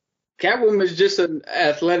 Catwoman is just an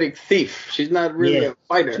athletic thief. She's not really a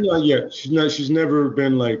fighter. She's never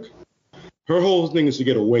been like. Her whole thing is to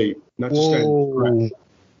get away, not to stand.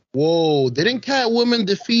 Whoa. Didn't Catwoman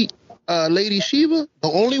defeat Lady Shiva? The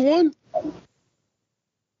only one?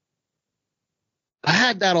 I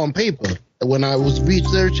had that on paper. When I was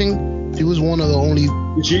researching, she was one of the only...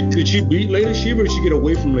 Did she beat Lady Shiva or did she get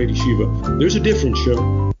away from Lady Shiva? There's a difference,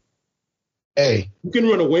 show. Hey. You can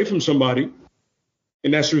run away from somebody,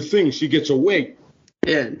 and that's her thing. She gets away.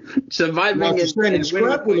 Yeah, surviving Now, to stand and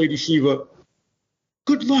scrap with Lady Shiva,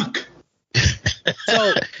 good luck.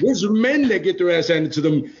 So there's men that get their ass handed to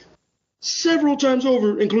them several times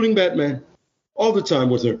over, including Batman, all the time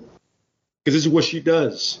with her, because this is what she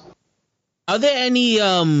does. are there any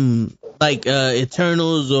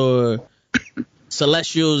Eternals or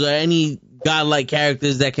Celestials or any godlike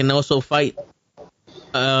characters that can also fight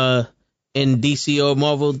in DC or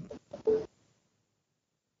Marvel?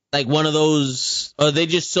 Like one of those, or are they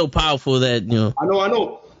just so powerful that, you know?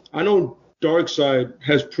 I know Darkseid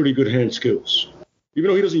has pretty good hand skills, even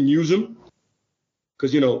though he doesn't use them,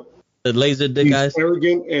 because, you know, The laser dick he's guys?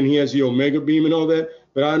 arrogant and he has the Omega Beam and all that.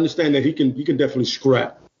 But I understand that he can definitely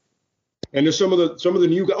scrap. And there's some of the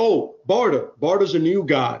new guys. Oh, Barda. Barda's a new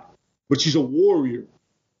god, but she's a warrior,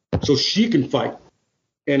 so she can fight.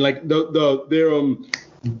 And like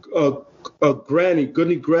Granny,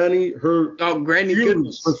 Granny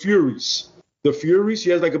Goodness. her Furies. The Furies,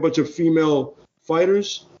 she has like a bunch of female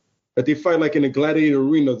fighters that they fight like in a gladiator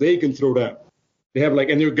arena. They can throw down. They have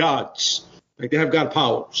and they're gods. Like they have god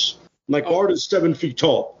powers. Like Barda's 7 feet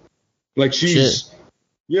tall. Like she's. Shit.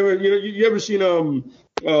 You ever seen thing,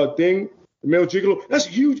 the male gigolo? That's a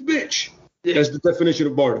huge bitch. Yeah. That's the definition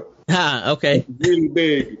of Barda. Okay. Really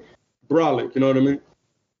big, brolic. You know what I mean?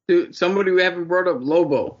 Dude, somebody we haven't brought up,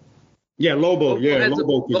 Lobo. Yeah, Lobo.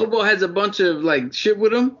 Lobo has a bunch of shit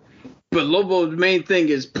with him, but Lobo's main thing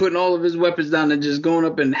is putting all of his weapons down and just going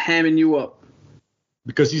up and hamming you up.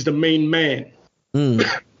 Because he's the main man. Mm.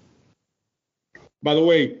 By the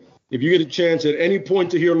way, if you get a chance at any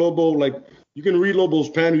point to hear Lobo, you can read Lobo's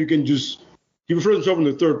panel. You can he refers himself in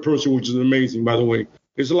the third person, which is amazing, by the way.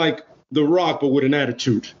 It's like The Rock, but with an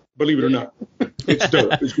attitude. Believe it or not. It's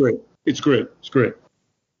dope. It's great. It's great.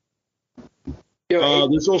 Yo,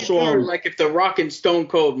 there's also like if The Rock and Stone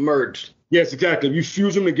Cold merged. Yes, exactly. If you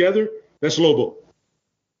fuse them together, that's Lobo.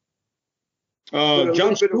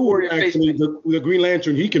 John Stewart, actually, the Green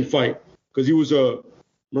Lantern, he can fight because he was a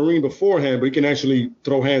Marine beforehand, but he can actually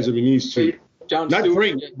throw hands if he needs to. Not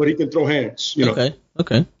great, but he can throw hands. You know.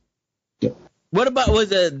 Okay. Yeah. What about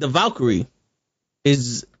the Valkyrie?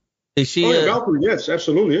 Is she? Valkyrie, yes,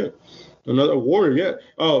 absolutely, yeah. Another warrior, yeah.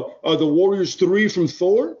 The Warriors 3 from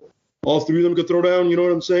Thor. All three of them could throw down. You know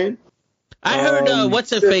what I'm saying? I heard what's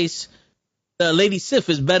her face? Lady Sif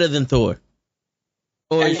is better than Thor.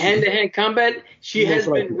 And hand-to-hand combat, she has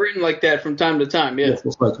been written like that from time to time. Yeah. Yes,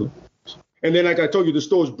 most likely. And then, like I told you, the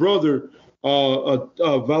Thor's brother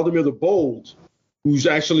Vladimir the Bold, who's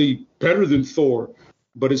actually better than Thor,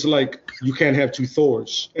 but it's like you can't have two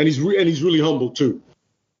Thors, and he's really humble too,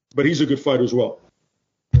 but he's a good fighter as well.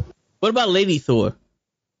 What about Lady Thor?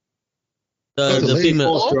 The Lady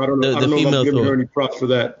female. Foster, I don't know if I'm giving Thor. her any props for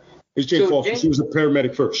that. It's Jane So Foster. Jane- She was a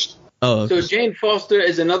paramedic first. Oh, okay. So Jane Foster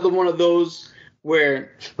is another one of those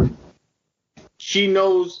where she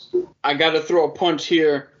knows I got to throw a punch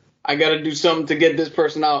here. I got to do something to get this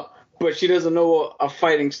person out, but she doesn't know a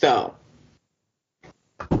fighting style.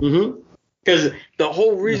 Mm-hmm. Because the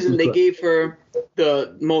whole reason they gave her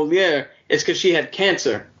the Moliere is because she had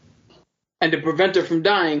cancer. And to prevent her from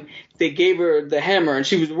dying, they gave her the hammer, and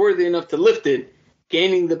she was worthy enough to lift it,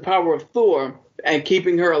 gaining the power of Thor and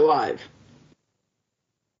keeping her alive.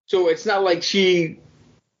 So it's not like she,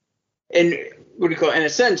 in in a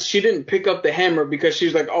sense, she didn't pick up the hammer because she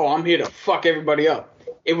was like, oh, I'm here to fuck everybody up.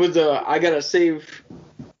 It was I gotta save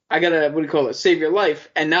your life.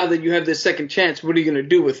 And now that you have this second chance, what are you gonna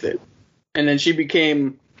do with it? And then she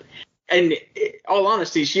became, and in all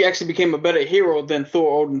honesty, she actually became a better hero than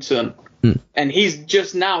Thor Odinson. And he's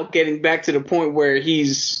just now getting back to the point where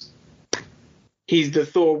he's the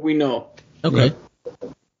Thor we know. Okay.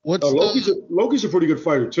 What's Loki's a pretty good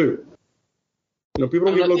fighter too. You know, people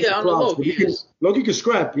don't give Loki props. But Loki can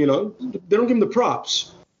scrap. You know, they don't give him the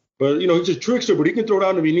props. But you know, he's a trickster, but he can throw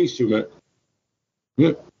down if he needs to, man.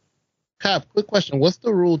 Yeah. Cap, quick question. What's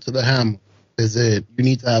the rule to the hammer? Is it you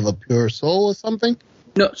need to have a pure soul or something?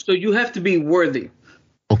 No, so you have to be worthy.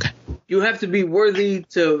 Okay. You have to be worthy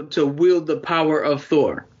to wield the power of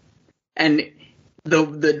Thor. And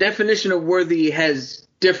the definition of worthy has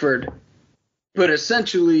differed. But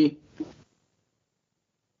essentially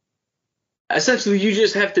you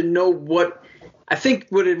just have to know what, I think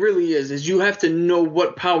what it really is you have to know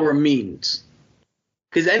what power means.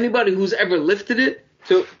 Because anybody who's ever lifted it,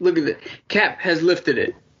 so look at it, Cap has lifted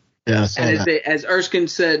it. Yeah, I saw And that. as Erskine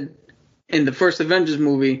said in the first Avengers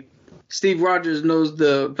movie, Steve Rogers knows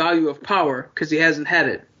the value of power because he hasn't had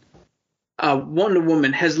it. Wonder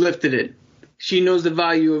Woman has lifted it. She knows the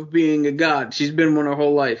value of being a god. She's been one her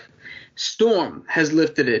whole life. Storm has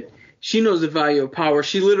lifted it. She knows the value of power.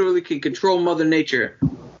 She literally can control Mother Nature.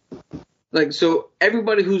 Like, so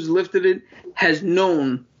everybody who's lifted it has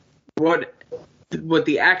known what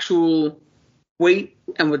the actual weight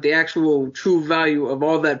and what the actual true value of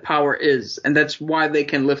all that power is, and that's why they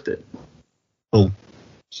can lift it. Oh.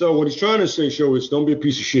 So what he's trying to say, Show, is don't be a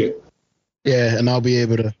piece of shit. Yeah, and I'll be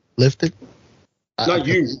able to lift it. Not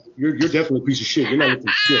you. You're definitely a piece of shit. You're not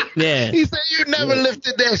lifting shit. Yeah. He said you never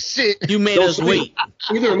lifted that shit. You made Don't us say wait.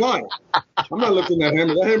 it. Neither am I. I'm not lifting that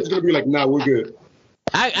hammer. That hammer's gonna be like, nah, we're good.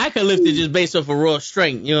 I can lift it just based off of raw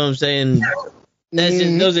strength. You know what I'm saying? That's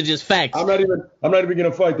just, those are just facts. I'm not even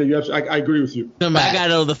gonna fight that. I agree with you. Remember, I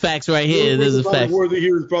got all the facts right here. There's a fact. Worthy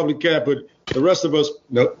here is probably Cap, but the rest of us,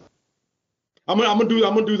 nope. I'm gonna do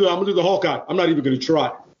the Hawkeye. I'm not even gonna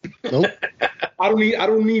try. Nope. I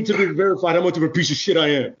don't need to be verified how much of a piece of shit I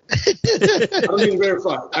am. I don't need to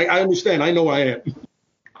verify. I understand. I know I am.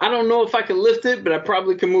 I don't know if I can lift it, but I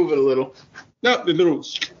probably can move it a little. No, the little.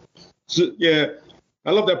 So, yeah, I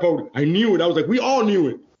love that part. I knew it. I was like, we all knew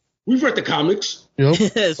it. We've read the comics.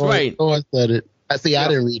 Yep. That's right. Oh, I said it. I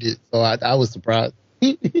didn't read it, so I was surprised.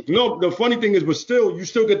 No, the funny thing is, but still, you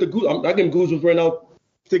still get the goose. I get goosebumps right now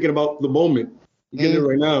thinking about the moment. I'm getting it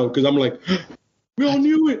right now because I'm like, we all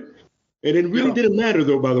knew it. And it really didn't matter,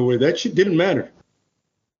 though, by the way. That shit didn't matter.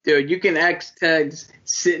 Dude, you can ask Tags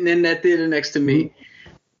sitting in that theater next to me.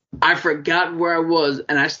 I forgot where I was,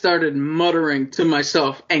 and I started muttering to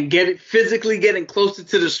myself and physically getting closer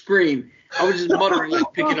to the screen. I was just muttering,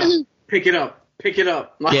 like, pick it up, pick it up, pick it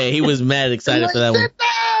up. Like, Yeah, he was mad excited for that one.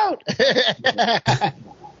 Sit down.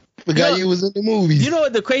 Forgot you was in the movies. You know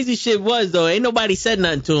what the crazy shit was, though? Ain't nobody said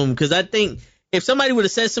nothing to him, because I think if somebody would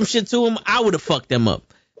have said some shit to him, I would have fucked them up.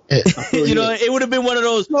 You know, it would have been one of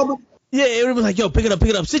those. Yeah, it would have been like, yo, pick it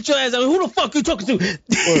up, sit your ass down. Who the fuck you talking to?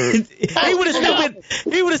 He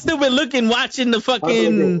would have still been looking, watching the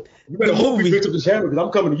fucking You better hope he movie. picks up this hammer because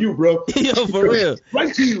I'm coming to you, bro. Yo, for real.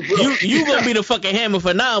 Right to you, bro. You gonna be the fucking hammer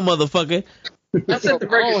for now, motherfucker. I set the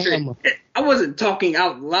record straight. I wasn't talking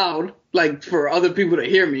out loud, like, for other people to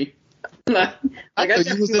hear me. Like, I thought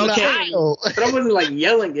you was in the Okay. aisle. but I wasn't, like,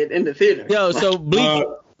 yelling it in the theater. Yo, so Bleak,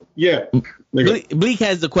 Yeah. Bleak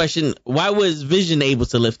has the question, why was Vision able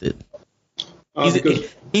to lift it? Because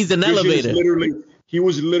He's an Vision is elevator. he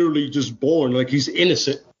was literally just born. Like, he's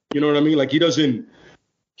innocent. You know what I mean? Like, he doesn't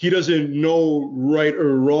know right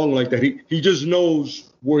or wrong like that. He just knows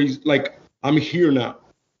where he's like, I'm here now.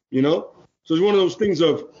 You know? So it's one of those things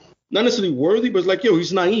of not necessarily worthy, but it's like, yo,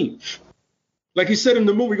 he's naive. Like he said in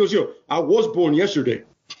the movie, he goes, yo, I was born yesterday.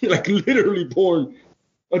 Like literally born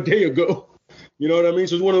a day ago. You know what I mean?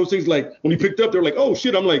 So it's one of those things like when he picked up, they're like, oh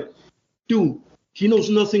shit. I'm like, dude, he knows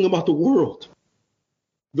nothing about the world.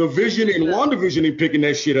 The Vision and WandaVision ain't picking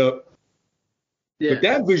that shit up. Yeah. But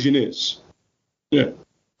that Vision is. Yeah.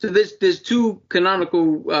 So there's two canonical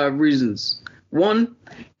reasons. One,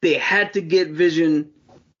 they had to get Vision.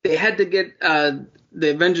 They had to get the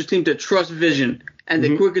Avengers team to trust Vision. And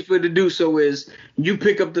the quickest way to do so is you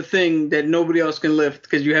pick up the thing that nobody else can lift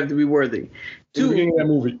because you have to be worthy. In the beginning of that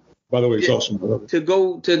movie, by the way, it's awesome.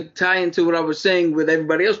 To tie into what I was saying with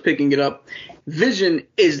everybody else picking it up, Vision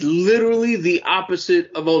is literally the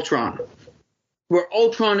opposite of Ultron. Where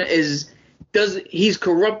Ultron he's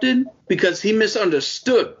corrupted because he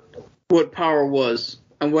misunderstood what power was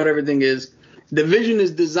and what everything is. The Vision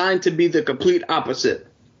is designed to be the complete opposite.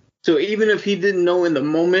 So even if he didn't know in the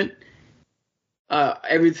moment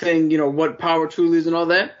everything, what power truly is and all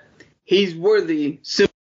that, he's worthy.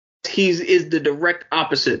 He is the direct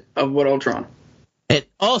opposite of what Ultron. And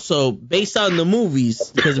also, based on the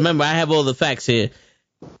movies, because remember, I have all the facts here.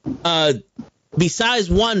 Besides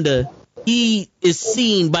Wanda, he is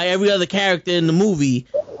seen by every other character in the movie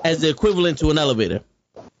as the equivalent to an elevator.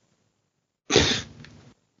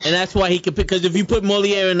 And that's why he could pick, because if you put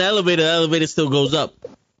Moliere in the elevator still goes up.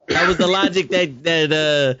 That was the logic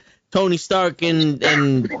that Tony Stark and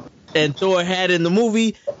Thor had in the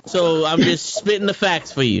movie. So I'm just spitting the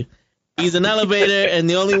facts for you. He's an elevator, and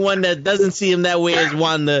the only one that doesn't see him that way is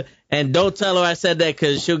Wanda. And don't tell her I said that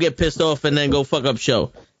because she'll get pissed off and then go fuck up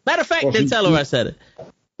show. Matter of fact, then tell her I said it.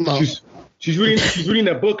 No. She's reading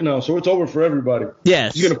that book now, so it's over for everybody.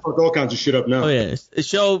 Yes. She's gonna fuck all kinds of shit up now. Oh yeah, the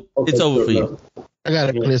show. It's over for you. I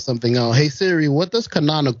gotta clear something out. Hey Siri, what does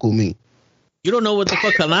canonical mean? You don't know what the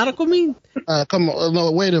fuck canonical mean? Come on,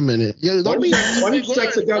 no, wait a minute. Why don't you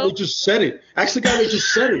ask the guy that just said it? Ask the guy that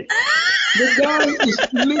just said it. The guy is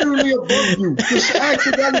literally above you. Just ask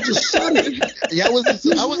the guy that just said it. Yeah, I was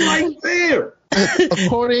right there.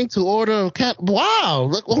 According to order of Wow,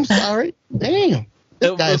 look, I'm sorry. Damn.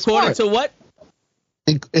 According to what?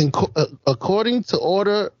 According to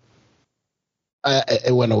order,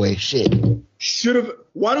 it went away. Shit. Should have.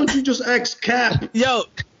 Why don't you just ask Cap? Yo,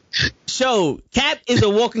 Cap is a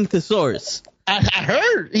walking thesaurus. I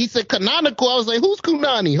heard he said canonical. I was like, who's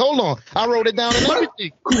Kunani? Hold on, I wrote it down and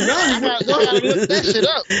everything. Kunani, I gotta look that shit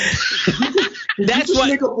up. That's why.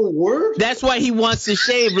 Make up a word? That's why he wants to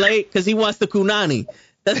shave, like, because he wants the Kunani.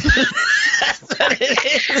 That's what it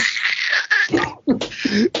is.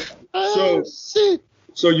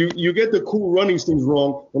 So you get the Cool Runnings things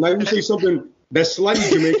wrong, and now you say something that's slightly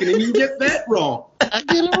Jamaican, and you get that wrong. I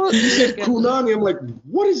get it wrong. You said Kunani. I'm like,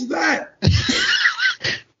 what is that?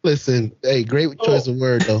 Listen, hey, great choice of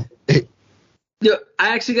word though. Yo,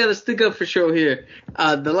 I actually got to stick up for show here.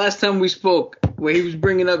 The last time we spoke, where he was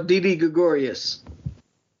bringing up Didi Gregorius,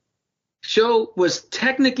 show was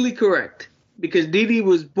technically correct because Didi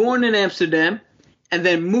was born in Amsterdam and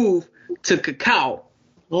then moved to Cacao,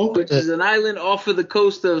 which is an island off of the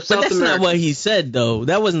coast of South America. But that's not what he said, though.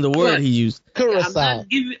 That wasn't the word he used. Curacao.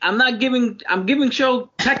 I'm giving show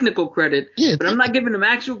technical credit, but I'm not giving him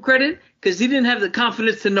actual credit because he didn't have the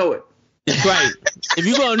confidence to know it. That's right. If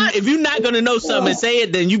you're not gonna know something and say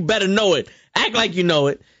it, then you better know it. Act like you know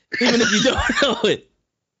it, even if you don't know it.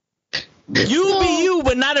 You be you,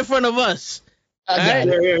 but not in front of us. Yeah,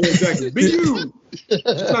 exactly. Be you.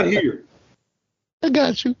 Just not here. I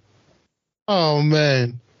got you. Oh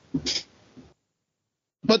man.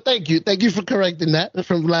 But thank you for correcting that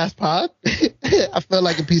from last pod. I felt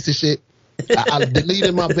like a piece of shit. I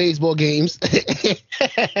deleted my baseball games.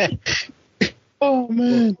 Oh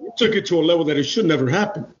man. You took it to a level that it should never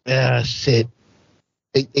happen. Yeah, shit.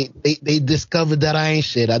 They discovered that I ain't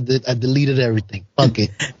shit. I deleted everything. Fuck it.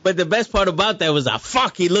 But the best part about that was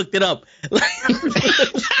he looked it up.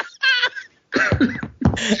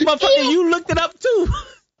 Motherfucker, you looked it up too.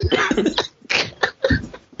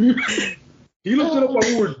 He looked it up while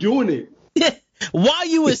we were doing it. While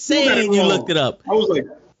you were saying it, you looked it up. I was like,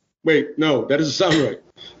 wait, no, that doesn't sound right.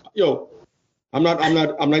 Yo, I'm not,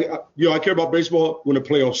 I care about baseball when the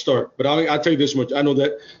playoffs start. But I'll tell you this much. I know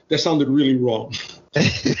that sounded really wrong.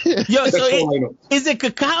 Yo, so is it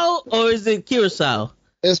Cacao or is it Curacao?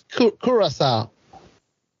 It's Curacao.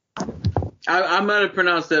 I might have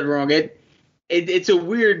pronounced that wrong. It's a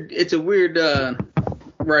weird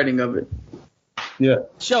writing of it. Yeah.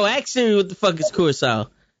 Show, ask Siri what the fuck is Curacao.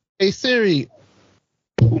 Hey Siri,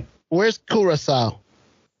 where's Curacao?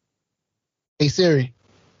 Hey Siri.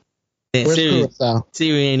 Yeah,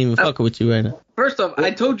 Siri ain't even fucking with you right now. First off,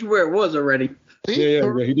 I told you where it was already. See?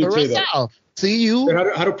 Yeah, he did say that.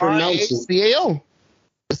 How to pronounce it? CAO.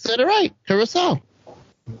 I said it right. Curacao.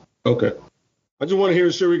 Okay. I just want to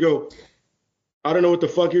hear Siri go, I don't know what the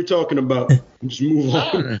fuck you're talking about. Just move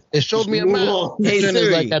on. It showed Just me a move map. on. Hey, It's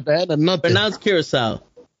Siri. like at the end of nothing. Pronounce Curacao.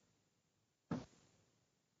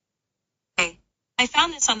 Hey, I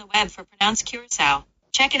found this on the web for pronounced Curacao.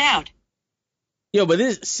 Check it out. Yo, but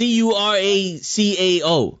this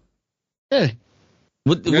Curacao. Hey.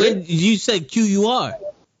 When you said QUR?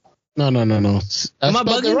 No. I Am I spelled it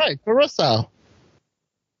bugging? right. Curacao.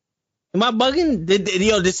 Am I bugging?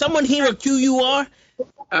 Did someone hear a QUR? All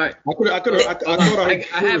right. I thought I had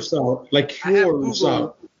Curacao, like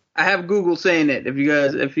Curacao. I have Google saying it. If you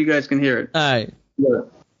guys can hear it. All right. Yeah.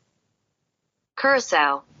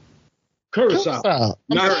 Curacao. Curacao,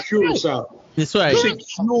 not Curacao. That's right. You say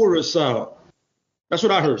Curacao. That's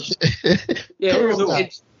what I heard. Yeah, so Curacao.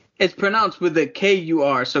 it's pronounced with a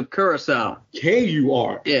KUR, so Curacao.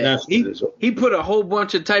 K-U-R. Yeah, That's what it is. he put a whole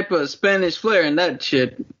bunch of type of Spanish flair in that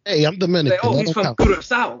shit. Hey, I'm Dominican. Like, oh, That he's don't from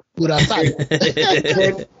count. Curacao.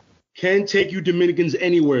 Curacao. Can take you Dominicans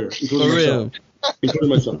anywhere, For including real. myself. Including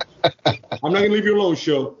myself. I'm not going to leave you alone,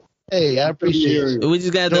 show. Hey, I appreciate it. We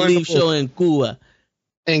just got to Join leave the show in Cuba.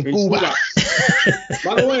 And In Cuba. Cuba.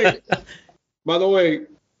 By the way,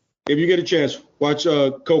 if you get a chance, watch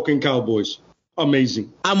Cocaine Cowboys.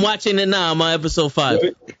 Amazing. I'm watching it now. I'm on episode 5.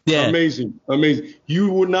 Yeah. Amazing.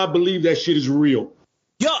 You would not believe that shit is real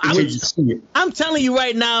Yo, until you see it. I'm telling you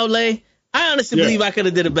right now, Lay, I honestly Yeah. believe I could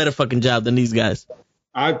have did a better fucking job than these guys.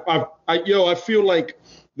 I feel like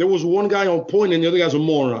there was one guy on point and the other guy's a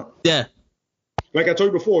moron. Yeah. Like I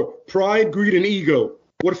told you before, pride, greed, and ego.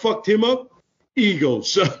 What fucked him up? Ego.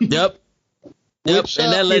 So Yep. Which,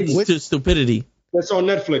 And that led which- to stupidity. that's on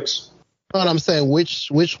Netflix. No, I'm saying which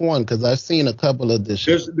one? Because I've seen a couple of this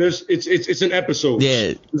shit. It's an episode.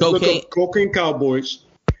 Yeah. Just look Cocaine. up Cocaine Cowboys.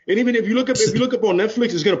 And even if you look up on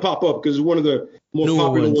Netflix, it's gonna pop up because it's one of the more Newer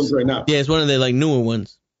popular ones. ones right now. Yeah, it's one of the like newer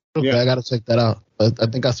ones. Okay, Yeah. I gotta check that out. But I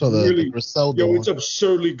think I saw the Really, Griselda yo, one. it's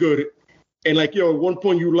absurdly good. And like, yo, at one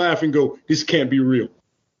point you laugh and go, "This can't be real,"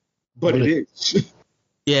 but it is.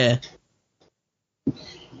 Yeah.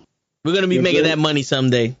 We're gonna be Yes, making sir. that money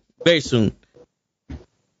someday, very soon.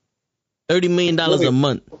 $30 million a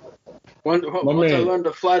month. Once I man. learned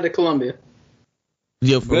to fly to Colombia.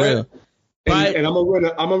 Yo, for That- real. Pride- And I'm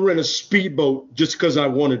gonna rent a speedboat just because I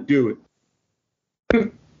want to do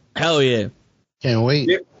it. Hell yeah. Can't wait.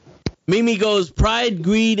 Yeah. Mimi goes, pride,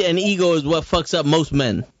 greed, and ego is what fucks up most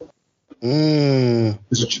men. This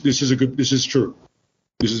is true.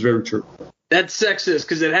 This is very true. That's sexist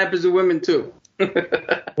because it happens to women too.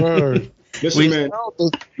 Word.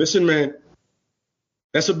 Listen, man.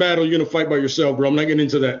 That's a battle you're gonna fight by yourself, bro. I'm not getting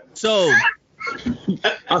into that. So,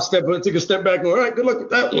 Take a step back and go, all right, good luck with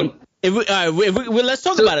that one. let's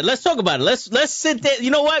talk about it. Let's talk about it. Let's sit there.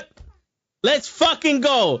 You know what? Let's fucking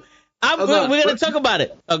go. Hold We're on. gonna talk about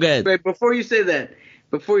it. Okay. Wait, before you say that,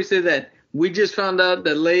 we just found out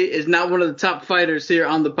that Lay is not one of the top fighters here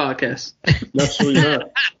on the podcast. Absolutely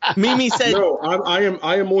not. Mimi said No,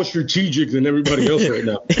 I am more strategic than everybody else right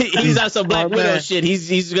now. he's on some Black Oh, Widow man. shit.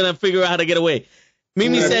 He's gonna figure out how to get away.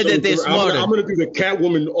 Mimi said that they're smarter. I'm gonna do the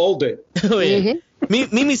Catwoman all day. Oh, yeah.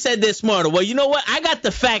 Mimi said they're smarter. Well, you know what? I got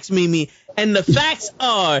the facts, Mimi, and the facts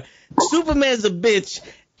are Superman's a bitch,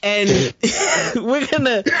 and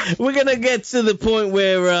we're gonna get to the point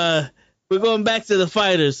where we're going back to the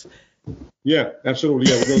fighters. Yeah,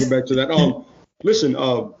 absolutely. Yeah, we're going back to that. Listen,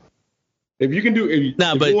 if you can do,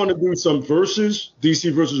 if you want to do some versus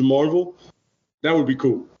DC versus Marvel, that would be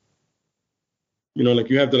cool. You know, like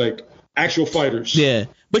you have the like actual fighters. Yeah,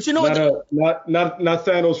 but you know what? Not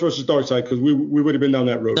Thanos versus Darkseid, because we would have been down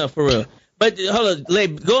that road. No, for real. But hold on, Lay,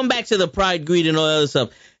 going back to the pride, greed, and all that other stuff.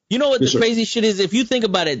 You know what Yes, the sir. crazy shit is? If you think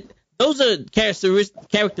about it, those are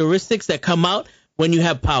characteristics that come out when you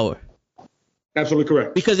have power. Absolutely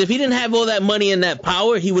correct. Because if he didn't have all that money and that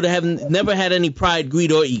power, he would have never had any pride,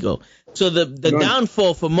 greed, or ego. So the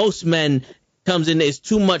downfall for most men comes in is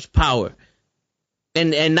too much power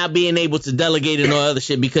and not being able to delegate and all other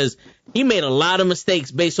shit, because he made a lot of mistakes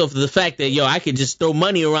based off of the fact that, I could just throw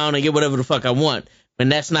money around and get whatever the fuck I want. And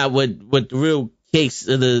that's not what the real case,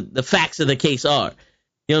 the facts of the case are.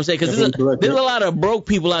 You know what I'm saying? Because there's a lot of broke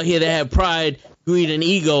people out here that have pride, greed, and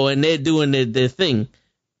ego, and they're doing their thing.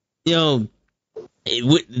 With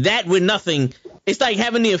nothing, it's like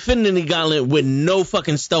having the Infinity Gauntlet with no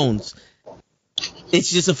fucking stones. It's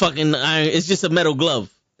just a fucking iron. It's just a metal glove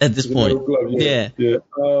at this point. Yeah.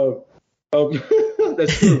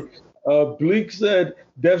 That's true. Bleak said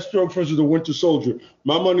Deathstroke versus the Winter Soldier.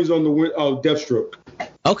 My money's on the Deathstroke.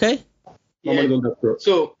 Okay. My money's on Deathstroke.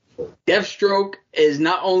 So Deathstroke is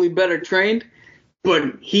not only better trained,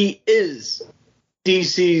 but he is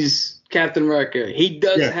DC's Captain America. He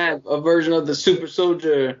does have a version of the super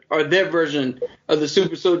soldier, or their version of the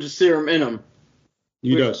super soldier serum in him.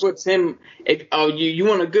 He does. Puts him, you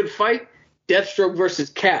want a good fight? Deathstroke versus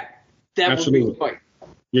Cap. That would be the fight.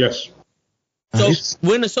 Yes. So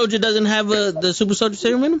Winter Soldier doesn't have the super soldier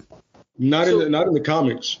serum in him? Not in the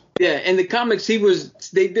comics. Yeah, in the comics,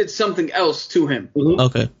 they did something else to him. Mm-hmm.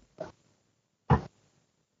 Okay.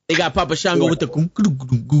 They got Papa Shango with the.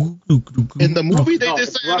 In the movie, they did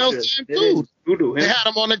something else to him too. They had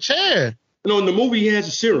him on a chair. No, in the movie, he has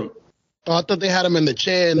a serum. Oh, I thought they had him in the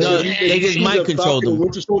chair. No, they just mind controlled him.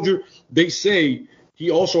 Winter Soldier, they say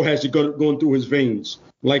he also has it going through his veins,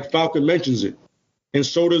 like Falcon mentions it, and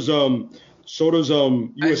so does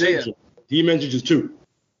U.S. Agent. He mentions it too.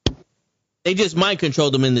 They just mind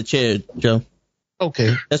controlled him in the chair, Joe.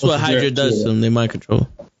 Okay, that's what Hydra does to them. They mind control.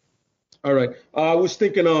 All right. I was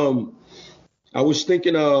thinking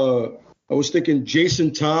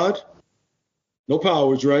Jason Todd. No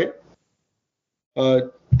powers, right?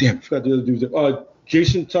 Damn, I forgot the other dude.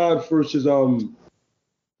 Jason Todd versus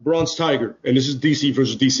Bronze Tiger, and this is DC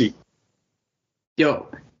versus DC. Yo,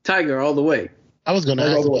 Tiger all the way. I was gonna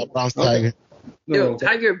ask about Bronze Tiger. Yo,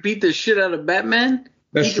 Tiger beat the shit out of Batman.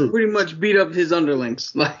 That's true. He pretty much beat up his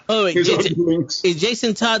underlings. Like, oh wait, is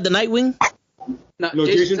Jason Todd the Nightwing? No,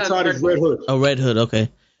 Jason Todd is Red Hood. Oh, Red Hood.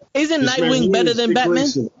 Okay. Isn't Nightwing better than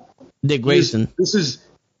Batman? Dick Grayson. This is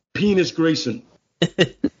Penis Grayson.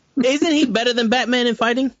 Isn't he better than Batman in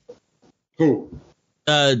fighting? Who?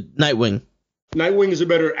 Nightwing. Nightwing is a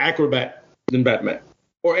better acrobat than Batman,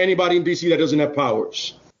 or anybody in DC that doesn't have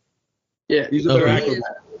powers. Yeah, he's a better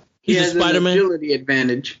acrobat. He has an agility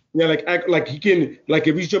advantage. Yeah, like he can, like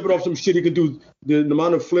if he's jumping off some shit, he can do the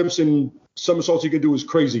amount of flips and somersaults he can do is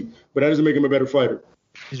crazy. But that doesn't make him a better fighter.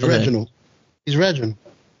 He's Reginald. He's Reginald.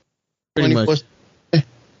 Pretty much.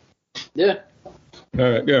 Yeah.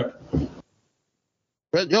 All right. Yeah.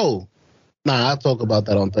 Yo, I'll talk about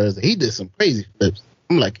that on Thursday. He did some crazy flips.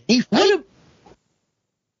 I'm like, he fight?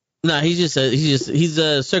 Nah, he's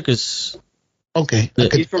a circus. Okay.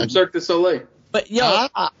 He's from Cirque du Soleil. But yo,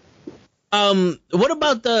 what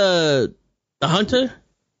about the hunter?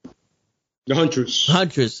 The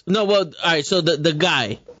Huntress. No, well, all right. So the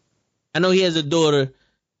guy, I know he has a daughter.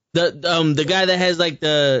 The guy that has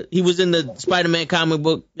he was in the Spider-Man comic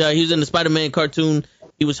book. He was in the Spider-Man cartoon.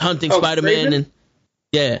 He was hunting Spider-Man Kraven? and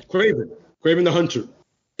yeah. Kraven the Hunter.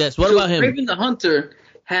 Yes. What about him? Kraven the Hunter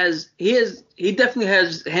he definitely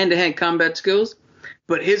has hand-to-hand combat skills,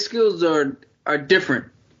 but his skills are different.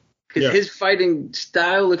 Because his fighting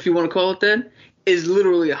style, if you want to call it that, is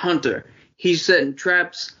literally a hunter. He's setting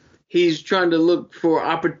traps. He's trying to look for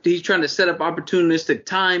he's trying to set up opportunistic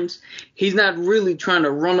times. He's not really trying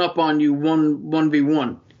to run up on you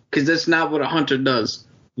 1v1, because that's not what a hunter does.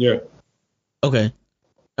 Yeah. Okay.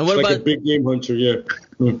 And what about a big game hunter? Yeah.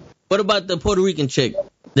 What about the Puerto Rican chick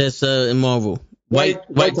that's in Marvel? White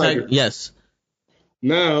Tiger. Yes.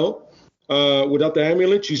 Now, without the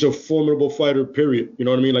amulet, she's a formidable fighter. Period. You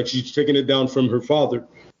know what I mean? Like she's taking it down from her father,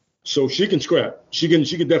 so she can scrap. She can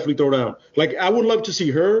definitely throw down. Like I would love to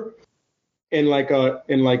see her in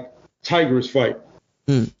Tiger's fight.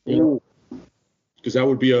 Because that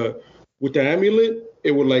would be with the amulet,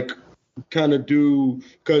 it would kind of do,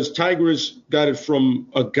 because Tigress got it from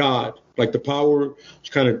a god, like the power. It's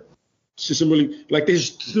kind of really there's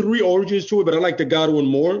 3 origins to it, but I like the god one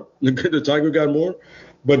more, the Tiger god more.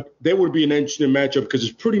 But there would be an interesting matchup because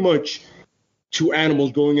it's pretty much 2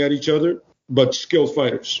 animals going at each other, but skilled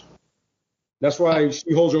fighters. That's why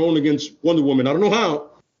she holds her own against Wonder Woman. I don't know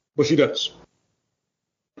how, but she does.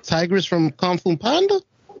 Tigress from Kung Fu Panda?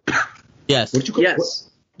 Yes. What you call Yes.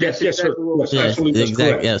 Yes, yes, sir. Yes, absolutely. Exactly.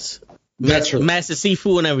 Correct. Yes. That's her. Master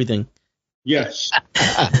Sifu and everything. Yes.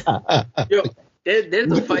 Yo, there's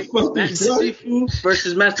the fight. Master Sifu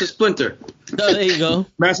versus Master Splinter. Oh, there you go.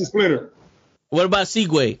 Master Splinter. What about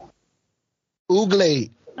Segway? Ooglay.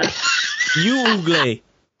 You Ooglay.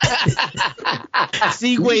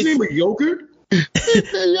 Segway. His name is Yogurt?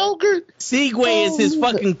 Yogurt. Segway is his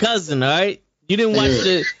fucking cousin, all right? You didn't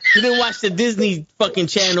watch the Disney fucking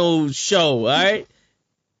Channel show, all right?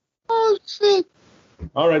 Oh shit.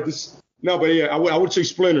 All right, I would say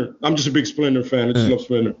Splinter. I'm just a big Splinter fan. I just love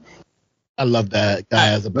Splinter. I love that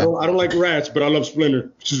guy as a I don't like rats, but I love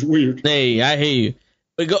Splinter. It's just weird. Hey, I hear you.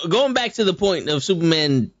 But going back to the point of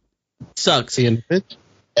Superman sucks.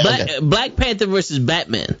 Black Panther versus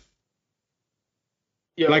Batman.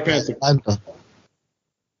 Yeah, Black Panther.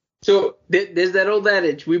 So there's that old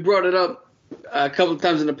adage. We brought it up a couple of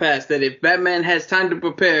times in the past that if Batman has time to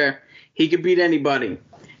prepare, he could beat anybody.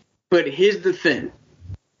 But here's the thing.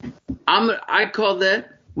 I call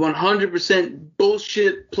that 100%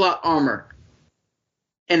 bullshit plot armor.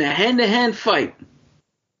 In a hand-to-hand fight,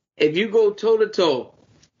 if you go toe-to-toe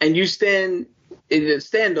and you stand in a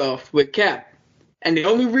standoff with Cap, and the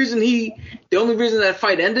only reason that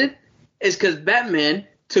fight ended is because Batman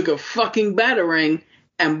took a fucking batarang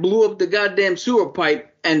and blew up the goddamn sewer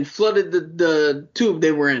pipe and flooded the tube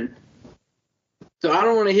they were in. So I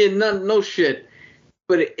don't want to hear no shit.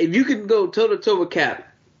 But if you can go toe-to-toe with Cap,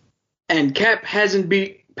 and Cap hasn't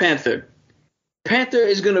beat Panther, Panther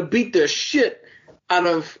is going to beat the shit out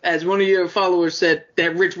of, as one of your followers said,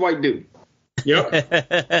 that rich white dude. Yep.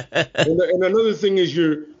 and another thing is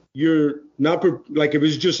you're not, like, if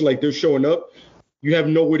it's just like they're showing up, you have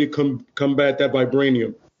no way to combat that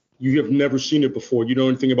vibranium. You have never seen it before. You don't know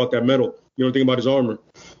anything about that metal. You don't know anything about his armor.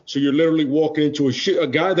 So you're literally walking into a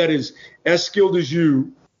guy that is as skilled as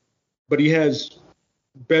you, but he has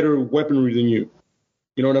better weaponry than you.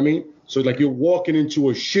 You know what I mean? So it's like you're walking into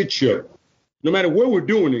a shit show. No matter where we're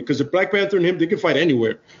doing it, because the Black Panther and him, they can fight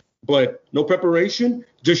anywhere. But no preparation,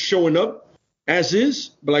 just showing up as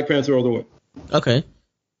is, Black Panther all the way. Okay.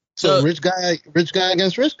 So rich guy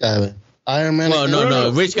against rich guy then. Iron Man. Well,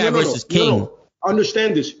 no. Rich guy versus King. No.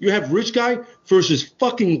 Understand this. You have rich guy versus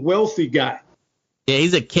fucking wealthy guy. Yeah,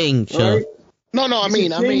 he's a king, Sean. Right? No, I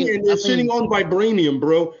mean, and they're sitting on vibranium,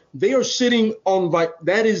 bro. They are sitting on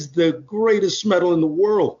that is the greatest metal in the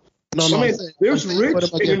world. No, there's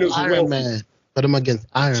rich and there's Iron Man. Put him against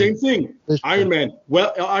Iron. Same thing. Iron Man.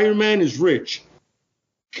 Well, Iron Man is rich.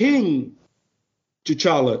 King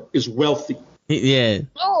T'Challa is wealthy. Yeah.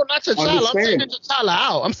 No, not T'Challa. I'm taking T'Challa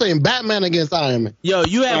out. I'm saying Batman against Iron Man. Yo,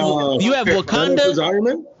 you have Wakanda. Iron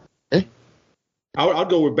Man? Eh? I'll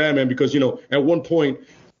go with Batman because, at one point,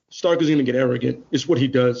 Stark is going to get arrogant. It's what he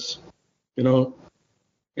does, And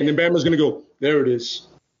then Batman's going to go, there it is.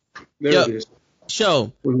 There it is.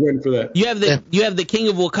 Show. We're waiting for that. You have the King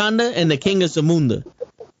of Wakanda and the King of Zamunda.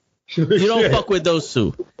 You don't fuck with those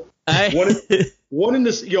two. All right? One in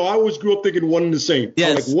this. I always grew up thinking one in the same.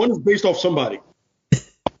 Yes. Like one is based off somebody.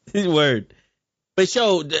 Word. But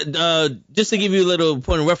Show, just to give you a little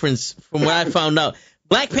point of reference from what I found out,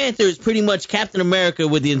 Black Panther is pretty much Captain America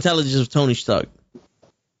with the intelligence of Tony Stark.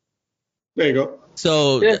 There you go.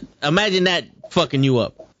 So imagine that fucking you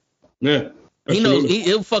up. Yeah. He knows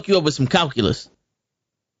he'll fuck you up with some calculus.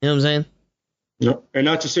 You know what I'm saying? Yeah. And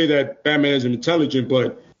not to say that Batman isn't intelligent,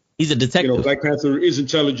 but he's a detective. Black Panther is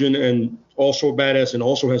intelligent and also badass and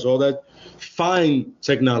also has all that fine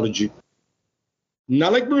technology.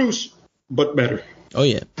 Not like Bruce, but better. Oh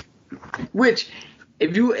yeah. Which,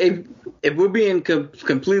 if we're being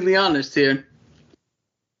completely honest here,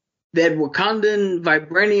 that Wakandan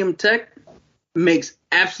vibranium tech makes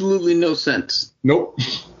absolutely no sense. Nope.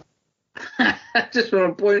 I just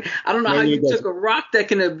want to point. I don't know how you took a rock that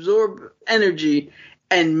can absorb energy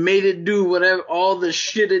and made it do whatever all the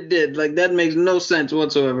shit it did. Like that makes no sense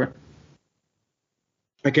whatsoever.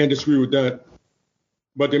 I can't disagree with that.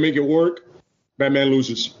 But they make it work. Batman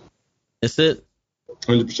loses. That's it.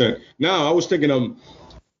 100%. Now I was thinking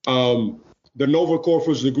the Nova Corps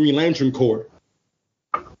versus the Green Lantern Corps.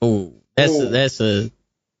 Oh, that's a.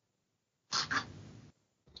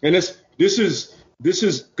 And this is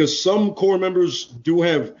because some Corps members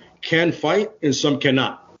can fight and some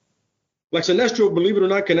cannot. Like Sinestro, believe it or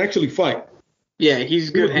not, can actually fight. Yeah, he's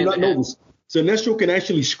good. People do not know this. Sinestro can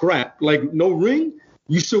actually scrap. Like no ring,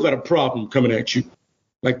 you still got a problem coming at you.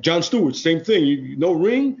 Like John Stewart, same thing. No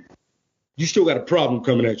ring, you still got a problem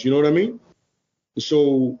coming at you. You know what I mean?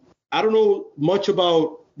 So I don't know much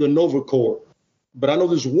about the Nova Corps, but I know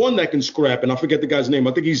there's one that can scrap, and I forget the guy's name.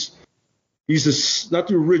 I think he's not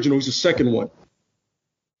the original. He's the second one.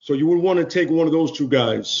 So you would want to take one of those two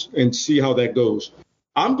guys and see how that goes.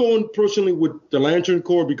 I'm going personally with the Lantern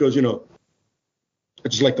Corps because, I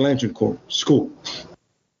just like the Lantern Corps. It's cool.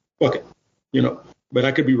 Okay. But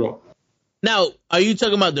I could be wrong. Now, are you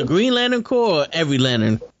talking about the Green Lantern Corps or every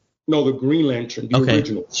Lantern? No, the Green Lantern, the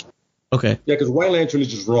originals. Okay. Yeah, because White Lantern is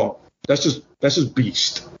just wrong. That's just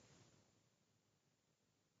beast.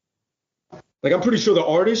 Like, I'm pretty sure the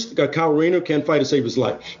artist, Kyle Rayner, can't fight to save his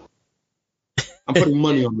life. I'm putting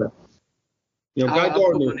money on that. Guy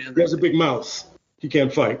Gardner, he has a big mouth. He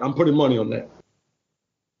can't fight. I'm putting money on that.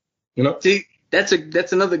 See,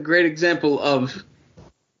 that's another great example of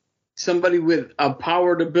somebody with a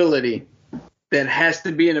powered ability that has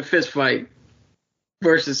to be in a fist fight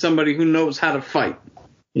versus somebody who knows how to fight.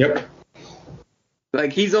 Yep.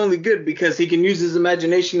 Like, he's only good because he can use his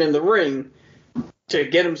imagination in the ring to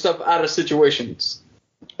get himself out of situations.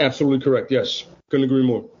 Absolutely correct. Yes. Couldn't agree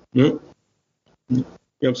more. Yeah. You know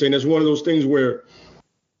what I'm saying? That's one of those things where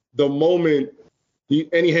the moment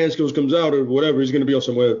any hand skills comes out or whatever, he's going to be on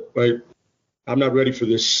somewhere. Right? I'm not ready for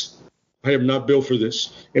this. I am not built for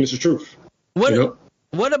this, and it's the truth.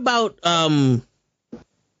 What about the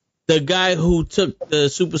guy who took the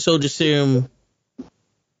super soldier serum?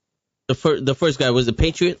 The first guy was the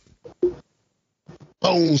Patriot.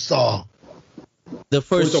 Bonesaw. The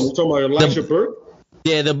first. We're talking about Elijah Burke.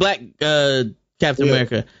 Yeah, the black Captain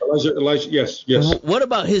America. Elijah, yes. What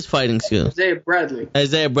about his fighting skills? Isaiah Bradley.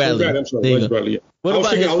 I'm sorry, Elijah Bradley. Yeah. What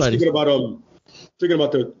about his fighting? Thinking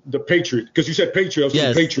about the Patriot, because you said Patriot. I was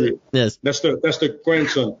thinking Patriot. Yes. That's the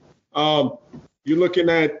grandson. You're looking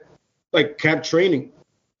at like Cap training,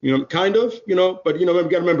 kind of, but we got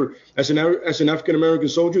to remember, as an African American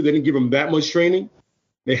soldier, they didn't give him that much training.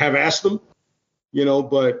 They have asked him,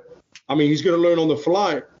 but I mean, he's going to learn on the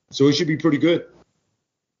fly, so he should be pretty good.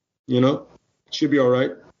 Should be all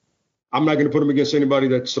right. I'm not going to put him against anybody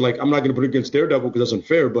that's like, I'm not going to put him against Daredevil because that's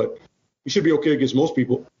unfair, but he should be okay against most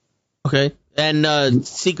people. Okay. And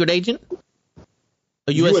Secret Agent?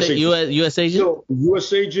 A U.S. agent? So,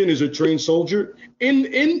 U.S. agent is a trained soldier.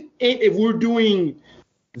 In if we're doing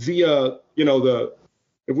the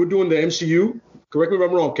if we're doing the MCU, correct me if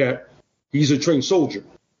I'm wrong, Kat, he's a trained soldier.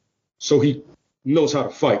 So he knows how to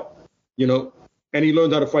fight, and he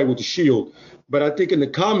learned how to fight with the shield. But I think in the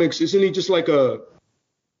comics, isn't he just like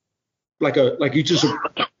he's just a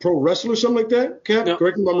pro wrestler or something like that? Kat,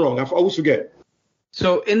 correct me if I'm wrong. I always forget.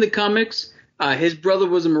 So in the comics, his brother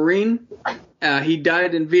was a Marine. He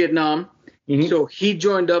died in Vietnam. Mm-hmm. So he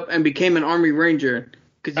joined up and became an Army Ranger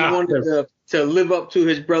because he wanted to live up to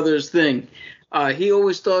his brother's thing. He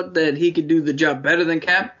always thought that he could do the job better than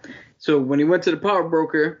Cap. So when he went to the power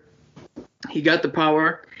broker, he got the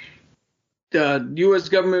power. The U.S.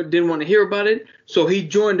 government didn't want to hear about it. So he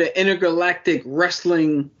joined the Intergalactic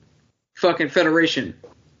Wrestling fucking Federation.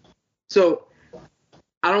 So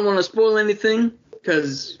I don't want to spoil anything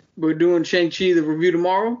because we're doing Shang-Chi the review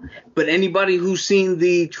tomorrow, but anybody who's seen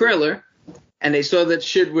the trailer and they saw that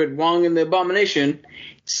shit with Wong and the Abomination,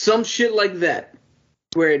 some shit like that,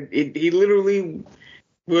 where he literally,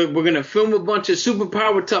 we're going to film a bunch of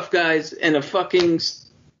superpower tough guys in a fucking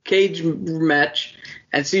cage match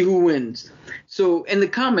and see who wins. So in the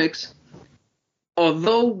comics,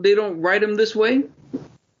 although they don't write him this way,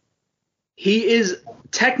 he is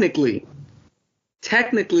technically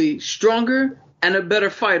stronger and a better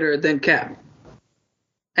fighter than Cap.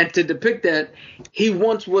 And to depict that, he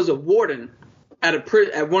once was a warden at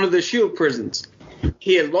one of the SHIELD prisons.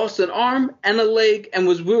 He had lost an arm and a leg and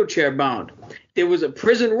was wheelchair bound. There was a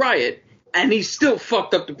prison riot, and he still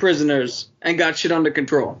fucked up the prisoners and got shit under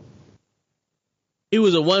control. He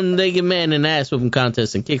was a one-legged man in the ass whooping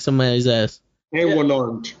contest and kicked somebody's ass. And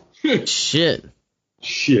one-armed. Shit.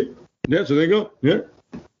 Yeah, so there you go. Yeah.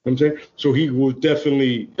 I'm saying, so he will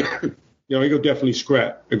definitely, he'll definitely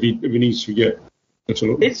scrap if he needs to get.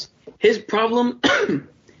 Absolutely. His problem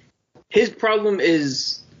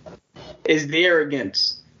is the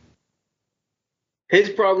arrogance. His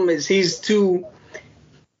problem is he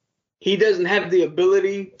doesn't have the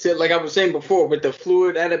ability to, like I was saying before, with the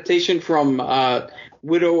fluid adaptation from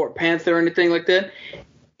Widow or Panther or anything like that.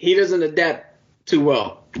 He doesn't adapt too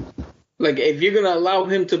well. Like if you're gonna allow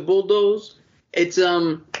him to bulldoze, it's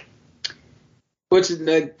like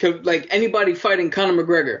anybody fighting Conor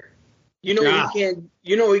McGregor. He can't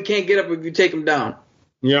get up if you take him down.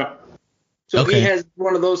 Yeah. So He has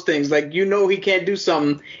one of those things. Like he can't do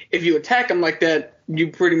something. If you attack him like that,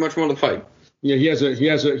 you pretty much want to fight. Yeah, he has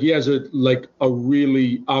a like a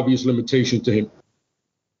really obvious limitation to him.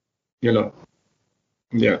 Yeah.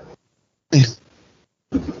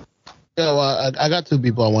 Yeah, well, I got two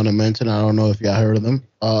people I want to mention. I don't know if y'all heard of them.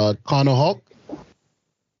 Connor Hawk.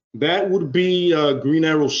 That would be Green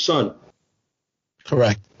Arrow's son.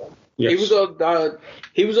 Correct. Yes.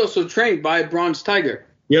 He was also trained by Bronze Tiger.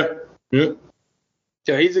 Yeah. So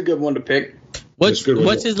he's a good one to pick. What's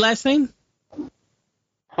his last name?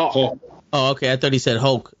 Hawk. Oh, okay. I thought he said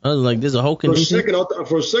Hulk. I was like, there's a Hulk in DC?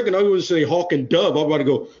 For a second, I was going to say Hawk and Dove. I'm about to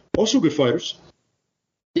go, also good fighters.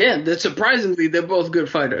 Yeah, surprisingly, they're both good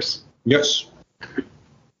fighters. Yes.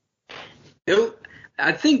 I don't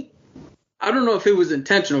know if it was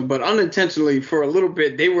intentional, but unintentionally, for a little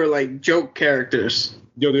bit, they were like joke characters.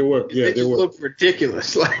 Yeah, they were. They just looked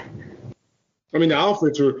ridiculous. I mean, the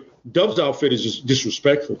outfits were. Dove's outfit is just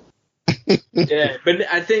disrespectful. Yeah, but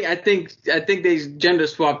I think they gender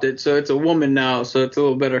swapped it, so it's a woman now, so it's a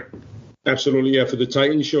little better. Absolutely, yeah. For the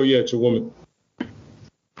Titan show, yeah, it's a woman.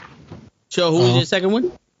 So, who was your second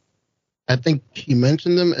one? I think he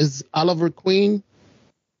mentioned them as Oliver Queen.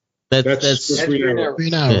 That's Green Arrow.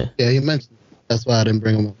 Green Arrow. Yeah, he mentioned. That's why I didn't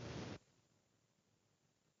bring him up.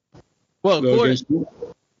 Well, against who?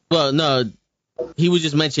 well, no, he was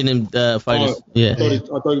just mentioning fighters. Yeah. I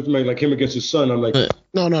thought he was making like him against his son. I'm like,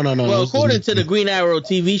 No. Well, according to the Green Arrow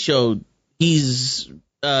TV show, he's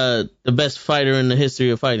the best fighter in the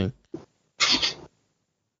history of fighting.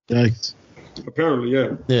 Yikes. apparently,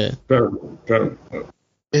 yeah. Yeah. Apparently.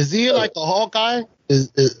 Is he like a Hawkeye?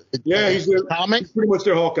 Yeah, he's their comics. Pretty much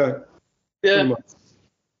their Hawkeye. Yeah.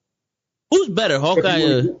 Who's better,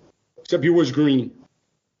 Hawkeye? Except he was green.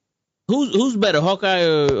 Who's better, Hawkeye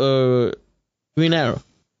or Green Arrow?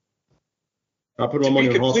 I put my To money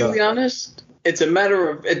be on completely Hawkeye. honest,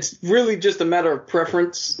 it's really just a matter of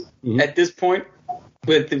preference at this point,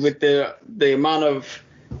 with the amount of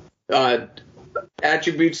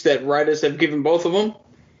attributes that writers have given both of them.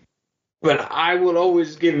 But I will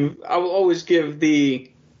always give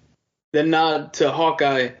the nod to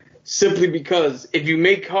Hawkeye simply because if you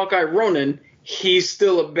make Hawkeye Ronin, he's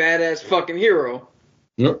still a badass fucking hero.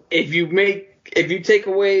 Yep. If you take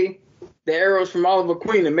away the arrows from Oliver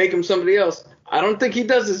Queen and make him somebody else, I don't think he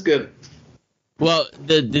does as good. Well,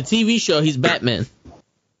 the TV show, he's Batman.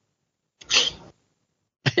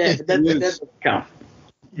 Yeah, but that doesn't count.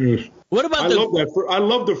 Yes. What about I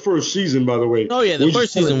love the first season, by the way. Oh, yeah, the Which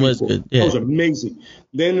first is season was people. good, yeah. That was amazing.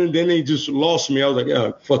 Then they just lost me. I was like,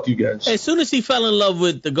 yeah, fuck you guys. As soon as he fell in love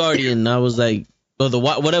with the Guardian, I was like, or the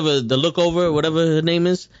Lookover, whatever her name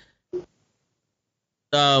is.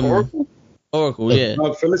 Oracle, yeah.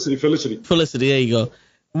 Felicity. There you go.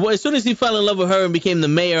 Well, as soon as he fell in love with her and became the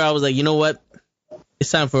mayor, I was like, you know what?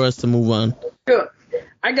 It's time for us to move on.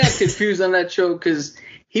 I got confused on that show because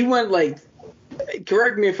he went like,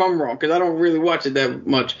 correct me if I'm wrong because I don't really watch it that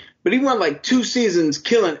much, but he went like 2 seasons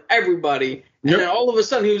killing everybody, and then all of a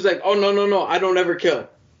sudden he was like, oh no, I don't ever kill.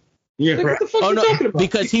 Yeah. Like, what the fuck are you talking about?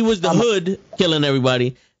 Because he was the Hood killing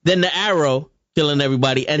everybody, then the Arrow killing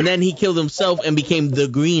everybody, and then he killed himself and became the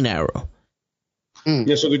Green Arrow.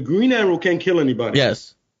 Yeah, so the Green Arrow can't kill anybody.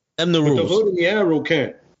 Yes. Them the But the rules. Hood and the Arrow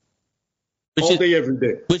can't. All day, every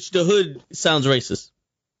day. Which the Hood sounds racist.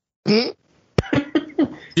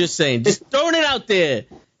 Just saying. Just throwing it out there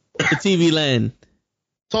to TV land.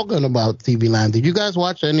 Talking about TV land, did you guys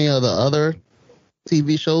watch any of the other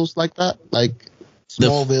TV shows like that? Like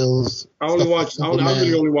Smallville's? I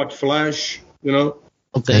really only watch Flash, you know?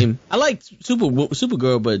 Okay. Same. I liked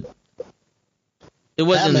Supergirl, but it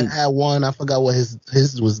wasn't Batman had one. I forgot what his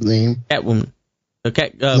was named. Catwoman.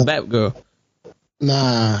 Batgirl.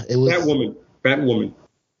 Nah, it was Batwoman.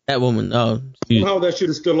 Catwoman. Oh, excuse. Somehow that shit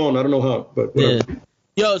is still on. I don't know how, but whatever. Yeah.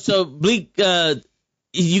 Yo, so Bleak,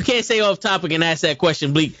 you can't stay off topic and ask that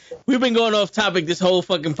question, Bleak. We've been going off topic this whole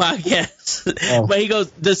fucking podcast. Oh. But he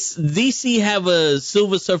goes, does DC have a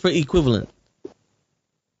Silver Surfer equivalent?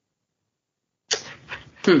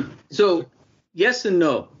 So, yes and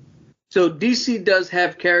no. So DC does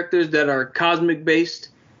have characters that are cosmic based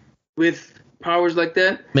with powers like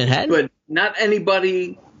that. Manhattan? But not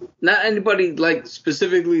anybody like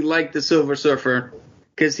specifically like the Silver Surfer,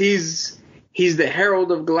 because he's the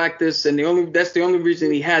Herald of Galactus, and that's the only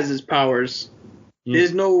reason he has his powers.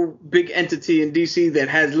 There's no big entity in DC that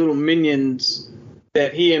has little minions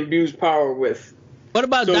that he imbues power with. What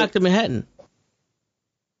about Dr. Manhattan?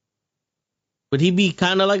 Would he be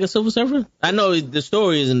kind of like a Silver Surfer? I know the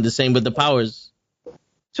story isn't the same, but the powers.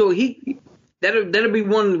 So that'll be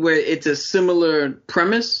one where it's a similar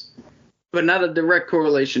premise, but not a direct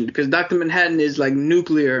correlation, because Dr. Manhattan is like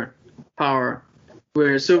nuclear power,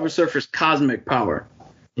 where Silver Surfer's cosmic power.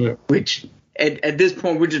 Yeah. Which at this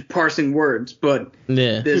point we're just parsing words, but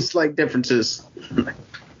there's slight differences.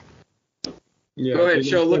 Yeah, Go ahead,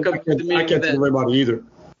 Joe. Look up the meaning I of can't that. think about it either.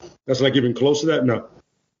 That's like even close to that? No.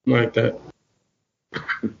 Not like that.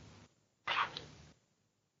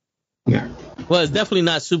 Yeah. Well, it's definitely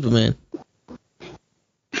not Superman.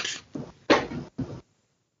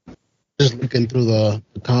 just looking through the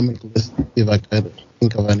comic list, see if I could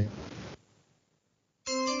think of any.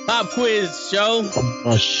 Pop quiz, show.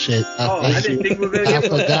 Oh shit! I didn't think we were gonna I get to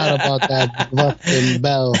forgot about that fucking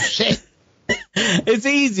bell. Shit. It's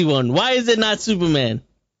an easy one. Why is it not Superman?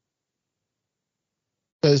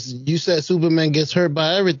 Because you said Superman gets hurt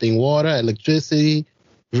by everything: water, electricity,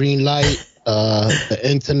 green light, the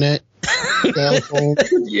internet, cell phone.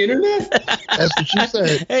 The internet? That's what you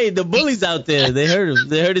said. Hey, the bullies out there, they hurt him.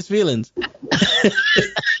 They hurt his feelings. The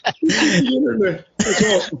internet. That's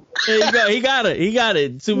awesome. There you go. He got it. He got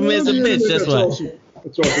it. Superman's a bitch. That's why. Awesome.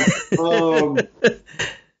 That's awesome.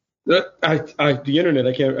 The internet.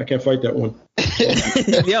 I can't fight that one.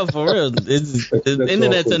 Yeah, for real. The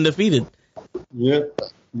internet's awful. undefeated. Yeah.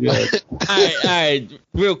 All right.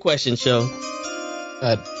 Real question, show.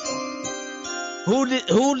 Who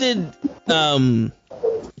did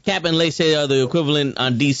Cap and Lacey are the equivalent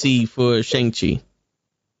on DC for Shang-Chi?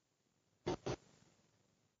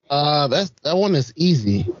 That one is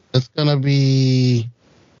easy. It's gonna be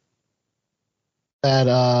that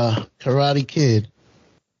Karate Kid.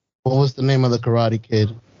 What was the name of the Karate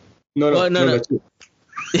Kid? No. That's it.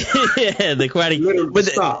 Yeah, the Karate Literally,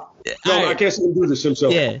 Kid. stop. No, I can't see him do this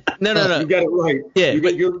himself. Yeah. No. You got it right. Yeah,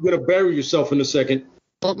 You're going to bury yourself in a second.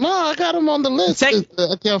 Well, no, I got him on the list. I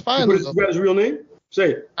can't find You him. got his real name?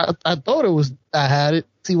 Say it. I thought it was. I had it.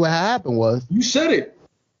 See what happened was. You said it.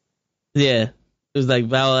 Yeah. It was like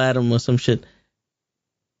Val Adam or some shit.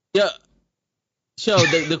 Yeah. So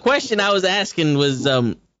the question I was asking was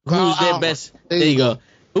who's their best? There you go.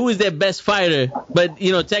 Who is their best fighter? But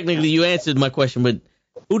technically you answered my question. But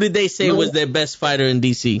who did they say was their best fighter in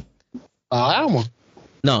DC? Alma.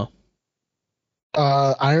 No.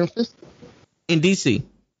 Iron Fist. In DC.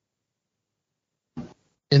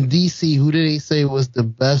 In DC, who did they say was the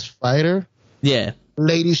best fighter? Yeah.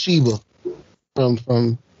 Lady Shiva.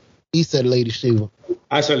 From he said Lady Shiva.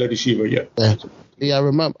 I said Lady Shiva. Yeah. Yeah, I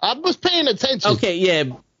remember. I was paying attention. Okay. Yeah.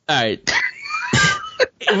 All right.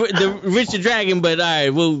 The Richard Dragon, but all right,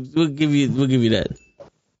 we'll give you that.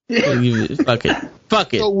 We'll give you, fuck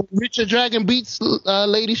it. So Richard Dragon beats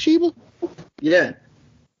Lady Shiva? Yeah.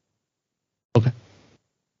 Okay.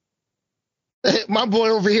 My boy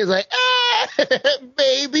over here is like,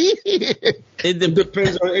 baby. It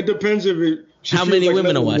depends. It depends if how many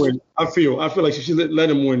women are watching. Win. I feel like she should let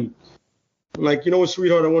him win. Like, you know what,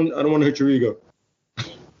 sweetheart, I don't want to hurt your ego.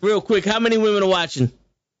 Real quick, how many women are watching?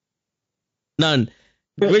 None.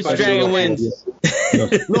 Richard Dragon wins.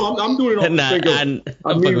 No, I'm doing it off the sake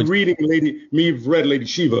of me read Lady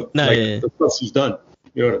Shiva. The stuff she's done.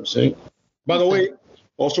 You know what I'm saying? By the way,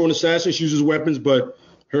 also an assassin, she uses weapons, but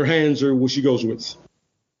her hands are what she goes with.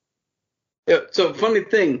 Yeah, so funny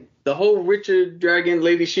thing, the whole Richard Dragon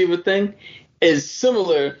Lady Shiva thing is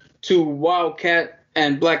similar to Wildcat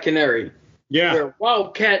and Black Canary. Yeah. Where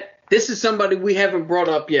Wildcat, this is somebody we haven't brought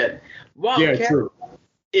up yet. Wildcat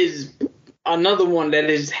is another one that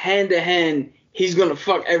is hand to hand. He's gonna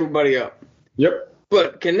fuck everybody up. Yep.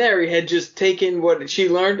 But Canary had just taken what she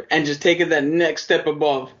learned and just taken that next step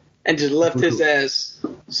above and just left his ass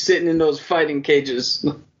sitting in those fighting cages.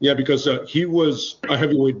 Yeah, because he was a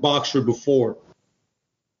heavyweight boxer before,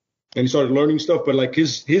 and he started learning stuff. But like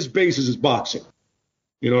his basis is boxing.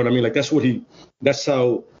 You know what I mean? Like that's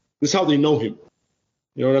how they know him.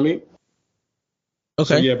 You know what I mean?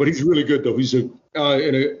 Okay. So, yeah, but he's really good though. He's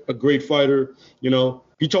a great fighter. You know,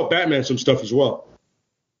 he taught Batman some stuff as well.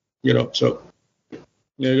 You know, so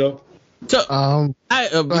there you go. So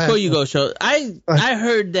before you go, Show, I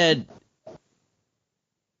heard that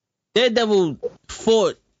Daredevil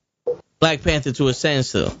fought Black Panther to a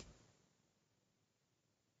standstill.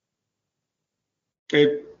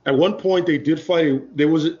 At one point they did fight. There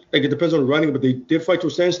was it depends on the writing, but they did fight to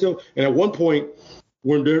a standstill. And at one point,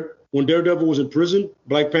 when Daredevil was in prison,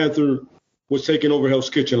 Black Panther was taking over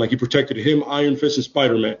Hell's Kitchen. Like he protected him, Iron Fist, and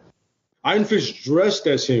Spider-Man. Iron Fist dressed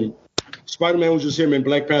as him. Spider-Man was just him, and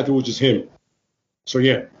Black Panther was just him. So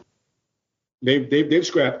yeah, they've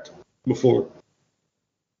scrapped before.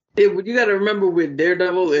 Yeah, what you got to remember with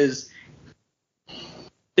Daredevil is,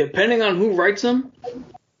 depending on who writes him,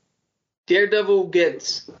 Daredevil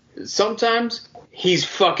gets, sometimes he's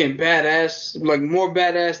fucking badass, like more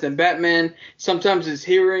badass than Batman. Sometimes his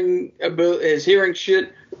hearing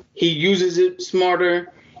shit, he uses it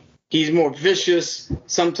smarter. He's more vicious.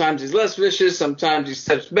 Sometimes he's less vicious. Sometimes he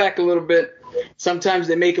steps back a little bit. Sometimes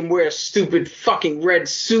they make him wear a stupid fucking red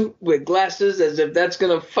suit with glasses as if that's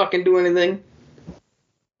gonna fucking do anything.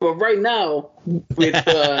 But right now, with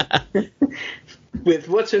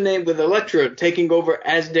what's her name, with Elektra taking over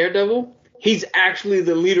as Daredevil, he's actually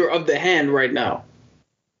the leader of the Hand right now.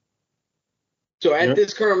 So at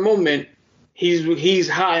this current moment, he's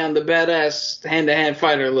high on the badass hand-to-hand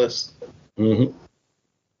fighter list. Mm-hmm.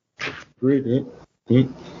 Great, yeah.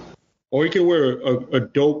 Mm-hmm. Or he can wear a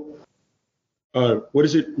dope, what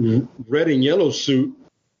is it, red and yellow suit.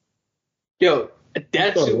 Yo,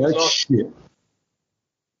 that suit was awesome. Shit.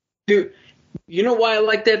 Dude, you know why I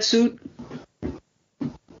like that suit?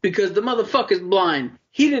 Because the motherfucker's blind.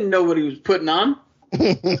 He didn't know what he was putting on.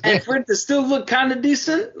 And for it to still look kind of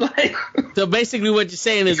decent, like. So basically, what you're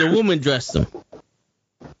saying is a woman dressed him.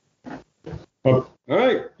 All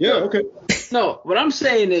right. Yeah. Okay. No, what I'm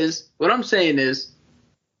saying is,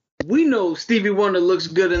 we know Stevie Wonder looks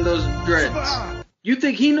good in those dreads. You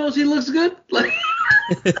think he knows he looks good? Like.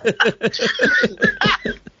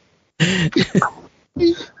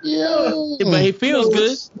 Yo. But he feels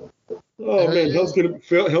good. Oh man, Hell's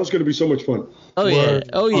gonna be so much fun. Oh yeah.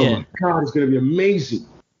 Oh my God, it's gonna be amazing.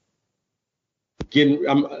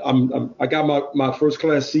 I got my first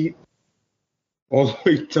class seat all the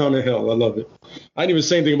way down to hell. I love it. I didn't even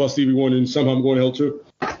say anything about Stevie Wonder, and somehow I'm going to hell too.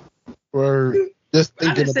 We're just I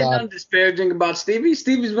thinking didn't say about nothing disparaging about Stevie.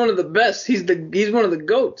 Stevie's one of the best. He's one of the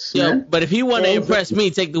goats. Yo, Man. but if you want to impress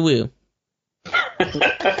me, take the wheel.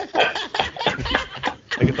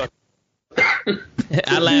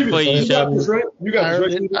 I laugh for you, You got Sean. this, right? You got this,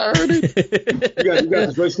 right, Stevie? I heard it. You got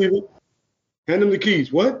this, right, Stevie? Hand him the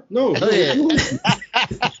keys. What? No. Oh, yeah.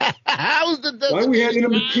 How's the Why are we handing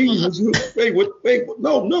him the keys? Wait, what?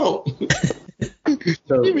 No.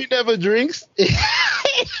 Stevie never drinks.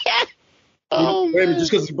 Oh, Wait a minute, man.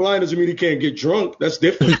 just because he's blind doesn't mean he can't get drunk. That's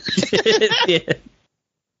different. Yeah.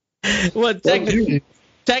 Well, Like you. Stevie's like,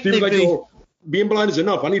 technically, yo, being blind is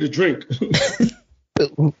enough. I need a drink.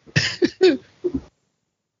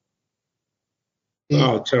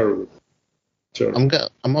 Oh, terrible.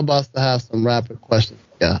 I'm about to have some rapid questions.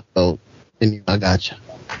 Yeah, so anyway, I got you.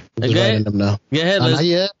 I'm just Okay. writing them now. go ahead. Not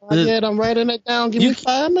yet. I'm writing it down. Give You- me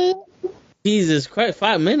 5 minutes. Jesus Christ,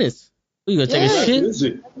 5 minutes. You gonna take Yeah. a shit? Is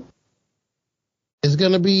it? It's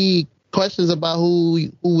gonna be questions about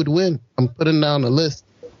who would win. I'm putting down a list.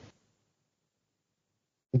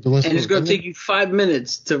 And it's going to take you 5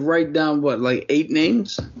 minutes to write down, what, like 8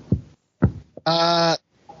 names? Probably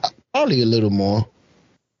a little more.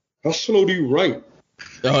 How slow do you write?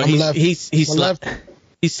 Oh, I'm left. he's I'm left.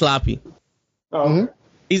 he's sloppy. Oh, Mhm.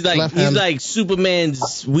 He's like Left-handed. he's like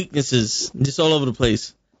Superman's weaknesses, just all over the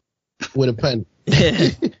place. With a pen.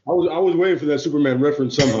 Yo, I was waiting for that Superman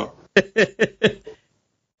reference somehow. By the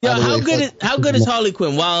how way, good is Harley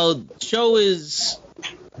Quinn? While Show is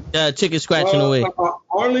chicken scratching away.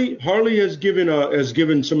 Harley has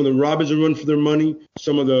given some of the Robins a run for their money.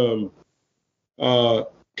 Some of the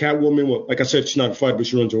Catwoman, well, like I said, she's not a fighter, but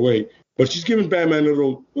she runs away. But she's giving Batman a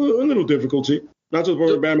little difficulty. Not to the point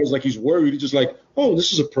where Batman's like he's worried. He's just like, oh,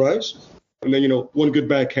 this is a prize. And then, one good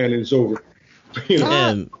backhand and it's over.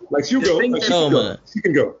 And Like you go. Like, Oh, man. she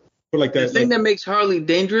can go. But like The that. thing that makes Harley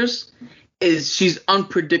dangerous is she's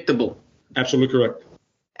unpredictable. Absolutely correct.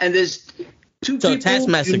 And there's two So people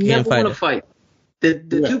Taskmaster you can't never fight want her. to fight. The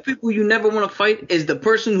Yeah. two people you never want to fight is the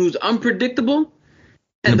person who's unpredictable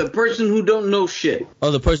and the person who don't know shit.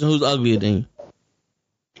 the person who's uglier than you.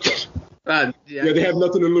 Yeah, they have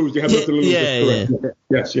nothing to lose. They have nothing to lose. Yeah,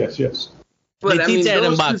 That's correct. Yes. But They I teach mean, that in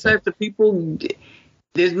those two boxing. types of people,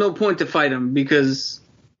 there's no point to fight them because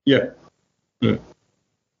Yeah.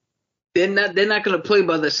 they're not going to play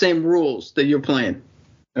by the same rules that you're playing.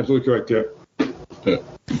 Absolutely correct. Yeah.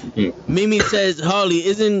 Mimi says, Harley,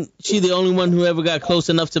 isn't she the only one who ever got close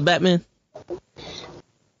enough to Batman?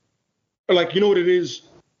 Like, you know what it is?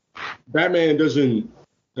 Batman doesn't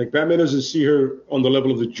see her on the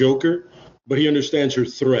level of the Joker, but he understands her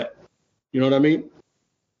threat. You know what I mean?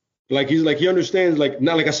 He understands,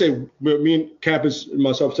 now, like I said, me and Cap and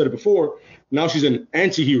myself said it before, now she's an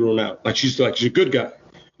anti-hero now. She's a good guy.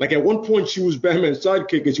 Like at one point she was Batman's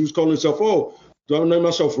sidekick and she was calling herself, oh, do I name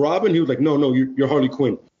myself Robin? He was like, no, you're Harley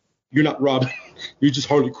Quinn. You're not Robin. You're just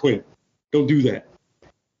Harley Quinn. Don't do that.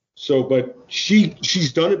 So, but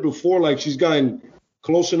she's done it before. Like she's gotten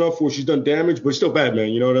close enough where she's done damage, but it's still Batman.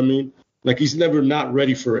 You know what I mean? Like he's never not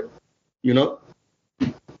ready for it. You know?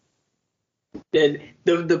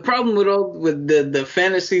 The problem with the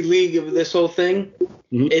fantasy league of this whole thing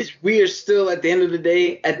is we are still at the end of the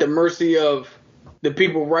day at the mercy of the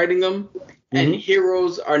people writing them, and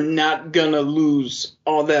heroes are not gonna lose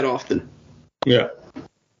all that often. Yeah.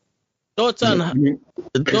 Thoughts on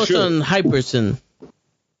Hyperson?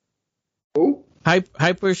 Who?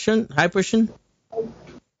 Hyperson?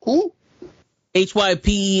 Who?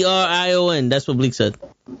 Hyperion. That's what Bleak said.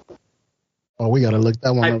 Oh, we gotta look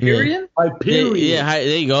that one up. Hyperion? Hyperion. Yeah,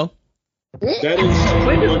 there you go.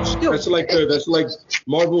 That's like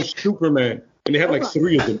Marvel's Superman, and they have like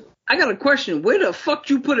 3 of them. I got a question. Where the fuck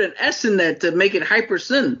you put an S in that to make it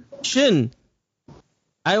Hyperson? Shin.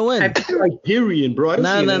 ION. Hyperion, bro. I didn't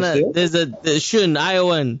see an S No. there. There's a Shin.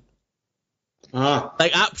 ION.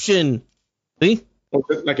 Like option. See?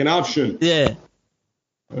 Like an option. Yeah.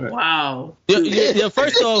 Wow. Yeah,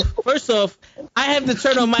 first off, I have to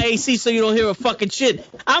turn on my AC so you don't hear a fucking shit.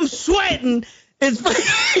 I'm sweating.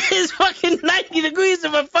 It's fucking 90 degrees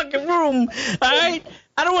in my fucking room. All right?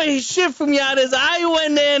 I don't want to hear shit from y'all. There's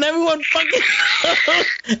ION there and everyone fucking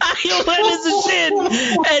ION is a shit.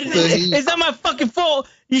 And it's not my fucking fault.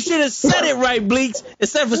 You should have said it right, Bleaks,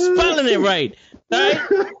 instead of spelling it right. All right?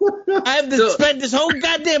 I have to spend this whole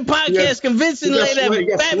goddamn podcast convincing Lay that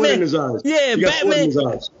Batman. Yeah, Batman.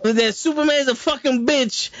 That Superman's a fucking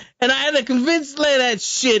bitch, and I had to convince Lay that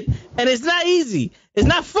shit, and it's not easy. It's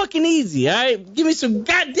not fucking easy, all right? Give me some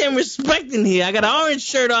goddamn respect in here. I got an orange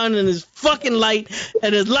shirt on, and it's fucking light,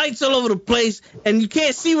 and there's lights all over the place, and you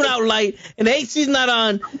can't see without light, and the AC's not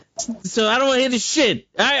on, so I don't want to hear the shit.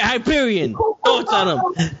 All right, Hyperion. Thoughts on him?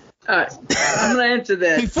 All right, I'm gonna answer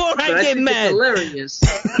that. Before I get mad. It's hilarious.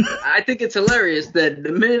 I think it's hilarious that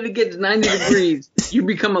the minute it gets 90 degrees, you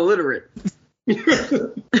become illiterate.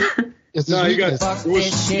 No, he got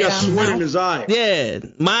sweat in his eye. Yeah,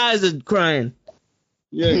 my eyes are crying.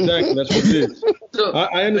 Yeah, exactly. That's what it is. So,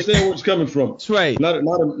 I understand where it's coming from. That's right. I'm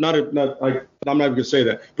not even gonna say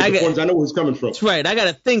that. But the point is, I know where it's coming from. That's right. I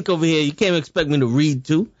gotta think over here. You can't expect me to read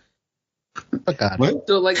too. What?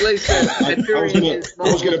 So like Lay said, I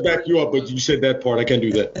was gonna back you up, but you said that part. I can't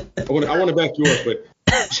do that. I want to back you up, but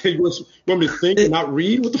you want me to think and not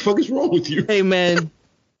read? What the fuck is wrong with you? Hey man,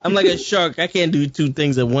 I'm like a shark. I can't do two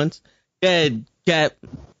things at once. Go ahead, Cap.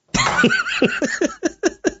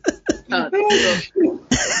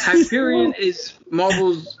 Hyperion is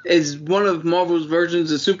one of Marvel's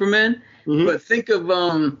versions of Superman. Mm-hmm. But think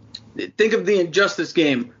of the Injustice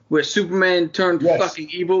game where Superman turned fucking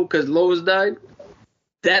evil because Lois died.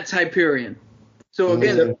 That's Hyperion. So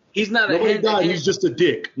again, he's not Nobody died. He's just a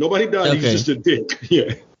dick. Nobody died. Okay. He's just a dick.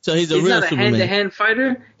 Yeah. So he's real not a Superman. hand-to-hand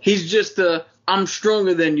fighter. He's just I'm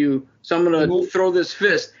stronger than you, so I'm gonna throw this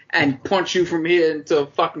fist and punch you from here into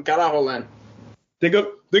fucking carajo land. Think of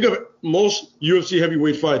it. Most UFC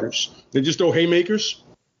heavyweight fighters, they just throw haymakers.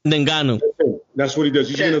 Ngannou. That's what he does.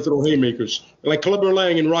 He's gonna throw haymakers, like Clubber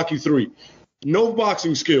Lang in Rocky 3. No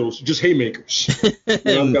boxing skills, just haymakers.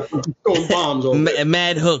 Throwing bombs all day.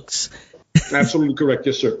 Mad hooks. Absolutely correct,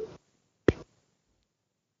 yes, sir.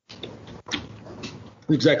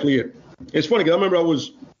 Exactly it. It's funny because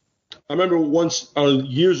I remember once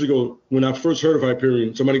years ago when I first heard of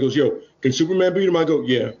Hyperion, somebody goes, "Yo, can Superman beat him?" I go,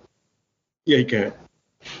 "Yeah, he can."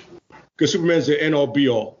 Because Superman's the end all be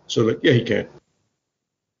all, so like, yeah, he can.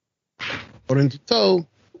 According to Toe.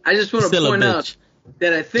 I just want to point out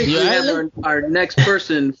that I think we have our next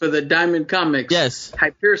person for the Diamond Comics. Yes,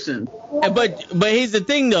 Hyperion. But here's the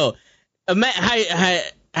thing though,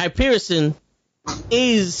 Hyperion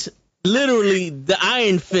is literally the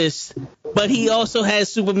Iron Fist, but he also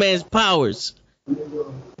has Superman's powers.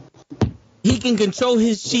 He can control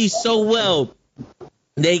his chi so well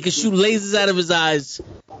that he can shoot lasers out of his eyes,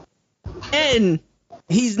 and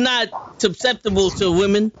he's not susceptible to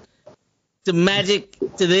women, to magic,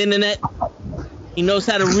 to the internet. He knows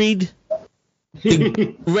how to read.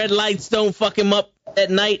 The red lights don't fuck him up at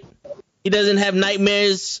night. He doesn't have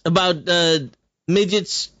nightmares about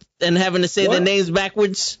midgets and having to say their names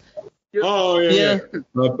backwards. Oh, yeah.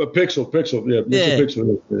 A pixel. Yeah.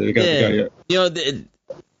 Pixel. Yeah. You know, the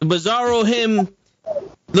Bizarro him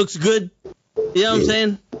looks good. You know what I'm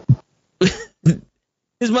saying?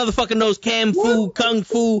 This motherfucker knows kung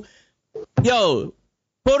fu. Yo,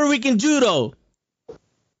 Puerto Rican judo.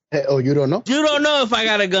 Hey, oh, you don't know? You don't know if I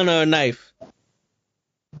got a gun or a knife. All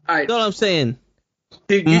right. That's all I'm saying.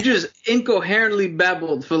 Dude, you just incoherently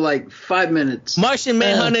babbled for like 5 minutes. Martian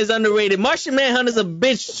Manhunter is underrated. Martian Manhunter's a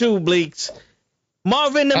bitch too, Bleaks.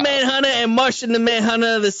 Marvin the Manhunter and Martian the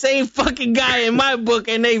Manhunter are the same fucking guy in my book,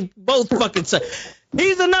 and they both fucking suck.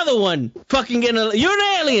 He's another one. Fucking you're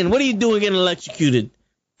an alien. What are you doing getting electrocuted?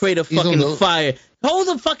 Afraid of fucking fire. Hold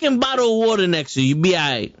a fucking bottle of water next to you. You be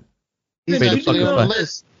alright.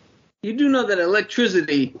 You do know that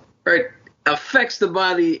electricity, right, affects the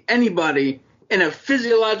body, anybody, in a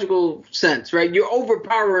physiological sense, right? You're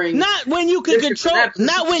overpowering. Not when you can control.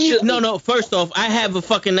 Not when you. No. First off, I have a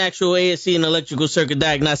fucking actual ASC in electrical circuit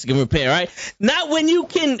diagnostic and repair, right? Not when you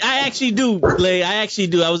can. I actually do, Lay. I actually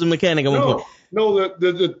do. I was a mechanic at one point. No, I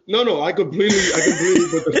completely,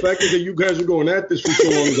 but the fact that you guys are going at this for so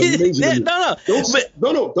long is amazing.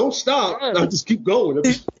 Don't stop. No, just keep going.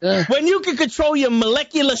 When you can control your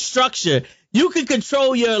molecular structure, you can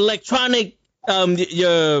control your electronic,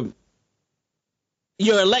 your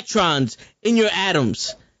electrons in your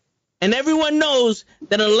atoms. And everyone knows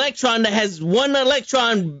that an electron that has one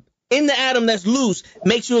electron in the atom that's loose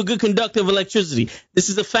makes you a good conductor of electricity. This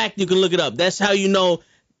is a fact. You can look it up. That's how you know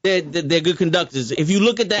they're good conductors. If you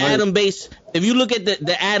look at the atom base, if you look at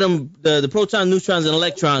the atom, the protons, neutrons, and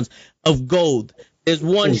electrons of gold, there's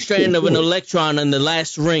one strand of an electron in the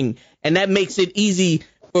last ring, and that makes it easy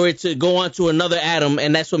for it to go onto another atom,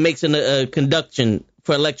 and that's what makes it a conduction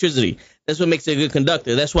for electricity. That's what makes it a good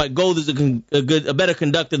conductor. That's why gold is a better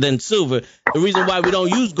conductor than silver. The reason why we don't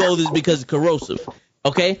use gold is because it's corrosive.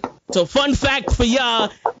 Okay? So fun fact for y'all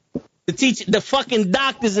to teach the fucking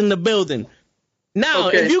doctors in the building. Now,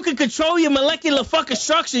 Okay. if you can control your molecular fucking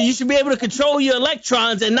structure, you should be able to control your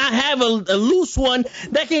electrons and not have a loose one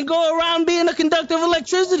that can go around being a conductor of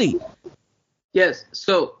electricity. Yes.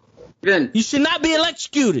 So, Vin, You should not be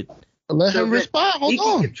electrocuted. Let so him Vin, respond. he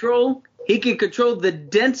Hold on. can control the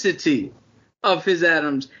density of his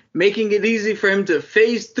atoms, making it easy for him to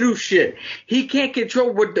phase through shit. He can't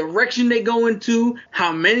control what direction they go into,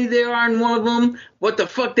 how many there are in one of them, what the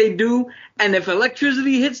fuck they do, and if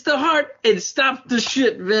electricity hits the heart, it stops the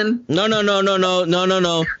shit, Vin.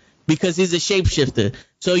 No. Because he's a shapeshifter.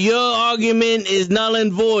 So your argument is null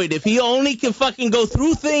and void. If he only can fucking go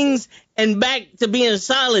through things and back to being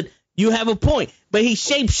solid, you have a point. But he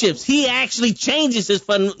shapeshifts. He actually changes his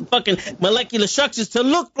fucking molecular structures to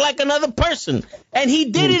look like another person. And he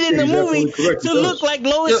did it in the Exactly movie correct, he to does. look like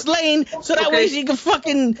Lois Yeah. Lane, so that Okay. way she can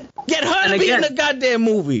fucking get her And to be in again- the goddamn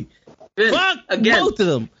movie. Vin, Fuck again, both of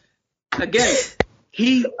them. again,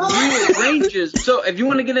 he rearranges. So if you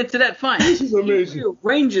want to get into that, fine. This is amazing. He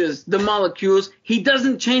rearranges the molecules. He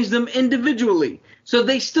doesn't change them individually, so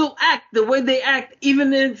they still act the way they act,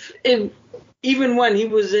 even when he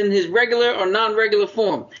was in his regular or non-regular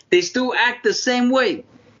form. They still act the same way.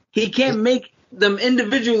 He can't make them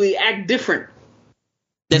individually act different.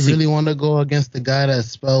 You That's really want to go against the guy that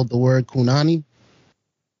spelled the word Kunani?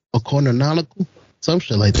 Or Cornonical? Some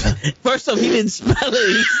shit like that. First off, he didn't spell it.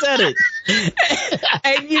 He said it.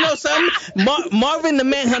 And you know something? Marvin the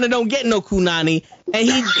Manhunter don't get no Kunani,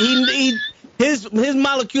 and his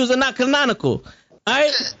molecules are not canonical. All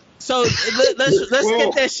right. So let's get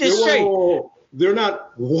that shit straight. Whoa. They're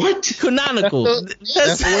not what? Canonical.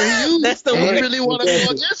 That's where you. That's the you word. really want to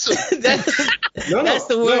go against him. That's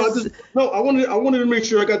the word. I wanted to make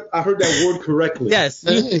sure I heard that word correctly. Yes,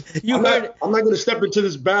 you I'm heard. not going to step into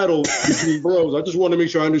this battle between bros. I just want to make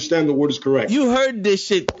sure I understand the word is correct. You heard this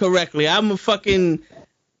shit correctly. I am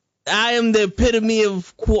the epitome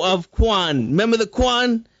of Quan. Remember the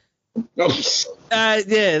Quan?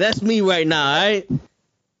 Yeah, that's me right now. All right.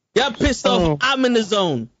 Y'all pissed off. Oh. I'm in the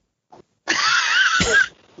zone.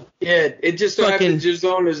 Yeah, it just so Fucking- happens your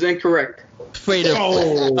zone is incorrect. Afraid of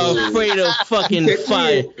fucking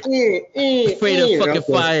fire. Afraid of fucking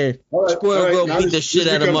fire. Squirrel Girl Now beat this- the shit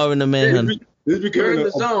this out of becomes- Marvin the Manhunter. This is You're in becoming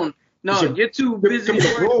the zone. No, it's a- you're too busy becoming a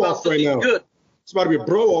worried blow about off right something now. good. It's about to be a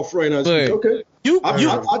bro off right now. Word. Okay. You,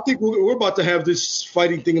 I think we're about to have this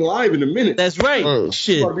fighting thing live in a minute. that's right. Word.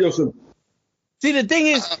 Shit. It's about to be on some- See, the thing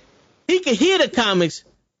is, he can hear the comics,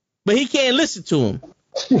 but he can't listen to them.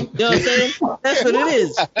 You know what I'm saying? That's what it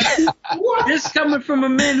is. This coming from a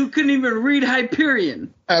man who couldn't even read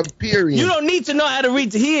Hyperion. Period. You don't need to know how to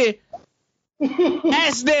read to hear.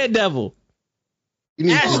 Ask Daredevil. You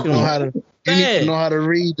need ask to know him. how to. You need Yeah. to know how to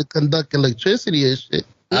read to conduct electricity and shit.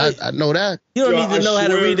 I know that. You don't Yeah, need to I know how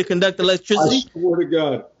to swear- read to conduct I electricity. swear to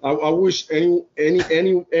God, I wish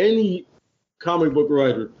any comic book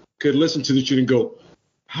writer could listen to this shit and go,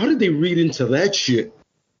 how did they read into that shit?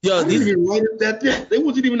 Yo, How did they these, even write it that? They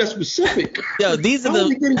wasn't even that specific. these are How are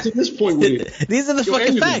we the getting to this point with it? these are the Yo, fucking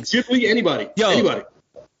anybody, facts. Ghibli, anybody, Yo. anybody.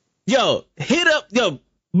 Hit up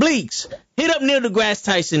Bleaks. Hit up Neil deGrasse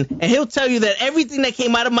Tyson, and he'll tell you that everything that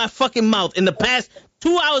came out of my fucking mouth in the past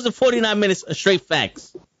 2 hours and 49 minutes are straight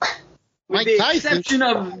facts. With Mike the Tyson. exception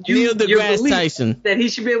of Neil your deGrasse belief Tyson. that he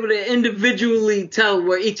should be able to individually tell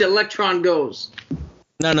where each electron goes.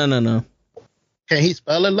 No. Can he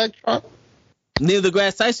spell electron? Neil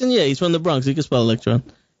deGrasse Tyson, yeah, he's from the Bronx. He can spell electron.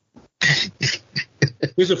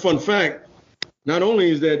 Here's a fun fact. Not only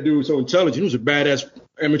is that dude so intelligent, he was a badass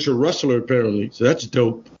amateur wrestler apparently. So that's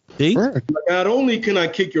dope. See? Word. Not only can I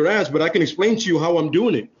kick your ass, but I can explain to you how I'm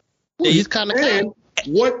doing it. Ooh, he's kind of And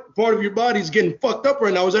what part of your body is getting fucked up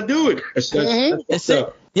right now as I do it? That's That's fucked it.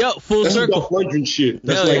 up. Yo, full That's circle. Dolph Lundgren shit.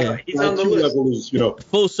 That's Hell like yeah. He's on the two list. levels,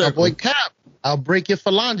 Full My circle. boy Cap. I'll break your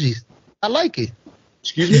phalanges. I like it.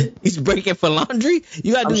 Excuse me? He's breaking for laundry?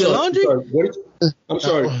 You gotta do your laundry? I'm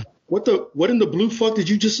sorry. What in the blue fuck did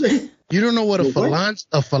you just say? You don't know what a What?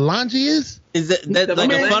 phalange is? Is that like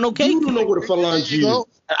Man, a funnel cake? You don't know what a phalange You know,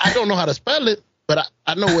 is. I don't know how to spell it, but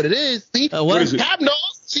I know what it is. See, What What is it? Cap knows.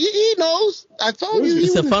 See, he knows. I told What you. is it?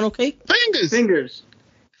 It's he a was- funnel cake? Fingers. Fingers.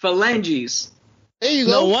 Phalanges. There you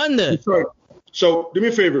No go. wonder. Sorry. So do me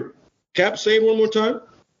a favor. Cap, say it one more time.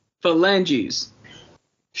 Phalanges.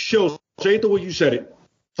 Show. Say it the way you said it.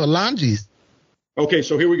 Phalanges. Okay,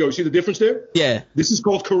 so here we go. See the difference there? Yeah. This is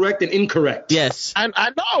called correct and incorrect. Yes. I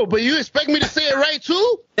know, but you expect me to say it right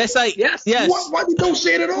too? That's like Yes. Yes. Why you don't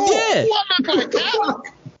say it at all? Yeah. What am I like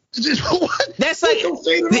Cap? What? That's like Don't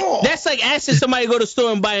say it at all. that's like asking somebody to go to the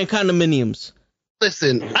store and buying condominiums.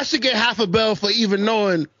 Listen, I should get half a bell for even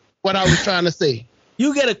knowing what I was trying to say.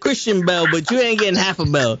 You get a Christian bell, but you ain't getting half a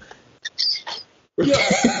bell. Yo,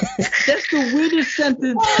 that's the weirdest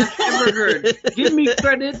sentence I've ever heard. Give me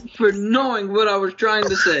credit for knowing what I was trying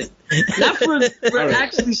to say. Not for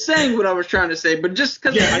actually saying what I was trying to say, but just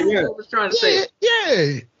because I knew what I was trying to say.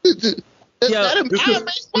 Yeah. Just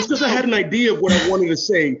because I had an idea of what I wanted to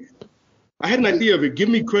say. I had an idea of it. Give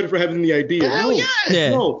me credit for having the idea. Hell yeah.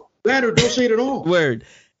 No, that or don't say it at all. Word.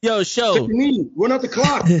 Yo, Take show. your knee. Run out the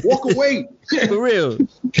clock. Walk away. For real.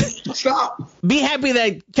 Stop. Be happy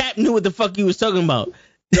that Cap knew what the fuck he was talking about.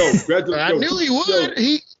 Yo, I knew he would.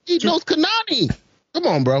 He knows Kanani. Come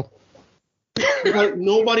on, bro.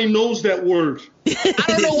 Nobody knows that word. I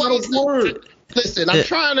don't know what It's not a word. Listen, I'm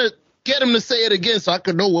trying to get him to say it again so I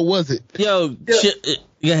can know what was it. Yo, go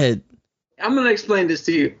ahead. I'm going to explain this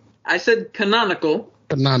to you. I said canonical.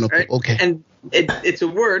 Canonical. Right? Okay. And it's a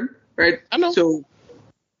word, right? I know. So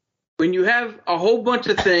when you have a whole bunch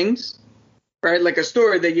of things, right, like a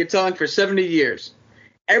story that you're telling for 70 years,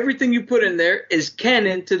 everything you put in there is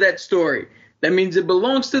canon to that story. That means it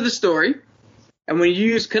belongs to the story. And when you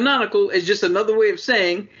use canonical, it's just another way of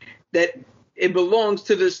saying that it belongs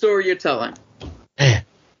to the story you're telling. There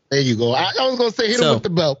you go. I was going to say hit him with the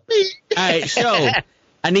bell. All right, show.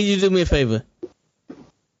 I need you to do me a favor.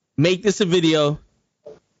 Make this a video.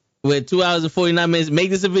 We're at 2 hours and 49 minutes. Make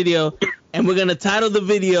this a video, and we're going to title the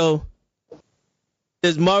video,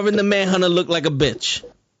 Does Marvin the Manhunter Look Like a Bitch?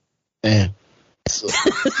 Man. So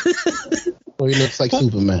he looks like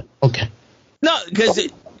Superman. Okay. No,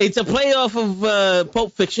 because it's a play off of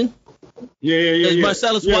Pulp Fiction. Yeah. Does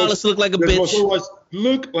Marcellus Wallace look like a bitch? Marcellus Wallace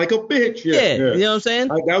look like a bitch. Yeah. You know what I'm saying?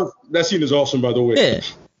 That scene is awesome, by the way. Yeah.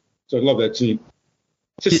 So I love that scene.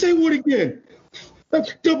 Just say what again?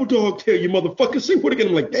 That's double dog tail, you motherfucker. Say what again?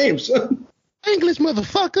 I'm like, damn, son. English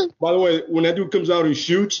motherfucker. By the way, when that dude comes out and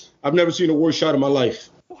shoots, I've never seen a worse shot in my life.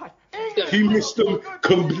 He missed them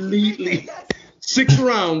completely. 6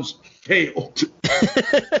 rounds, failed.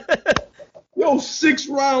 Yo, 6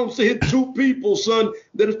 rounds to hit 2 people, son,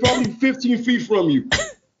 that is probably 15 feet from you.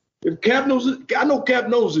 If Cap knows it, I know Cap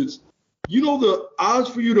knows it. You know the odds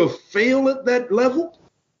for you to fail at that level?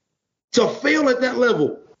 To fail at that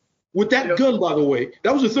level with that gun, by the way,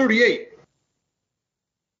 that was a 38.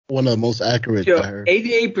 One of the most accurate I heard.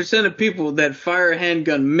 88% of people that fire a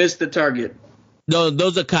handgun miss the target. No,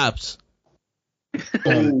 those are cops.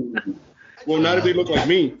 Well, now that they look like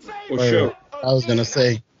me, for sure. I was gonna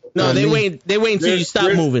say. No, they wait until you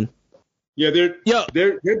stop moving. Yeah,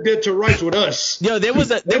 they're dead to rights with us. Yo, there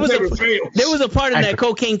was a part in that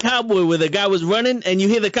Cocaine Cowboy where the guy was running and you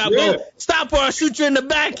hear the cop go, "Stop or I'll shoot you in the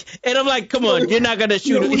back." And I'm like, "Come on, you're not gonna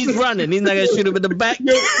shoot him. He's running. He's not gonna shoot him in the back."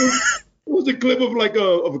 Yo, it was a clip of like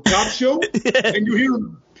a cop show, and you hear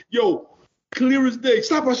him, yo, clear as day.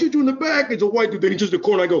 "Stop! I'll shoot you in the back." It's a white dude. Then he turns the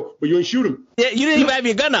corner. I go, "But you ain't shoot him." Yeah, you didn't even have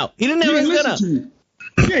your gun out. He didn't have his gun out.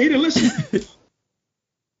 Yeah, he didn't listen.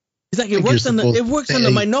 He's like, it works on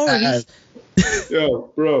the minorities. Yo,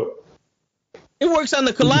 bro. It works on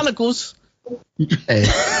the canonicals. Hey.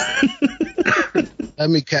 Let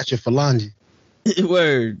me catch a phalange.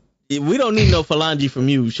 Word. We don't need no phalange from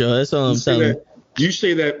you, Shaw. That's all I'm telling you. You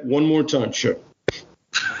say that one more time, Shaw.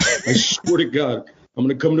 I swear to God, I'm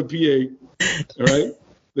gonna come to PA. All right?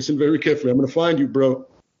 Listen very carefully. I'm gonna find you, bro.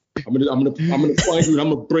 I'm gonna find you and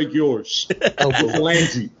I'm gonna break yours.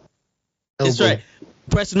 Phalange. That's right.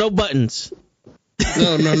 Press no buttons.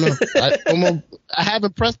 No. I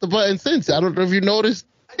haven't pressed the button since. I don't know if you noticed.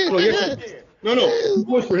 No. It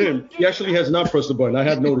was for him. He actually has not pressed the button. I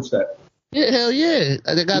have noticed that. Yeah, hell yeah.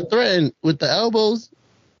 I got threatened with the elbows.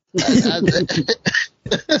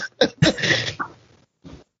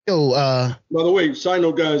 Yo, by the way, side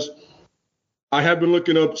note, guys, I have been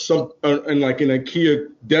looking up some and like an IKEA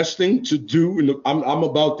desk thing to do, and I'm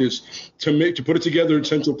about this to put it together in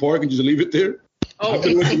Central Park and just leave it there. I've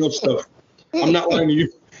been looking up stuff. I'm not lying to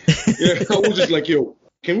you. Yeah, I was just like, yo,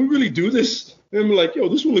 can we really do this? And I'm like, yo,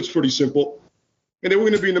 this one looks pretty simple. And then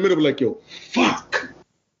we're gonna be in the middle of like, yo, fuck.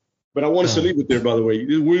 But I want us to leave it there, by the way.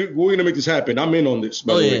 We're gonna make this happen. I'm in on this,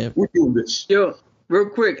 by the way. We're doing this. Yo, real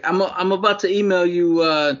quick, I'm about to email you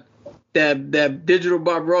that digital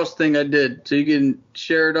Bob Ross thing I did, so you can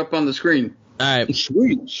share it up on the screen. All right.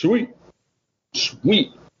 Sweet.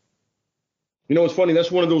 You know what's funny?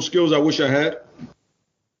 That's one of those skills I wish I had.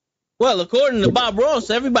 Well, according to Bob Ross,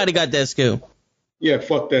 everybody got that skill. Yeah,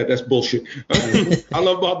 fuck that. That's bullshit. I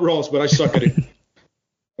love Bob Ross, but I suck at it.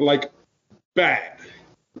 Like, bad.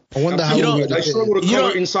 I wonder how I struggle to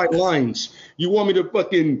color inside lines. You want me to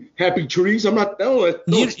fucking happy trees? I'm not. No,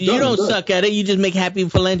 it's You done, don't done. suck at it. You just make happy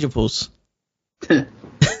philanthropos.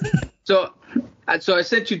 So I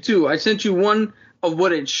sent you two. I sent you one of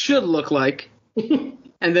what it should look like,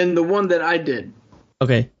 and then the one that I did.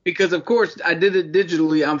 Okay. Because of course I did it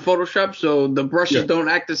digitally on Photoshop, so the brushes Yeah. don't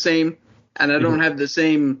act the same, and I don't have the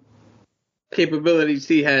same capabilities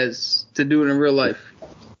he has to do it in real life.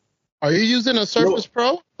 Are you using a Surface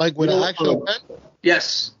Pro, like with You an know, actual pen?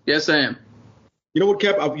 Yes, I am. You know what,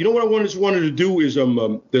 Cap? You know what I wanted to do is they're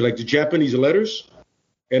like the Japanese letters,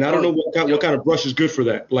 and I don't know what kind of brush is good for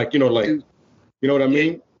that. Like you know what I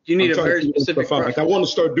mean? You need I'm a trying to very figure that specific stuff out. brush. Like I want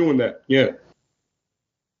to start doing that. Yeah.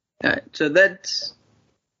 All right, so that's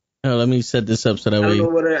Oh, let me set this up so that I way.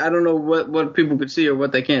 don't know what people could see or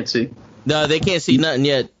what they can't see. No, they can't see nothing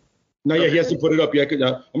yet. No, yeah, he hasn't put it up yet.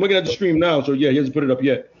 I'm looking at the stream now, so yeah, he hasn't put it up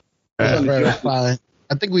yet. That's fine.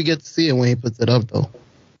 I think we get to see it when he puts it up, though.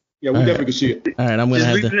 Yeah, we definitely can see it. All right, I'm gonna Just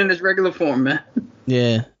have leave to. it in its regular form, man.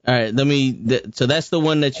 Yeah. All right. So that's the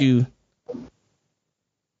one that you.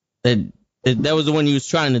 That was the one you was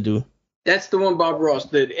trying to do. That's the one Bob Ross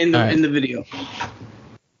did in the All right. in the video.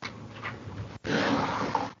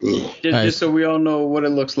 Just, right. just so we all know what it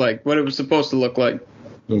looks like, what it was supposed to look like.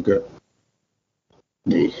 Okay.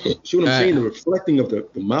 See what I'm All saying? right. The reflecting of the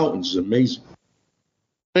mountains is amazing.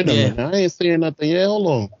 Wait a Yeah. minute. I ain't seeing nothing yet. Hold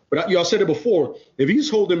on. But y'all said it before. If he's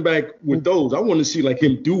holding back with those, I want to see like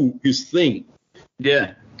him do his thing.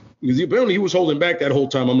 Yeah. Because apparently he was holding back that whole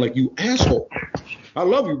time. I'm like, you asshole. I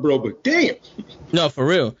love you, bro, but damn. No, for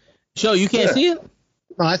real. Show you can't Yeah. see it.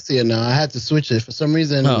 No, I see it now. I had to switch it. For some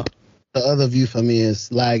reason, Oh. the other view for me is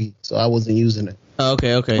laggy, so I wasn't using it. Oh,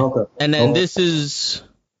 okay. Okay. And then Oh. this is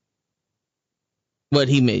what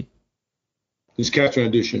he made. His capture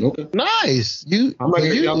edition. Okay. Nice. I'm not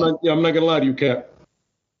gonna lie to you, Cap.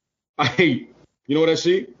 You know what I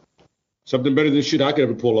see? Something better than shit I could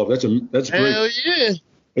ever pull off. That's great. Hell yeah.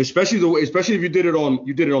 Especially if you did it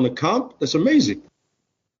on the comp. That's amazing.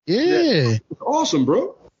 Yeah. It's awesome,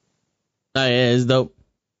 bro. Oh yeah, it's dope.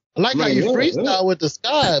 I like how you Yeah, freestyle yeah. with the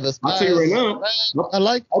sky. The sky I'll tell you right is now. red. I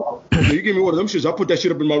like You give me one of them shits. I'll put that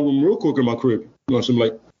shit up in my room real quick in my crib. You know, some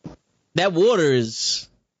like, That water is.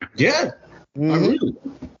 yeah. I really.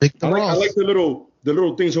 Big I Ross. like the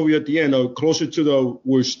little things over here at the end, closer to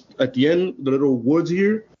at the end, the little woods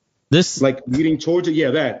here, This. like leading towards it.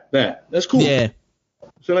 Yeah, that's cool. Yeah.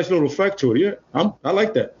 It's a nice little effect to it. Yeah, I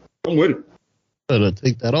like that. I'm with it. Better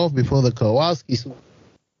take that off before the Kowalski.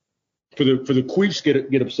 For the queefs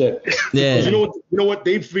get upset. Yeah. 'Cause you know what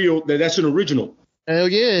they feel that's an original. Hell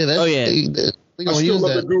yeah. That's, Oh, yeah. They I gonna still use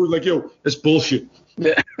love that. that dude. Like, yo, that's bullshit.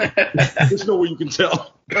 There's no way you can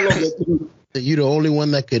tell. I love that dude. You the only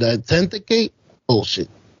one that could authenticate? Bullshit.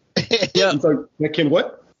 Yeah. He's like, that can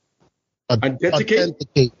what? Authenticate?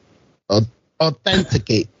 Authenticate.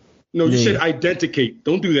 Authenticate. No, you Yeah. said identicate.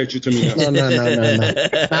 Don't do that shit to me now. No.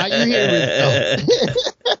 Now you hear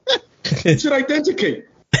me. You said identicate.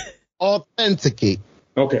 Authenticate.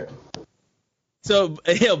 Okay. So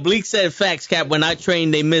Bleak said facts, Cap. When I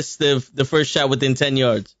trained, they missed the first shot within 10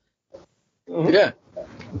 yards. Yeah.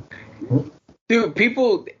 Dude,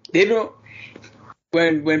 people, they don't.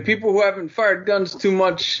 When people who haven't fired guns too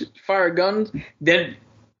much fire guns, then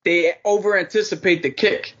they over anticipate the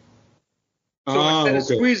kick. So instead of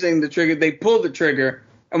squeezing the trigger, they pull the trigger,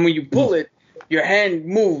 and when you pull it, your hand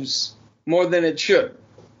moves more than it should.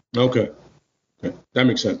 Okay. That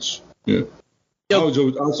makes sense. Yeah. I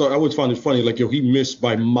always found it funny. Like, yo, he missed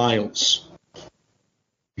by miles.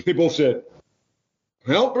 They both said,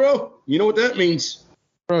 "Well, bro, you know what that means."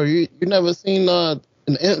 Bro, you never seen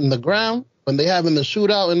in the ground when they having the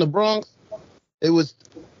shootout in the Bronx? It was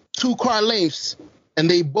 2 car lengths and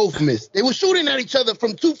they both missed. They were shooting at each other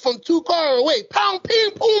from two car away. Pound, ping,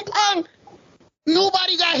 boom, pound.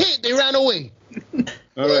 Nobody got hit. They ran away.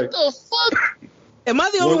 All right. What the fuck? Am I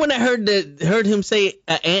the only one that heard him say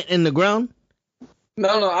an ant in the ground?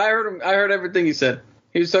 No, I heard him. I heard everything he said.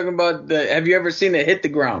 He was talking about have you ever seen it hit the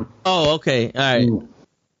ground? Oh, okay. All right.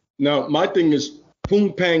 Now, my thing is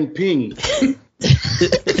pung, pang, ping.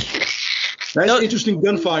 That's No. interesting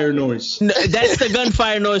gunfire noise. No, that's the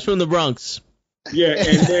gunfire noise from the Bronx. Yeah,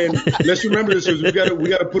 and then let's remember this because we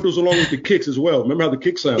gotta put those along with the kicks as well. Remember how the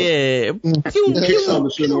kick sound? Yeah. The kick sound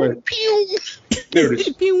a certain way. Pew. There it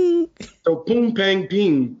is. Pew. So pung, pang,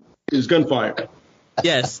 ping is gunfire.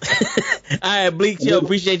 Yes. All right, Bleak, yo,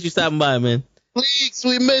 appreciate you stopping by, man. Please,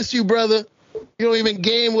 we miss you, brother. You don't even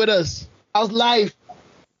game with us. How's life?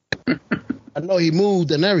 I know he moved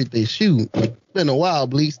and everything. Shoot. It's been a while,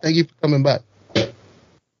 Bleaks. Thank you for coming back.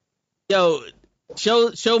 Yo,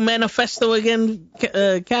 show Manifesto again,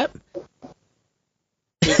 Cap.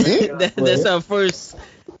 That's our first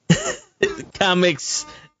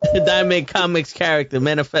Diamond Comics character,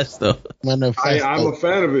 Manifesto. I'm a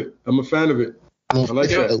fan of it. I like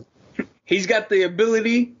that. He's got the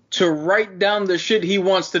ability to write down the shit he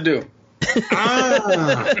wants to do.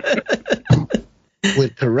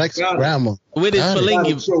 With correct grammar. With his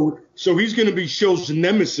Felingi. So he's going to be Sho's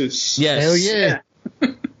nemesis. Yes. Hell yeah.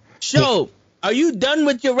 Sho, are you done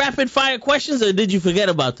with your rapid fire questions, or did you forget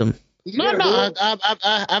about them? No.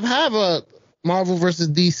 I have a Marvel versus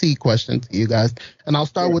DC question to you guys, and I'll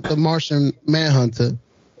start with the Martian Manhunter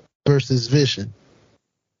versus Vision.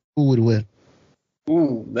 Who would win?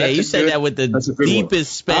 Ooh, Yeah, you said that with the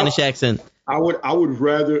deepest Spanish accent. I'd go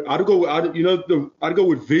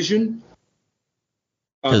with Vision.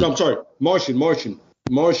 No, I'm sorry, Martian.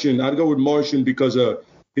 I'd go with Martian because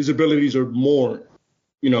his abilities are more,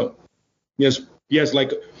 yes,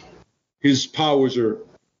 like his powers are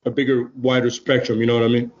a bigger, wider spectrum. You know what I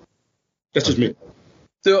mean? That's just me.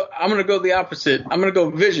 So I'm gonna go the opposite. I'm gonna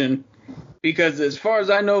go Vision because, as far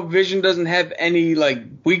as I know, Vision doesn't have any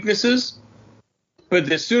weaknesses. But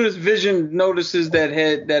as soon as Vision notices that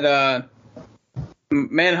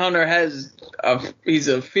Manhunter he's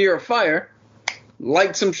a fear of fire,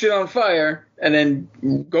 light some shit on fire, and then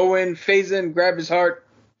go in, phase in, grab his heart,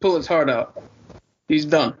 pull his heart out. He's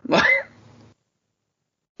done.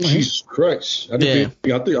 Jesus Christ! I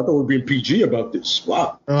thought we were being PG about this.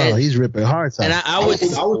 Wow. Oh, he's ripping hearts out. And I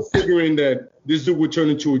was figuring that this dude would turn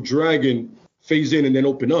into a dragon, phase in, and then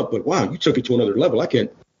open up. But wow, you took it to another level. I can't.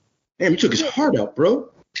 Damn, you took his heart out, bro.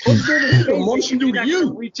 What's the Martian do to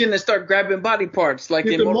you? Reach in and start grabbing body parts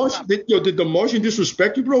did the Martian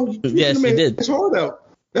disrespect you, bro? Yes, he did. His heart out.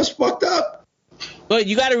 That's fucked up. But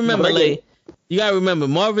you got to remember,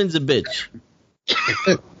 Marvin's a bitch.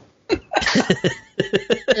 You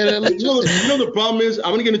know the problem is,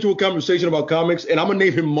 I'm gonna get into a conversation about comics, and I'm gonna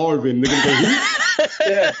name him Marvin. They're gonna go, who?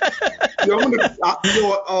 Yeah. I'm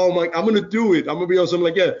gonna do it. I'm gonna be on something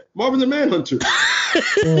like, yeah, Marvin the Manhunter.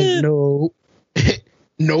 No.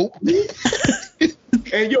 Nope.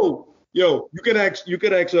 And yo, you could ask Cabs, you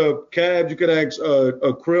could ask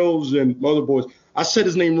Krills and other boys. I said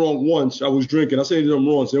his name wrong once. I was drinking. I said his name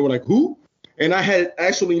wrong. So they were like, who? And I had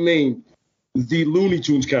actually named the Looney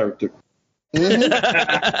Tunes character. Mm-hmm.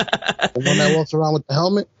 The one that walks around with the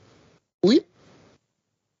helmet. We.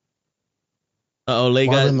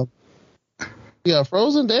 Lega. Yeah,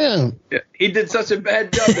 Frozen. Damn. Yeah, he did such a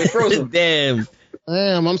bad job at Frozen.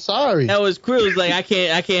 Damn, I'm sorry. That was Cruz. I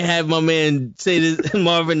can't have my man say this.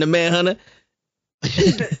 Marvin the Manhunter.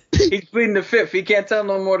 He's pleading the fifth. He can't tell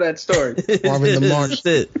no more of that story. Marvin the March.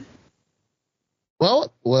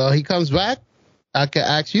 Well, he comes back. I can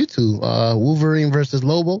ask you two. Wolverine versus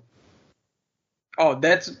Lobo. Oh,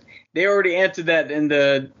 they already answered that in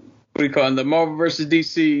the the Marvel versus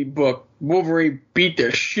DC book. Wolverine beat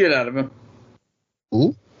the shit out of him.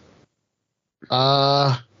 Ooh.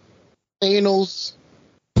 Thanos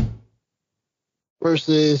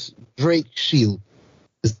versus Drake Shield.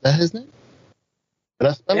 Is that his name?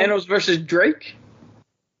 Thanos versus Drake?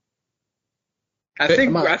 I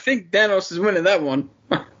think Thanos is winning that one.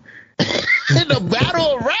 In the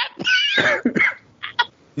battle of rap?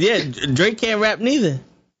 Yeah, Drake can't rap neither.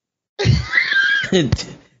 What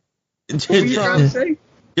are you trying to say?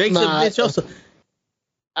 Drake's a bitch also.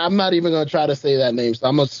 I'm not even going to try to say that name, so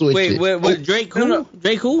I'm going to switch it. Wait, Drake who? No.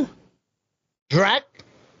 Drake who? Drake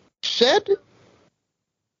Shed?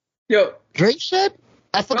 Yo. Drake Shed?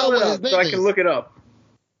 I forgot what his name is. So I can look it up.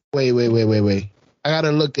 Wait. I got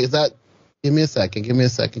to look. Is that... Give me a second,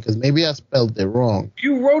 because maybe I spelled it wrong.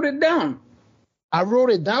 You wrote it down. I wrote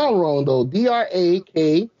it down wrong, though.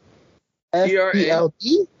 DRAKSELD?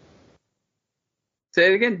 Say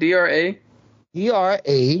it again. DRA?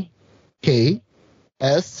 DRAKSELD?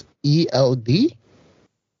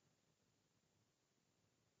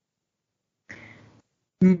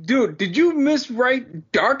 Dude, did you miswrite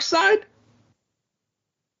Darkseid?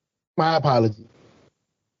 My apology.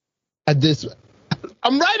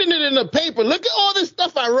 I'm writing it in the paper. Look at all this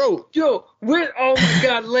stuff I wrote. Yo, oh my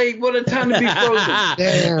God, Leg, what a time to be Frozen.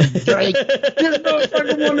 Damn, Drake. This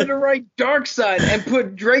motherfucker wanted to write Darkseid and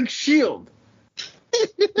put Drake Shield.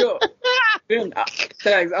 Yo, Ben,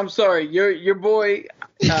 Tags, I'm sorry. Your boy,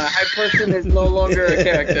 High Person, is no longer a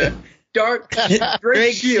character.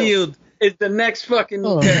 Drake Shield is the next fucking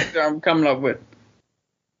character I'm coming up with.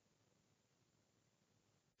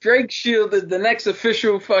 Drake Shield is the next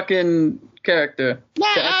official fucking character. No,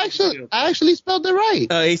 I actually spelled it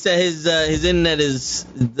right. He said his internet is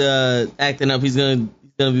acting up. He's gonna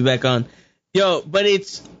be back on. Yo, but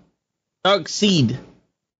it's Darkseid.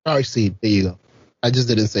 Darkseid. There you go. I just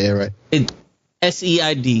didn't say it right.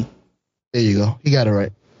 SEID. There you go. He got it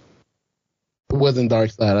right. It wasn't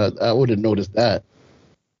Darkseid. I would have noticed that.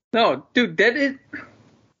 No, dude, that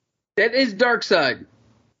is Darkseid.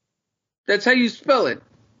 That's how you spell it.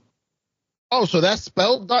 Oh, so that's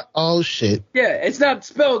spelled dark? Oh, shit. Yeah, it's not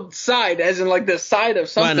spelled side as in like the side of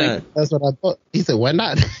something. Why not? That's what I thought. He said, why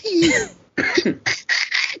not?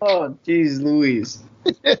 Oh, jeez, Louise.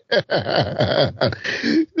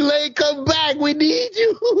 Lay, come back. We need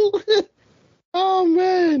you. Oh,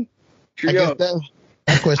 man. I Yo, guess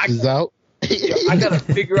that question's out. I gotta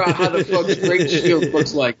figure out how the fuck Drake Shield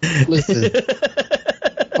looks like. Listen,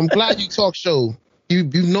 I'm glad you talk show.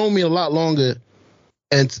 You've known me a lot longer.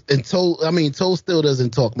 And Toe still doesn't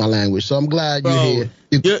talk my language, so I'm glad you're here.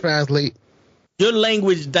 You can translate. Your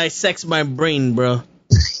language dissects my brain, bro.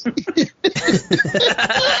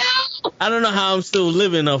 I don't know how I'm still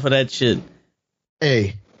living off of that shit.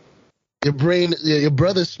 Hey, your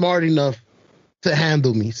brother's smart enough to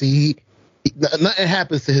handle me. See, nothing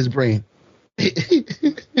happens to his brain.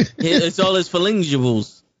 It's all his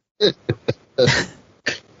phalangibles.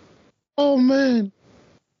 Oh, man.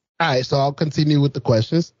 All right, so I'll continue with the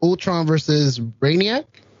questions. Ultron versus Brainiac?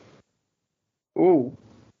 Ooh.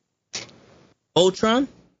 Ultron?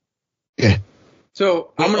 Yeah.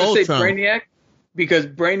 So I'm gonna say Ultron. Brainiac because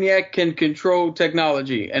Brainiac can control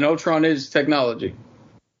technology and Ultron is technology.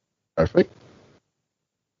 Perfect.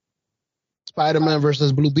 Spider-Man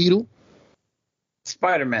versus Blue Beetle?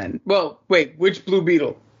 Spider-Man. Well, wait, which Blue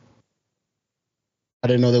Beetle? I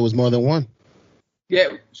didn't know there was more than one. Yeah.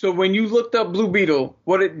 So when you looked up Blue Beetle,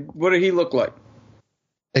 what did he look like?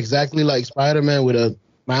 Exactly like Spider-Man with a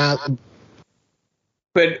mask.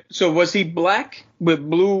 But so was he black with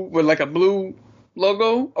like a blue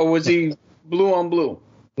logo, or was he blue on blue?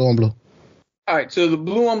 Blue on blue. All right. So the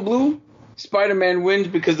blue on blue, Spider-Man wins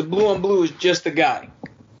because the blue on blue is just a guy.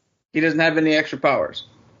 He doesn't have any extra powers.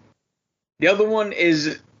 The other one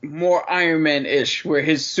is more Iron Man-ish, where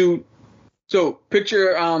his suit. So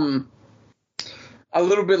picture a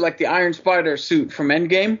little bit like the Iron Spider suit from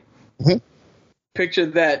Endgame. Mm-hmm. Picture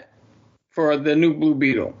that for the new Blue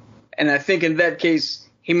Beetle. And I think in that case,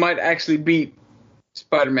 he might actually beat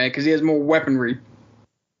Spider-Man because he has more weaponry.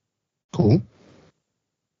 Cool.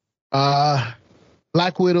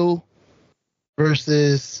 Black Widow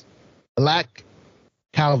versus Black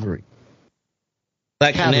Cavalry.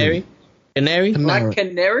 Black Canary? Canary? Black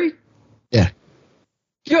Canary? Yeah.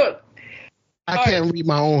 Good. I can't read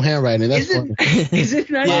my own handwriting. That's funny. Is it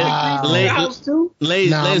not Wow. in the house too?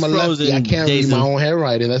 Lay's I'm a frozen. lefty. I can't Jason. read my own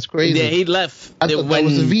handwriting. That's crazy. Yeah, he left. I thought that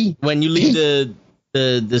was a V. When you leave the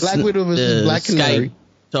Black Widow versus Black Canary. Skype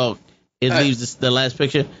talk, it leaves the last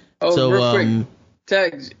picture. Oh, so real quick.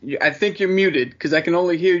 Tags, I think you're muted because I can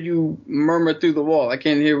only hear you murmur through the wall. I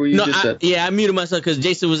can't hear what you just said. Yeah, I muted myself because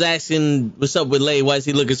Jason was asking what's up with Lay. Why is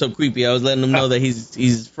he looking so creepy? I was letting him know that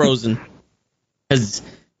he's frozen. Cause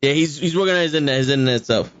he's working on his internet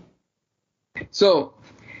stuff. So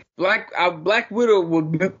Black Widow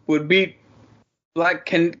would beat Black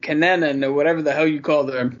Canana or whatever the hell you call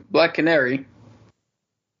her, Black Canary.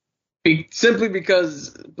 Simply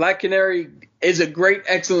because Black Canary is a great,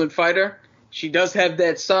 excellent fighter. She does have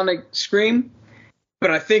that sonic scream,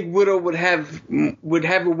 but I think Widow would have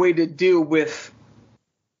a way to deal with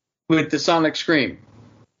the sonic scream,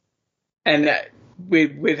 and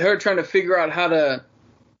with her trying to figure out how to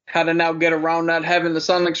now get around not having the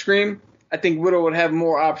sonic scream, I think Widow would have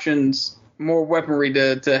more options, more weaponry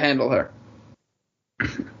to handle her.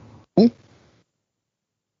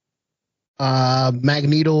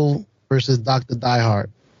 Magneto versus Dr. Diehard.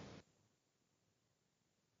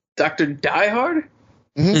 Dr. Diehard?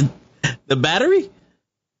 Mm-hmm. The battery?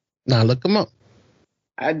 Nah, look him up.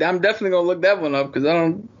 I'm definitely gonna look that one up because I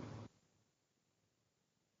don't.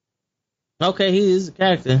 Okay, he is a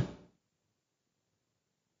character.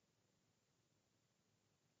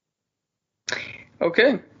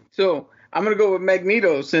 Okay, so I'm gonna go with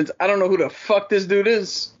Magneto since I don't know who the fuck this dude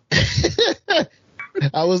is.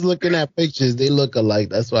 I was looking at pictures. They look alike.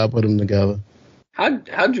 That's why I put them together.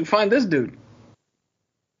 How'd you find this dude?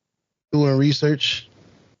 Doing research.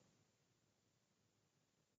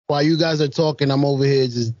 While you guys are talking, I'm over here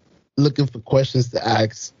just looking for questions to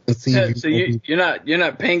ask and see. Yeah, so you're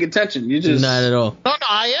not paying attention. You just Not at all. No,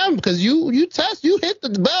 I am because you hit the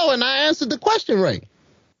bell and I answered the question right.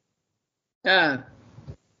 Yeah.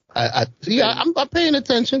 I'm paying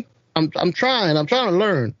attention. I'm trying to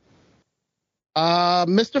learn.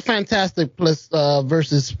 Mr. Fantastic plus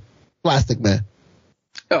versus Plastic Man.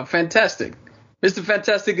 Oh, fantastic. Mr.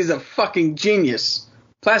 Fantastic is a fucking genius.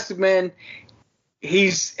 Plastic Man,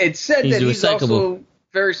 it's said that he's recyclable. also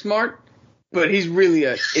very smart, but he's really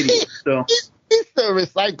an idiot. So He's still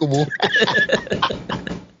recyclable.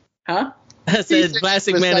 Huh? I said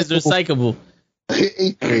Plastic Man is recyclable.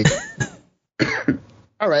 He's great.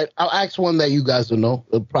 All right, I'll ask one that you guys will know.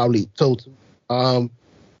 Probably total.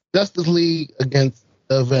 Justice League against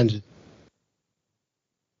the Avengers.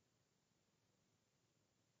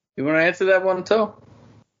 You want to answer that one, Toe?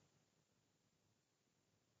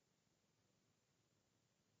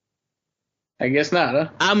 I guess not, huh?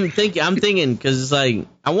 I'm thinking, because it's like,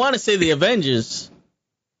 I want to say the Avengers,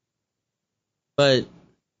 but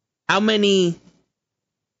how many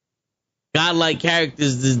godlike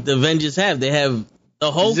characters does the Avengers have? They have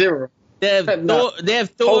the Hulk. Zero. They have No. Thor. They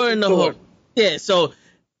have Thor Hulk and the and Thor. Hulk. Yeah. So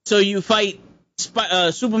you fight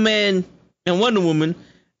Superman and Wonder Woman,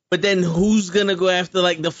 but then who's gonna go after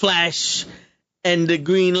like the Flash and the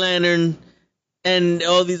Green Lantern and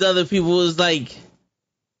all these other people? Is like,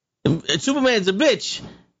 Superman's a bitch,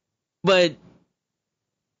 but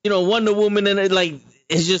Wonder Woman and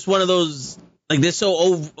it's just one of those, like, they're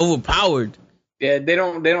so overpowered. Yeah, they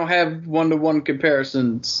don't have 1-to-1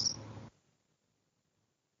 comparisons.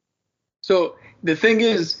 So the thing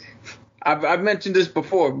is, I've mentioned this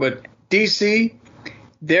before, but DC,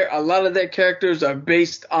 a lot of their characters are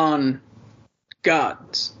based on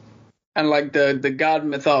gods and like the god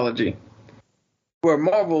mythology, where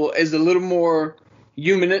Marvel is a little more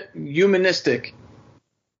humanistic,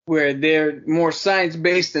 where they're more science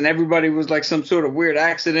based and everybody was like some sort of weird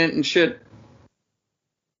accident and shit.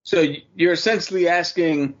 So you're essentially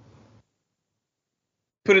asking,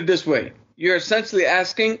 put it this way, you're essentially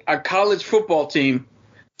asking a college football team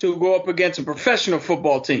to go up against a professional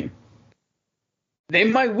football team. They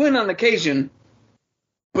might win on occasion,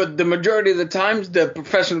 but the majority of the times, the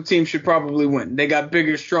professional team should probably win. They got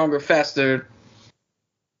bigger, stronger, faster.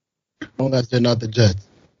 As long as they're not the Jets.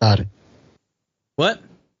 Got it. What?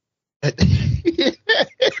 He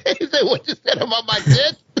said, what you said about my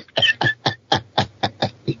Jets?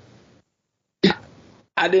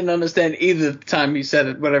 I didn't understand either time he said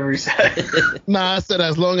it, whatever he said. Nah, I said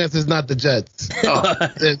as long as it's not the Jets.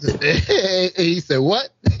 He said, what?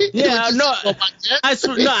 Yeah, What you no, said about my Jets? I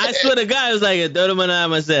swear to God, I was like, "Todo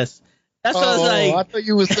me says." That's what I was like. I thought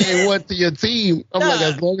you were saying what to your team. I'm Nah. like,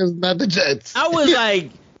 as long as it's not the Jets. I was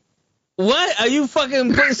like, what? Are you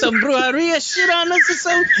fucking putting some brujeria shit on us or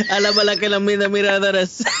something? Alaba que la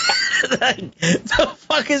miradoras. Like, the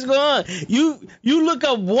fuck is going on? You look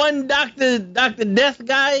up one Dr. Death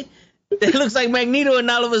guy that looks like Magneto,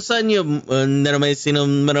 and all of a sudden you're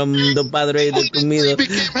the padre de tu He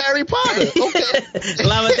became Harry Potter. Okay.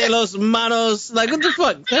 Lávate los manos. Like, what the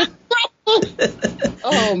fuck?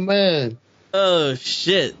 Oh, man. Oh,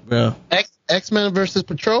 shit, bro. X-Men versus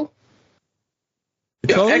Patrol?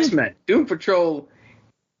 Yo, X-Men, Doom Patrol,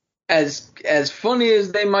 as funny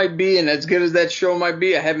as they might be and as good as that show might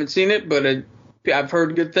be, I haven't seen it, but I've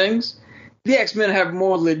heard good things. The X-Men have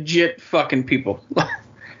more legit fucking people.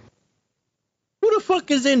 Who the fuck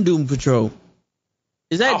is in Doom Patrol?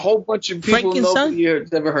 Is that a whole bunch of people Frankenstein? nobody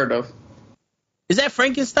has ever heard of. Is that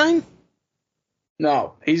Frankenstein?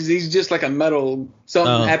 No, he's just like a metal.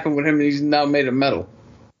 Something happened with him, and he's now made of metal.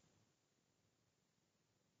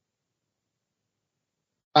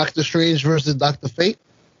 Doctor Strange versus Dr. Fate?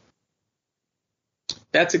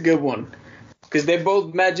 That's a good one, because they're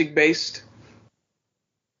both magic based.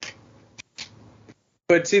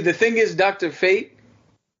 But see, the thing is, Dr. Fate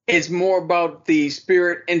is more about the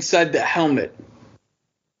spirit inside the helmet,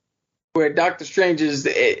 where Doctor Strange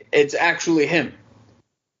it's actually him.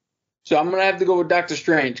 So I'm gonna have to go with Doctor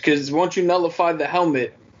Strange, because once you nullify the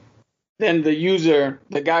helmet, then the user,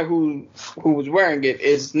 the guy who was wearing it,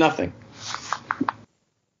 is nothing.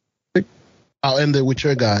 I'll end it with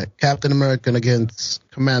your guy. Captain America against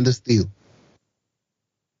Commander Steel.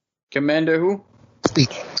 Commander who? Steel.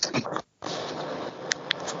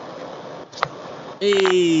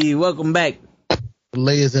 Hey, welcome back.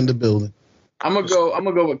 Leia's in the building. I'm gonna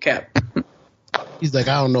go with Cap. He's like,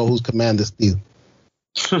 I don't know who's Commander Steel.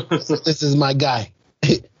 This is my guy.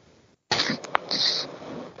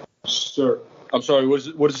 Sir, I'm sorry. What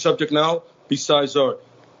is the subject now? Besides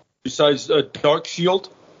Dark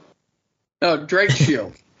Shield? No, Drake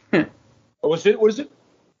Shield. What is it?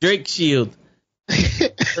 Drake Shield.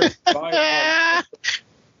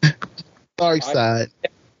 Dark side.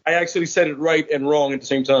 I actually said it right and wrong at the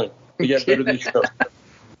same time. You get better than you know.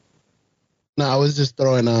 No, I was just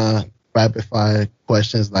throwing rapid fire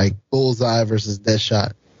questions like Bullseye versus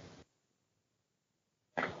Deadshot.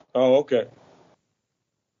 Oh, okay.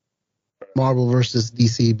 Marvel versus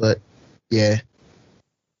DC, but yeah.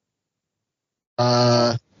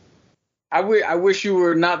 I wish you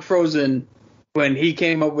were not frozen when he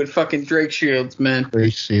came up with fucking Drake Shields, man.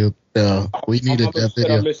 Drake Shield. Yeah, we needed I'm that upset I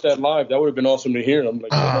video. missed that live. That would have been awesome to hear. I'm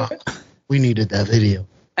like, We needed that video.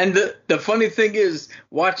 And the funny thing is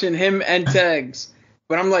watching him and Tags.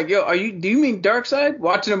 But I'm like, yo, do you mean Darkseid?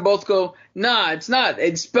 Watching them both go, nah, it's not.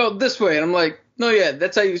 It's spelled this way. And I'm like, no, yeah,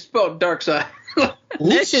 that's how you spell Darkseid.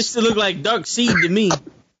 That shit still look like Dark Seed to me.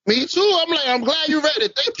 Me too. I'm glad you read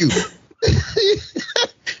it. Thank you.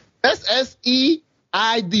 That's SEID.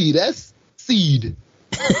 That's seed.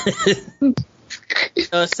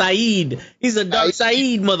 Saeed. He's a Dark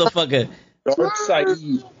Saeed motherfucker.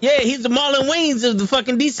 Darkseid. Yeah, he's the Marlon Wayans of the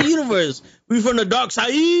fucking DC universe. We from the Dark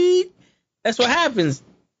Saeed. That's what happens.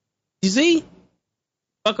 You see?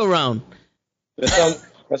 Fuck around. That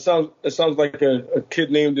sounds like a kid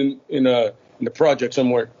named in the project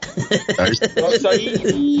somewhere. Darkseid.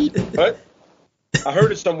 What? I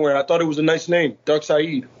heard it somewhere. I thought it was a nice name,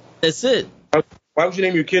 Darkseid. That's it. Why would you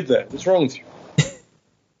name your kid that? What's wrong with you?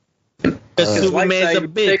 Because Superman's a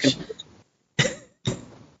Darkseid bitch.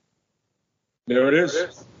 There it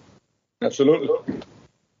is. Absolutely.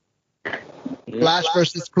 Flash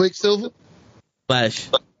versus Quicksilver. Flash.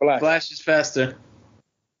 Flash is faster,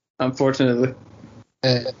 unfortunately.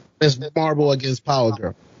 And Miss Marvel against Power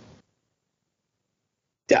Girl.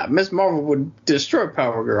 Yeah, Miss Marvel would destroy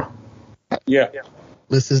Power Girl. Yeah.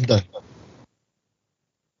 This is done.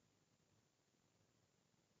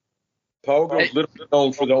 Power Girl's literally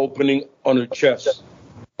known for the opening on her chest.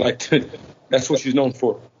 Like, that's what she's known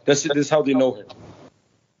for. This is how they know her.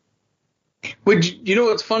 But you know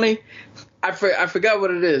what's funny? I forgot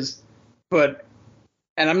what it is, but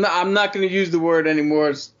and I'm not going to use the word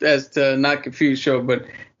anymore as to not confuse show. But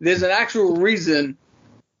there's an actual reason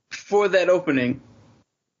for that opening.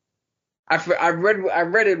 I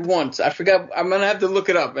read it once. I forgot. I'm gonna have to look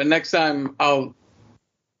it up, and next time we're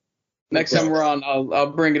on,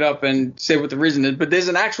 I'll bring it up and say what the reason is. But there's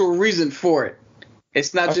an actual reason for it.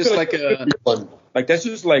 It's not just like a. Like, that's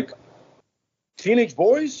just like teenage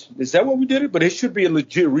boys? Is that what we did it? But it should be a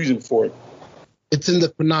legit reason for it. It's in the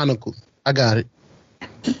Chronicles. I got it.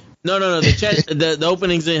 No. The chest, the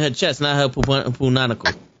opening's in her chest, not her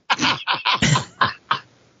punanicle.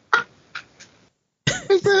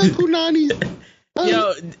 It's in Punani.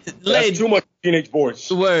 Yo, Lay, That's too much teenage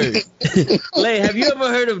boys. word. Lay, have you ever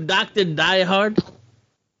heard of Dr. Diehard?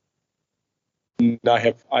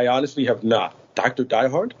 I honestly have not. Dr.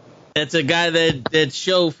 Diehard? That's a guy that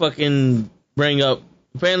show fucking bring up.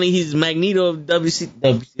 Apparently he's Magneto of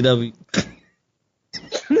WCW.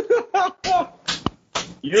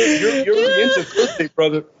 You're really into Thursday,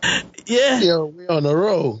 brother. Yeah. Yo, we on the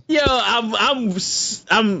road. Yo, I'm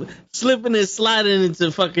slipping and sliding into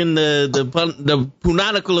fucking the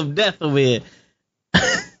punanicle of death over here.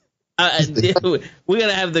 We're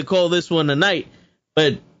gonna have to call this one tonight,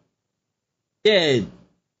 but yeah,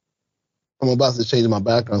 I'm about to change my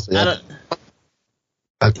background. So yeah,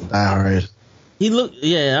 Dr. Diehard. He's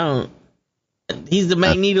the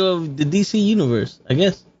Magneto of the DC universe, I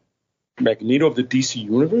guess. Magneto of the DC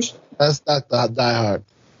universe? That's Dr. Diehard.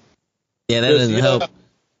 Yeah, that doesn't help.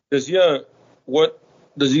 Does he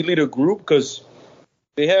lead a group? Because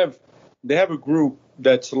they have a group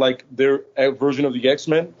that's like their version of the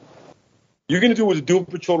X-Men. You can do with the Doom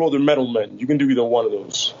Patrol or the Metal Men. You can do either one of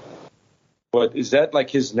those. But is that like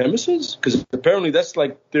his nemesis? Because apparently that's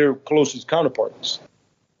like their closest counterparts.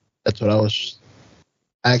 That's what I was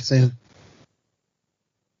asking.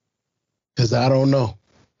 Because I don't know.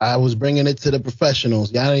 I was bringing it to the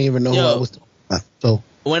professionals. Y'all didn't even know who I was talking about. So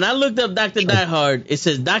when I looked up Dr. Diehard, it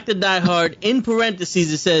says Dr. Diehard, in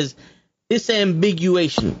parentheses, it says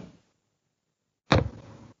disambiguation.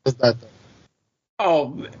 what's that?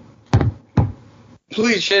 Oh,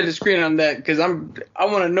 please share the screen on that because I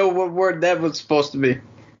want to know what word that was supposed to be.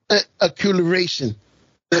 Acculturation.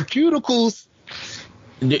 The cuticles.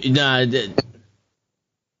 Nah,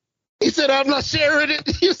 He said, I'm not sharing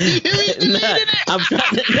it. You see him? He deleted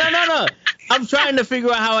it. No. I'm trying to figure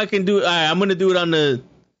out how I can do it. All right, I'm going to do it on the...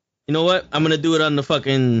 You know what? I'm going to do it on the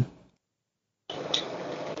fucking...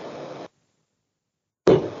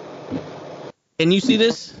 Can you see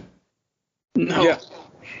this? No. Yeah.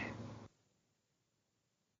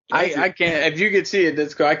 I can't. If you could see it,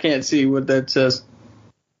 that's cool. I can't see what that says.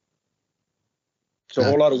 It's a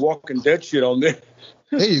whole lot of Walking Dead shit on there.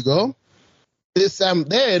 There you go.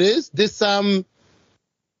 There it is. This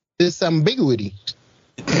ambiguity.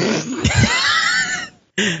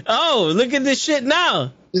 Oh, look at this shit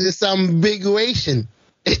now. This ambiguation.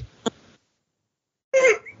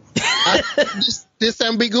 This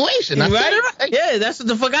ambiguation. I said Right? it right. Yeah, that's what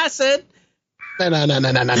the fuck I said. No.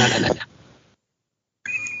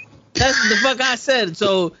 That's what the fuck I said.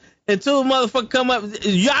 So until a motherfucker come up,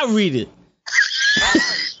 y'all read it.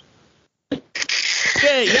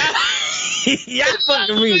 Yeah, y'all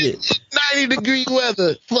fucking read it. 90-degree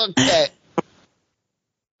weather. Fuck that.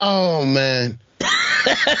 Oh man.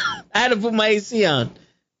 I had to put my AC on.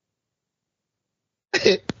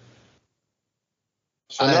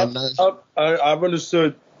 So I now am not- I've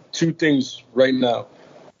understood two things right now.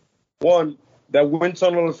 One, that wind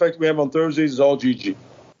tunnel effect we have on Thursdays is all GG.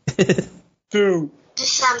 Two,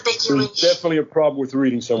 there's definitely a problem with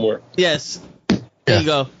reading somewhere. Yes. There you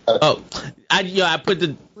go. Oh, I put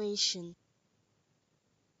the.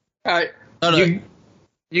 All right. Hold on.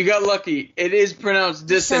 You got lucky. It is pronounced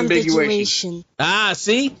disambiguation. Ah,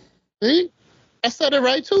 see? See? I said it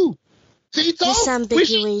right too. See,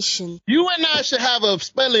 Disambiguation. you and I should have a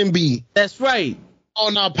spelling bee That's right.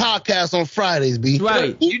 on our podcast on Fridays, B.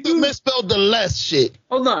 Right. You misspelled the less shit.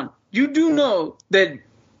 Hold on. You do know that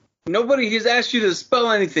nobody has asked you to spell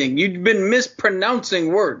anything. You've been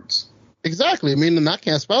mispronouncing words. Exactly. I mean, I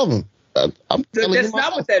can't spell them. I'm telling That's you not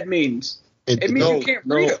myself. what that means. It means No, you can't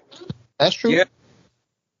no. read them. That's true. Yeah.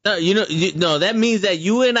 No, no, that means that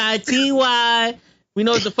UNITY. We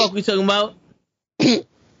know what the fuck we talking about.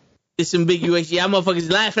 Disambiguation. Y'all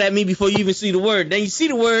motherfuckers laughing at me before you even see the word. Then you see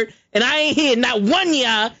the word, and I ain't hear not one of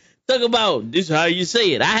y'all talk about this is how you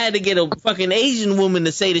say it. I had to get a fucking Asian woman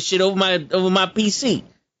to say the shit over my PC.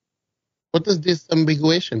 What does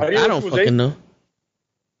disambiguation? Are you I don't with fucking it? know.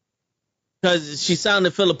 Because she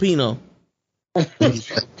sounded Filipino. We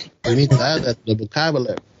need to add that to the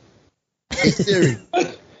vocabulary. Hey Siri,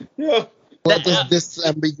 Yeah. what does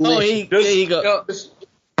disambiguation? Oh, here you go. Yo, Just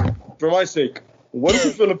for my sake, what does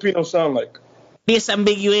a Filipino sound like?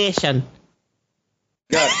 Disambiguation.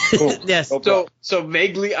 Got it. Cool. Yes. No problem. so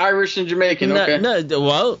vaguely Irish and Jamaican. Okay. No,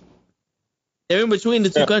 well, they're in between the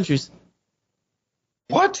two countries.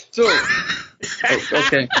 What? So,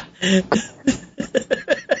 okay.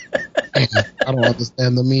 I don't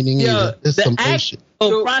understand the meaning Yo, either. It's the some act- bullshit. Oh,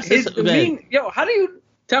 So process. his demean- how do you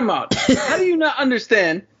time out? How do you not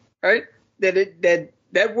understand, right?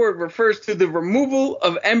 That word refers to the removal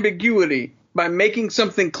of ambiguity by making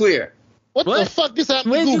something clear. What the What? fuck is Where'd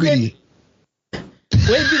you ambiguity?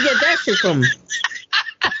 Where'd you get that shit from?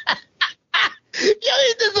 Yo,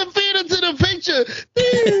 he disappeared into the picture.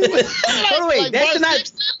 Hold on, wait, Like that's Bart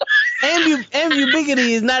not Simpson.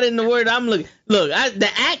 ambiguity is not in the word I'm looking. Look, the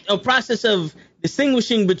act or process of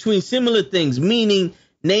distinguishing between similar things, meaning,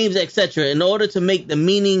 names, etc., in order to make the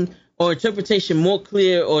meaning or interpretation more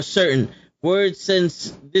clear or certain. Word sense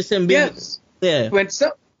disambiguous. Yes.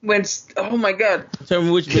 Yeah. Oh my God,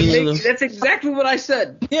 Determine which meaning. of the- that's exactly what I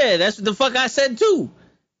said. Yeah, that's what the fuck I said too.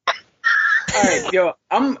 All right, yo,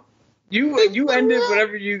 you end it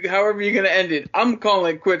however you're gonna end it. I'm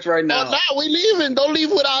calling it quits right now. Oh, nah, we leaving. Don't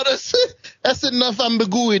leave without us. That's enough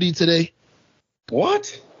ambiguity today.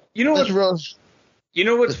 What? You know That's what? real. You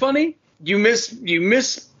know what's funny? You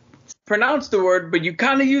mispronounced the word, but you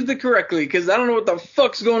kind of used it correctly because I don't know what the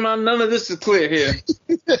fuck's going on. None of this is clear here.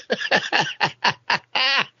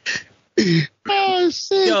 Oh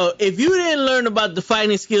shit. Yo, if you didn't learn about the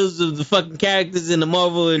fighting skills of the fucking characters in the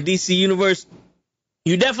Marvel and DC universe,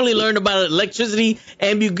 you definitely learned about electricity,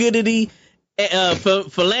 ambiguity,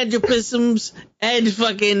 philanthropisms, and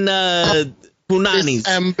fucking punanis.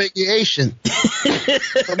 Ambiguation.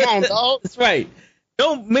 Come on, dog. That's right.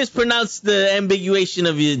 Don't mispronounce the ambiguation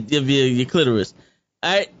of your clitoris.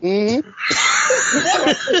 All right. Mm-hmm.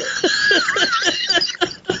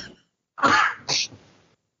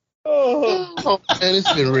 Oh man,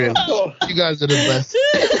 it's been real. You guys are the best.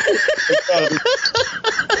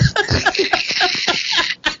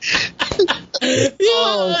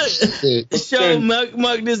 Oh shit. Show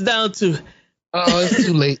mark this down too. Oh, it's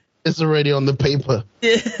too late. It's already on the paper.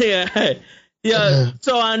 Yeah.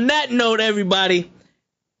 So on that note, everybody,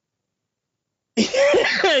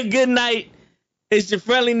 good night. It's your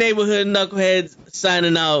friendly neighborhood knuckleheads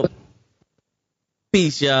signing out.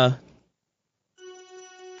 Peace, y'all.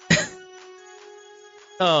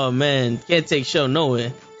 Oh man, can't take show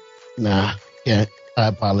nowhere. Nah, can't. I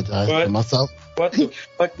apologize What? to myself. What the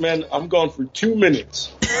fuck, man? I'm gone for 2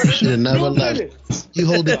 minutes. You should have never 2 left. minutes. You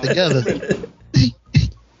hold it together.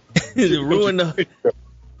 Ruin the.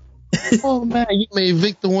 Oh man, you made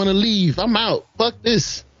Victor want to leave. I'm out. Fuck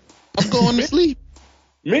this. I'm going to sleep.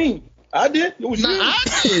 Me? I did. It was Nah, you. I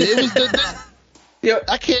did. It was the Yo,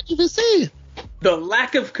 I can't even see it. the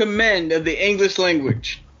lack of command of the English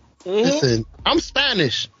language. Listen, I'm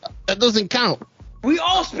Spanish. That doesn't count. We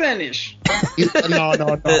all Spanish. No.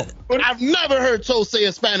 I've never heard Toe say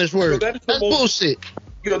a Spanish word. That is the That's most- bullshit.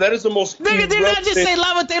 Yo, that is the most. Nigga, didn't I just say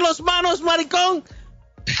irrelevant- lávate los manos, maricón?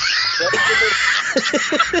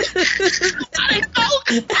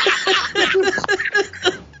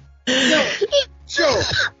 show.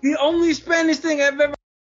 The only Spanish thing I've ever